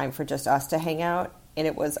any time for just us to hang out, and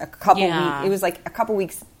it was a couple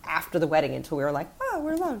weeks after the wedding until we were like, oh,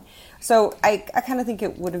 we're alone. So I kind of think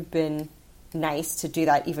it would have been nice to do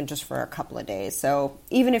that even just for a couple of days. So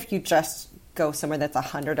even if you just go somewhere that's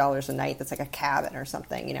 $100 a night, that's like a cabin or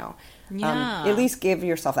something, you know, at least give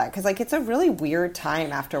yourself that, because like it's a really weird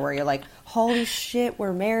time after where you're like, holy shit,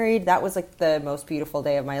 we're married. That was like the most beautiful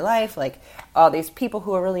day of my life. Like all these people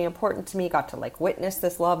who are really important to me got to like witness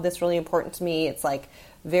this love that's really important to me. It's like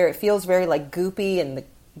it feels very like goopy in the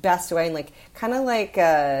best way, and like kind of like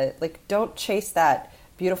don't chase that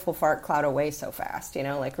beautiful fart cloud away so fast, you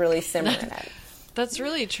know, like really simmer in it. That's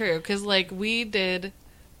really true, because like we did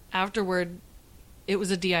afterward. It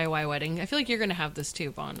was a DIY wedding. I feel like you're going to have this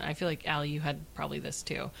too, Vaughn. I feel like, Allie, you had probably this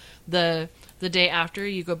too. The day after,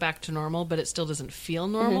 you go back to normal, but it still doesn't feel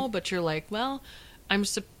normal. Mm-hmm. But you're like, well,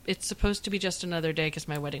 it's supposed to be just another day because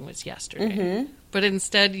my wedding was yesterday. Mm-hmm. But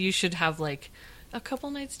instead, you should have like a couple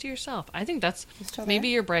nights to yourself. I think that's maybe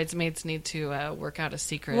your bridesmaids need to work out a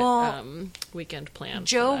secret weekend plan.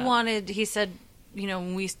 Joe he said, you know,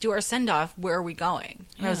 when we do our send-off, where are we going?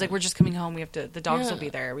 And I was like, we're just coming home. The dogs will be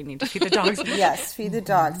there. We need to feed the dogs. Yes, feed the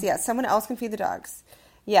dogs. Yeah, someone else can feed the dogs.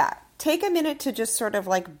 Yeah, take a minute to just sort of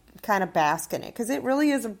like kind of bask in it, because it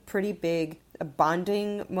really is a pretty big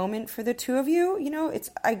bonding moment for the two of you. You know,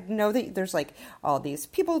 I know that there's like all these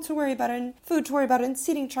people to worry about and food to worry about and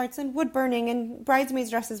seating charts and wood burning and bridesmaids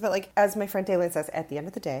dresses, but like as my friend Daylin says, at the end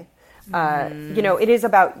of the day, you know, it is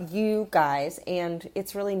about you guys, and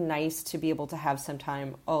it's really nice to be able to have some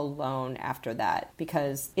time alone after that,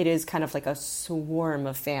 because it is kind of like a swarm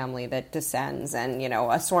of family that descends, and, you know,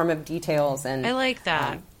 a swarm of details. And I like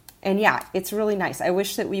that. And yeah, it's really nice. I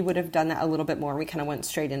wish that we would have done that a little bit more. We kind of went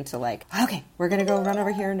straight into like, okay, we're going to go run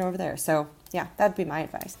over here and over there. So yeah, that'd be my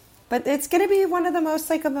advice. But it's going to be one of the most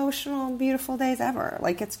like emotional and beautiful days ever.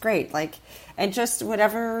 Like, it's great. Like, and just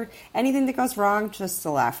anything that goes wrong, just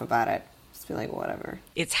to laugh about it. Just be like, whatever.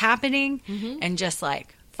 It's happening, and just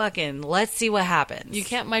like, fucking, let's see what happens. You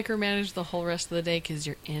can't micromanage the whole rest of the day because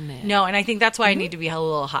you're in it. No, and I think that's why I need to be a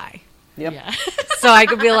little high. Yep. Yeah. So I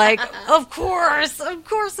could be like, of course.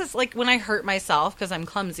 It's like when I hurt myself, because I'm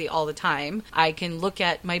clumsy all the time, I can look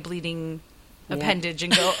at my bleeding appendage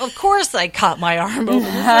and go, of course I cut my arm open.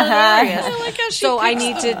 I like how she I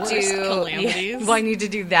need to I need to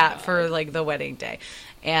do that for like the wedding day.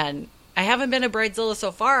 And I haven't been a bridezilla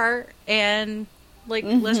so far, and like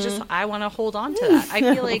I want to hold on to that.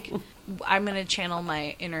 I feel like I'm going to channel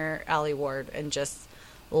my inner Allie Ward and just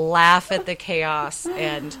laugh at the chaos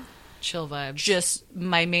and chill vibes. Just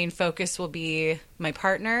my main focus will be my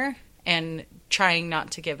partner and trying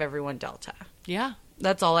not to give everyone Delta. Yeah.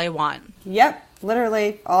 That's all I want. Yep,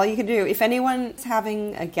 literally all you can do. If anyone's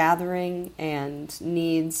having a gathering and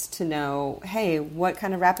needs to know, hey, what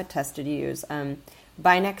kind of rapid test did you use?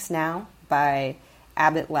 Binex Now by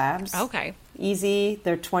Abbott Labs. Okay. Easy.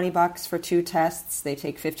 They're $20 for 2 tests. They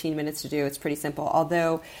take 15 minutes to do. It's pretty simple.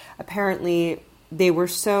 Although apparently they were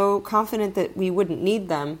so confident that we wouldn't need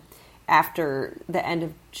them after the end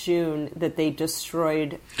of June that they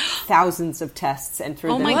destroyed thousands of tests and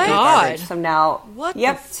threw them in the garbage. So now,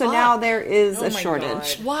 so now there is a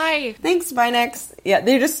shortage. God. Why? Thanks, Binex. Yeah,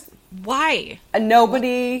 they just why?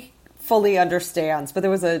 Nobody fully understands. But there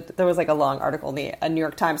was like a long article in the New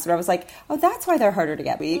York Times where I was like, oh, that's why they're harder to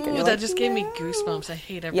get weak. And that like, just gave me goosebumps. I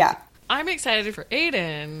hate everything. Yeah. I'm excited for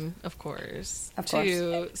Aiden, of course,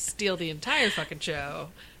 to steal the entire fucking show.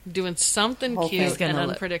 Doing something cute and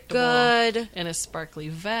unpredictable. Good. In a sparkly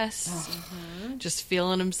vest. Just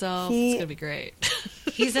feeling himself. It's going to be great.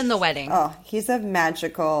 He's in the wedding. Oh, he's a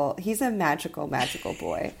magical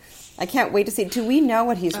boy. I can't wait to see. Do we know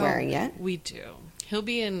what he's wearing yet? We do. He'll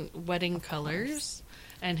be in wedding colors,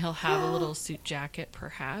 and he'll have a little suit jacket,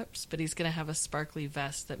 perhaps, but he's going to have a sparkly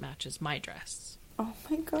vest that matches my dress. Oh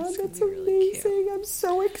my God, that's amazing. I'm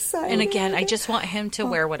so excited. And again, I just want him to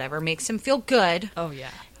wear whatever makes him feel good. Oh,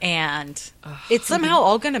 yeah. And it's somehow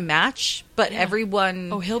all going to match, but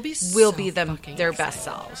everyone will be their best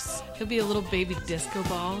selves. He'll be a little baby disco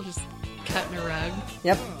ball, just cutting a rug.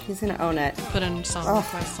 Yep, he's going to own it. Put in song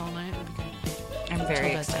requests all night. It'll be good. I'm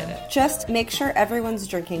very excited. Just make sure everyone's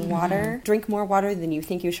drinking water. Drink more water than you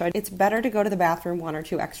think you should. It's better to go to the bathroom 1 or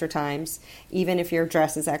 2 extra times, even if your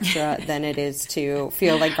dress is extra, than it is to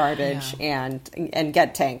feel like garbage and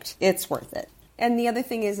get tanked. It's worth it. And the other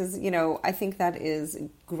thing is, you know, I think that is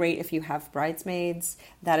great if you have bridesmaids.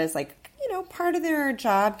 That is like, you know, part of their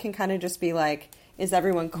job can kind of just be like, is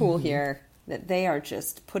everyone cool here? That they are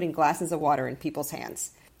just putting glasses of water in people's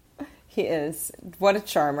hands. He is. What a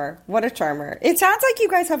charmer. What a charmer. It sounds like you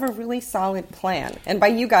guys have a really solid plan. And by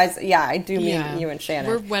you guys, I do mean you and Shannon.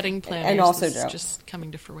 We're wedding planners. And also Joe. Joe. Just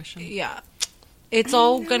coming to fruition. Yeah. It's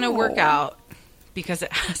all going to work out because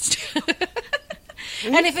it has to.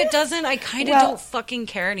 And if it doesn't, I kind of don't fucking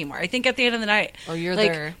care anymore. I think at the end of the night, you're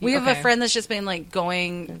like, there. We have a friend that's just been like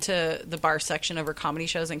going to the bar section of her comedy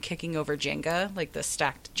shows and kicking over Jenga, like the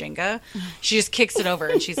stacked Jenga. She just kicks it over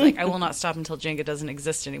and she's like, I will not stop until Jenga doesn't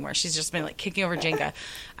exist anymore. She's just been like kicking over Jenga.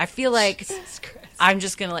 I feel like I'm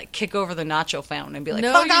just going to like kick over the nacho fountain and be like,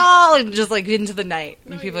 fuck all, and just like into the night.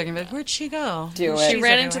 And people are going to be like, where'd she go? Do it. She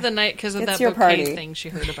ran into the night because of that bouquet thing she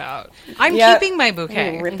heard about. I'm keeping my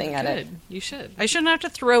bouquet. I'm ripping at it. You should. I shouldn't have to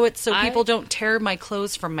throw it so people don't tear my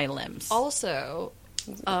clothes from my limbs. Also,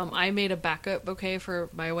 I made a backup bouquet for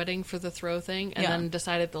my wedding for the throw thing, and then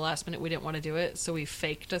decided at the last minute we didn't want to do it, so we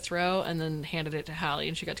faked a throw and then handed it to Hallie,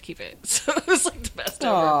 and she got to keep it. So it was like the best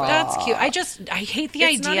ever. But that's cute. I hate the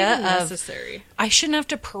idea not even of necessary. I shouldn't have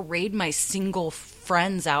to parade my single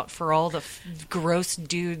friends out for all the gross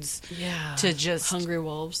dudes to just hungry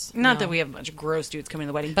wolves. Not that we have a bunch of gross dudes coming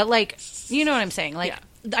to the wedding, but like, you know what I'm saying? Like,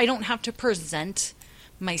 I don't have to present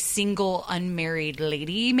my single unmarried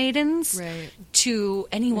lady maidens to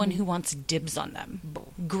anyone who wants dibs on them.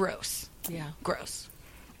 Gross. Yeah. Gross.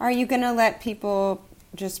 Are you going to let people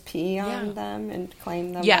just pee on them and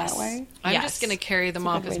claim them that way? I'm just going to carry them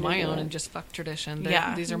off as my own and just fuck tradition.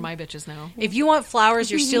 These are my bitches now. If you want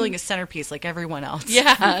flowers, you're stealing a centerpiece like everyone else.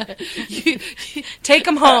 Yeah. Take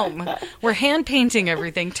them home. We're hand painting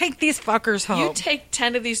everything. Take these fuckers home. You take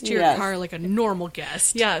 10 of these to your car like a normal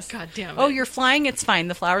guest. Yes. God damn it. Oh, you're flying? It's fine.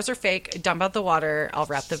 The flowers are fake. Dump out the water. I'll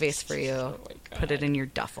wrap the vase for you. Put it in your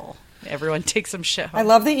duffel. Everyone take some shit home. I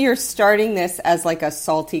love that you're starting this as like a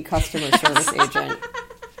salty customer service agent.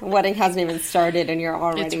 The wedding hasn't even started and you're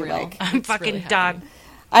already like, I'm fucking done.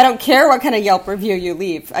 I don't care what kind of Yelp review you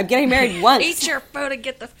leave. I'm getting married once. Eat your food and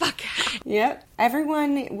get the fuck out. Yep.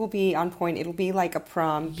 Everyone will be on point. It'll be like a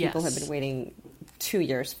prom people have been waiting 2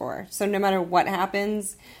 years for. So no matter what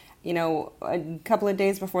happens, you know, a couple of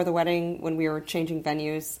days before the wedding, when we were changing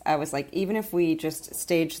venues, I was like, even if we just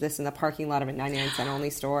stage this in the parking lot of a 99-cent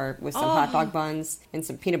only store with some hot dog buns and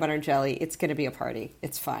some peanut butter and jelly, it's going to be a party.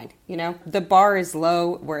 It's fine. You know, the bar is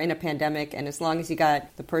low. We're in a pandemic. And as long as you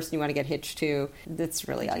got the person you want to get hitched to, that's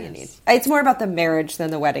really all you need. It's more about the marriage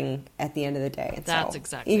than the wedding at the end of the day. That's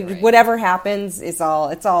exactly right. Whatever happens, it's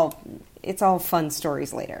all fun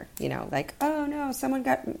stories later, you know, like, oh no, someone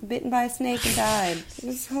got bitten by a snake and died. It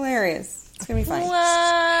was hilarious. It's going to be fine.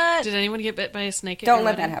 What? Did anyone get bit by a snake? Don't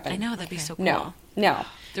let that happen. I know, that'd be so cool. No.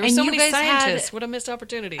 There were so many scientists. What a missed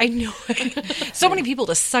opportunity. I know. So many people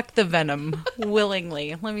to suck the venom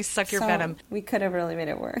willingly. Let me suck your venom. We could have really made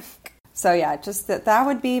it work. So yeah, just that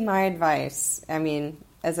would be my advice. I mean,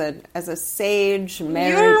 as a sage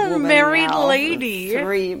married woman, lady,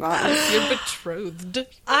 3 months, you're betrothed.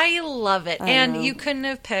 I love it, and you couldn't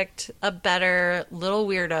have picked a better little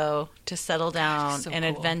weirdo to settle down and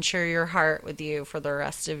adventure your heart with you for the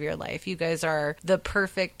rest of your life. You guys are the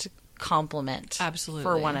perfect complement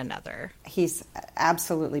for one another. He's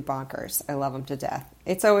absolutely bonkers. I love him to death.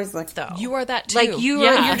 It's always like, though. You are that too. Like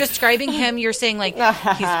you're describing him. You're saying like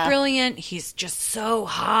he's brilliant. He's just so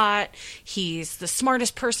hot. He's the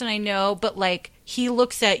smartest person I know. But like he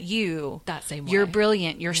looks at you that same way. You're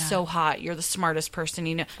brilliant. You're so hot. You're the smartest person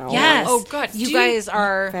you know. Oh. Yes. Oh God. You guys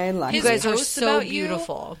are. You guys are so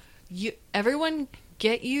beautiful. Everyone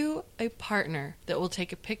get you a partner that will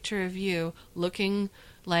take a picture of you looking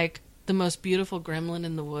like the most beautiful gremlin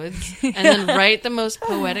in the woods and then write the most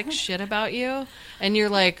poetic shit about you, and you're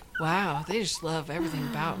like, wow, they just love everything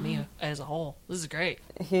about me as a whole. This is great.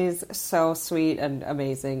 He's so sweet and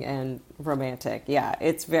amazing and romantic. Yeah,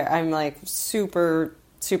 it's very, I'm like super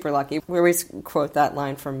lucky. We always quote that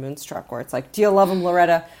line from Moonstruck where it's like, do you love him,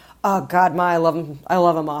 Loretta? Oh God, I love him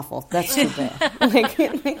awful. That's too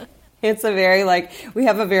bad. It's a very we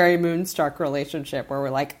have a very Moonstruck relationship where we're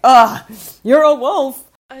like, you're a wolf.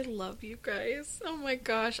 I love you guys. Oh my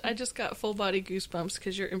gosh. I just got full body goosebumps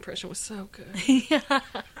because your impression was so good.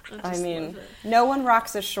 I mean, no one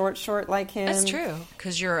rocks a short like him. That's true.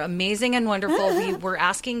 Because you're amazing and wonderful. We were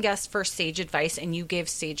asking guests for sage advice, and you gave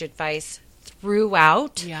sage advice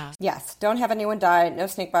throughout. Yeah. Yes. Don't have anyone die. No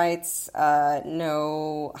snake bites.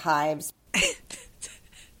 No hives.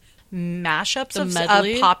 Mashups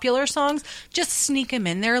of popular songs, just sneak them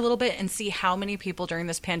in there a little bit and see how many people during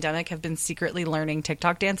this pandemic have been secretly learning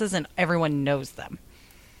TikTok dances and everyone knows them.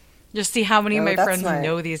 Just see how many of my friends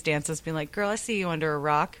know these dances, being like, girl, I see you under a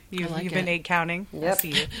rock. You've been 8 counting. Yep. I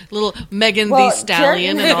see you. Little Megan Thee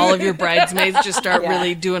Stallion and all of your bridesmaids just start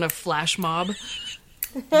really doing a flash mob.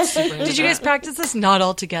 Did you guys practice this? Not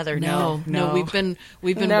all together. No. We've been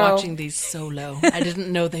watching these solo. I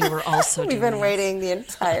didn't know they were also We've been waiting the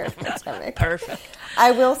entire pandemic. Perfect.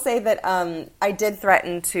 I will say that I did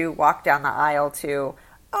threaten to walk down the aisle to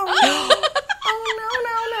no.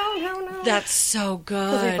 That's so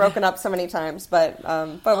good. Because we've broken up so many times, but we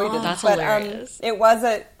didn't. That's hilarious. It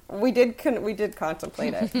wasn't. We did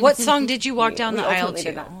contemplate it. What song did you walk down the aisle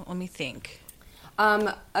to? Let me think.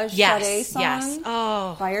 A Sade song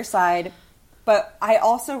by your side. But I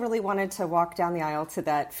also really wanted to walk down the aisle to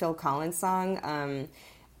that Phil Collins song.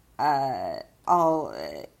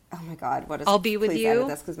 Oh my God, what is I'll Be With You?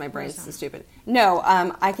 That's because my brain's so stupid. No,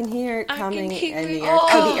 I can hear it coming in the air.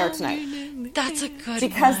 The air tonight. That's a good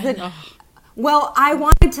because one. Well, I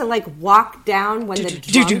wanted to walk down when the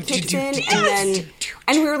drum kicks in,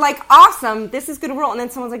 and we were like, awesome, this is gonna roll. And then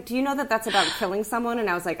someone's like, do you know that that's about killing someone? And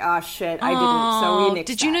I was like, oh shit, I didn't. So we nixed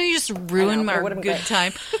did you know you just ruined my good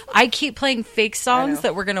time? I keep playing fake songs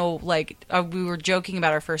that we're gonna we were joking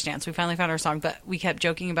about our first dance. We finally found our song, but we kept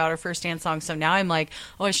joking about our first dance song. So now I'm like,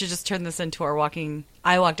 I should just turn this into our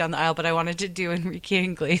I walk down the aisle, but I wanted to do Enrique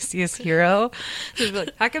Iglesias' Hero. So like,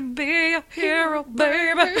 I can be a hero,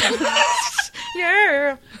 baby.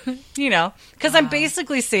 Yeah. Because I'm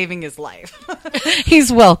basically saving his life.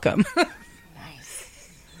 He's welcome. Nice.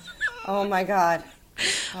 Oh my God.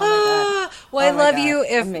 Oh well, I love you.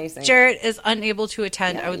 If Jarrett is unable to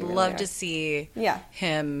attend, I would love to see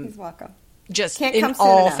him. He's welcome. Just in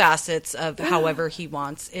all facets of however he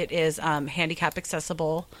wants. It is handicap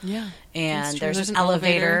accessible. Yeah. And there's an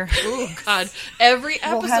elevator. Oh, God. Every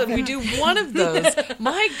episode we do one of those.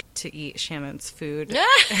 To eat Shannon's food.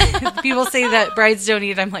 People say that brides don't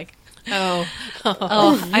eat. I'm like,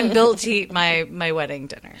 I'm built to eat my wedding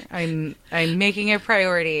dinner. I'm making a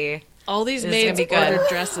priority. All these maids ordered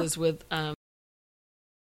dresses with...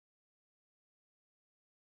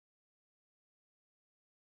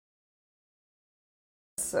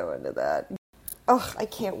 So into that. Oh, I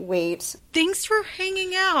can't wait. Thanks for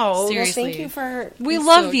hanging out. Seriously. Well, thank you for... We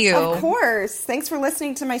love you. Of course. Thanks for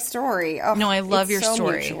listening to my story. Oh, no, I love your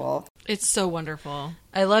story. Mutual. It's so wonderful.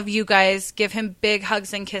 I love you guys. Give him big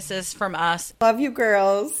hugs and kisses from us. Love you,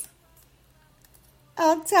 girls.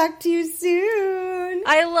 I'll talk to you soon.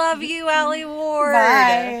 I love you, Allie Ward.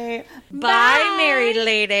 Bye. Bye, married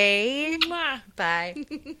lady. Bye.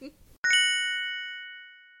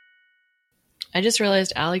 I just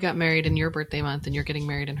realized Allie got married in your birthday month and you're getting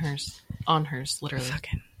married in hers. On hers, literally.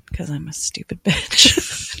 Fucking, because I'm a stupid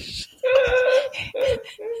bitch.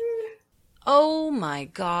 Oh my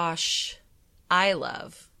gosh. I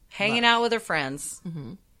love hanging out with her friends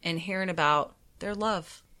and hearing about their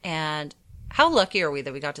love. And how lucky are we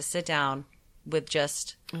that we got to sit down with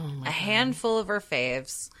just a handful of our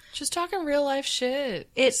faves. Just talking real life shit.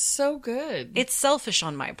 It's so good. It's selfish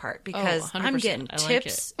on my part because I'm getting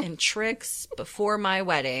tips and tricks before my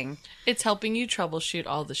wedding. It's helping you troubleshoot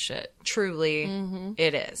all the shit. Truly,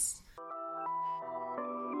 it is.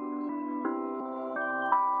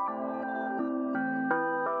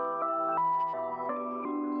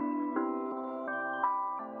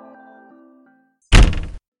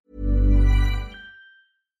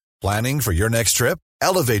 Planning for your next trip?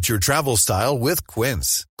 Elevate your travel style with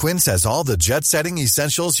Quince. Quince has all the jet-setting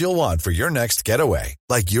essentials you'll want for your next getaway,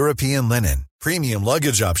 like European linen, premium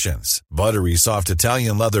luggage options, buttery soft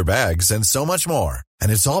Italian leather bags, and so much more.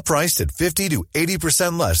 And it's all priced at 50 to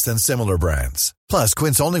 80% less than similar brands. Plus,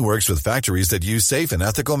 Quince only works with factories that use safe and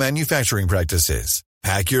ethical manufacturing practices.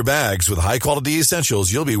 Pack your bags with high-quality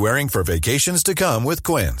essentials you'll be wearing for vacations to come with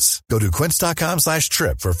Quince. Go to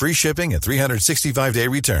quince.com/trip for free shipping and 365-day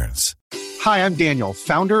returns. Hi, I'm Daniel,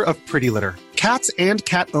 founder of Pretty Litter. Cats and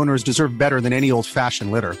cat owners deserve better than any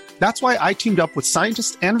old-fashioned litter. That's why I teamed up with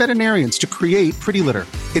scientists and veterinarians to create Pretty Litter.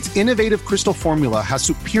 Its innovative crystal formula has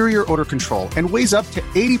superior odor control and weighs up to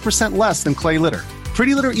 80% less than clay litter.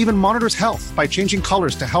 Pretty Litter even monitors health by changing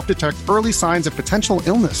colors to help detect early signs of potential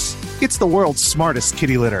illness. It's the world's smartest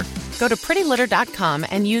kitty litter. Go to prettylitter.com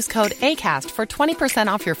and use code ACAST for 20%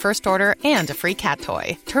 off your first order and a free cat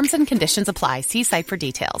toy. Terms and conditions apply. See site for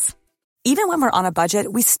details. Even when we're on a budget,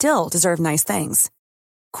 we still deserve nice things.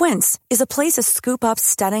 Quince is a place to scoop up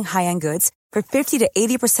stunning high-end goods for 50 to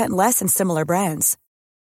 80% less than similar brands.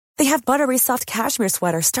 They have buttery soft cashmere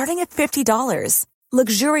sweaters starting at $50,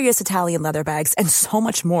 luxurious Italian leather bags, and so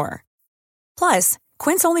much more. Plus,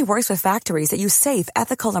 Quince only works with factories that use safe,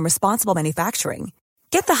 ethical, and responsible manufacturing.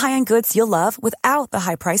 Get the high-end goods you'll love without the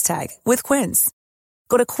high price tag with Quince.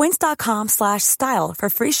 Go to quince.com/style for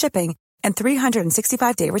free shipping and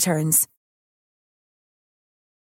 365-day returns.